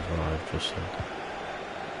believe what I've just said.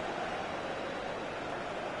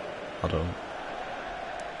 I don't.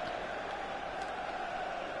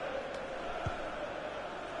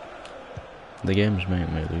 The game's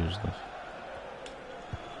making me lose this.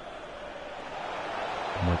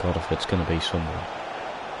 Oh my god, if it's gonna be someone.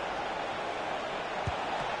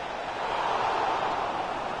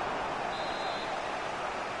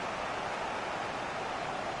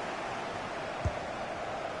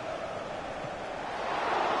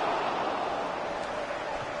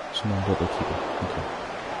 Someone but the keeper. Okay.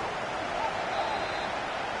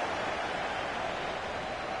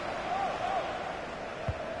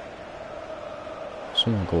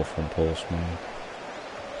 Someone go from post, man.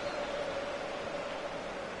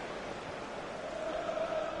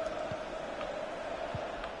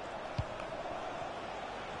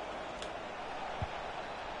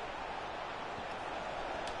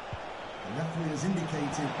 The referee has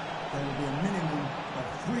indicated there will be a minimum of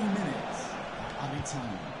 3 minutes at added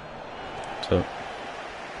time. So.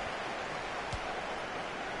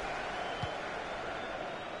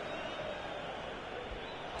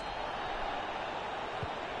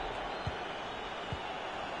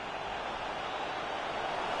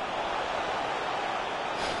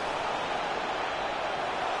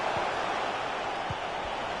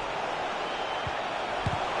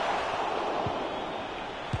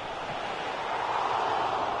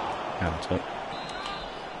 That's it.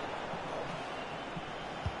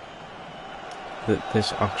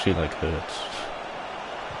 This actually like hurts.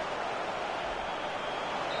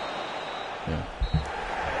 Yeah.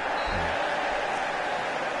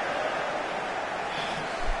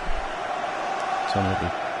 It's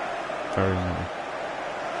unlucky. Very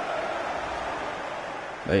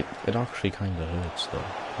unlucky. It actually kind of hurts though.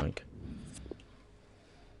 Like,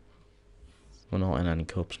 we're not in any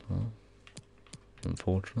cups now.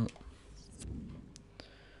 Unfortunate.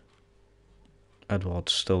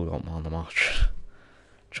 Edward's still got man of the match.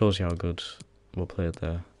 Shows you how good we played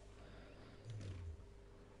there.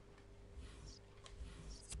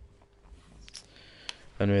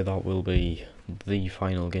 Anyway, that will be the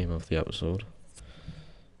final game of the episode.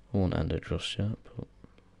 I won't end it just yet, but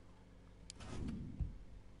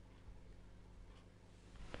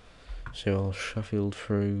so Sheffield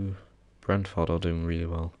through Brentford are doing really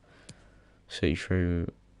well. City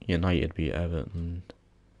through United beat Everton.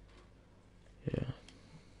 Yeah.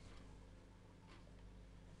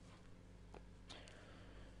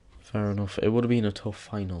 Fair enough. It would have been a tough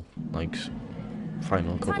final, like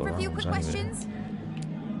final couple of rounds anyway.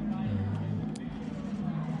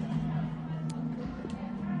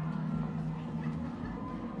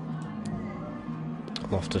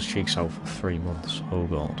 Loftus-Cheek's out for 3 months. Oh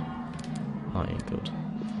god, that ain't good.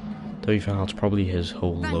 To be fair, that's probably his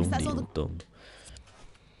whole loan deal done.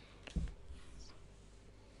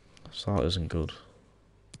 So that isn't good.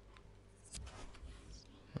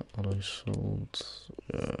 What I sold,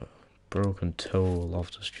 broken toe,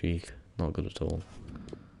 Loftus-Cheek, not good at all.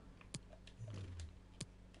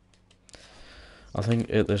 I think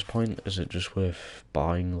at this point, is it just worth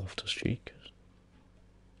buying Loftus-Cheek?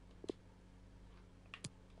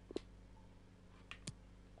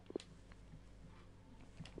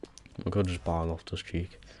 I could just buy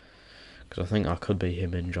Loftus-Cheek, because I think that could be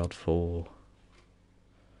him injured for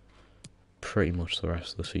pretty much the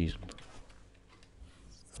rest of the season.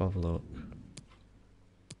 Have a look.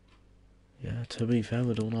 Yeah, to be fair,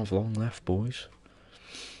 we don't have long left, boys.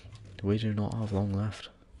 We do not have long left.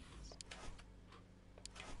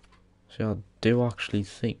 So I do actually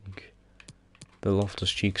think the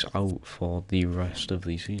Loftus-Cheek's out for the rest of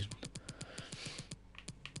the season.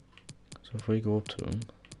 So if we go up to him,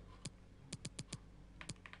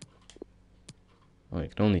 I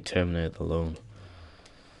can only terminate the loan.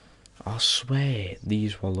 I swear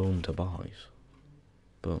these were loan to buys.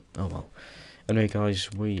 But, oh well. Anyway guys,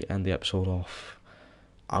 we end the episode off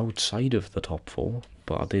outside of the top 4.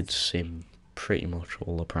 But I did sim pretty much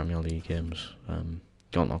all the Premier League games.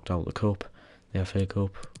 Got knocked out of the Cup. the FA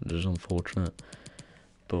Cup, which is unfortunate.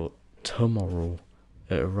 But tomorrow,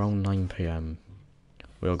 at around 9 PM,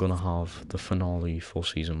 we are going to have the finale for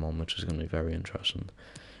Season 1, which is going to be very interesting.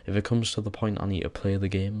 If it comes to the point I need to play the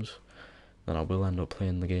games, then I will end up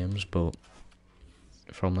playing the games, but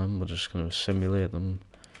from them, we're just going to simulate them,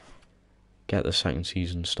 get the second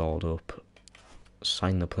season started up,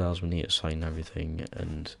 sign the players we need to sign, everything,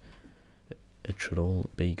 and it should all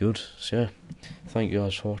be good. So yeah, thank you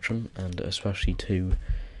guys for watching, and especially to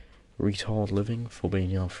Retard Living for being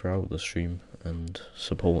here throughout the stream and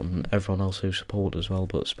supporting everyone else who supported as well,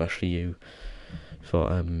 but especially you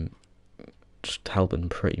for just helping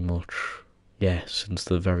pretty much, yeah, since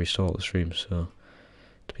the very start of the stream. So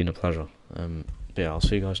it's been a pleasure. But yeah, I'll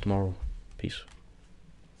see you guys tomorrow. Peace.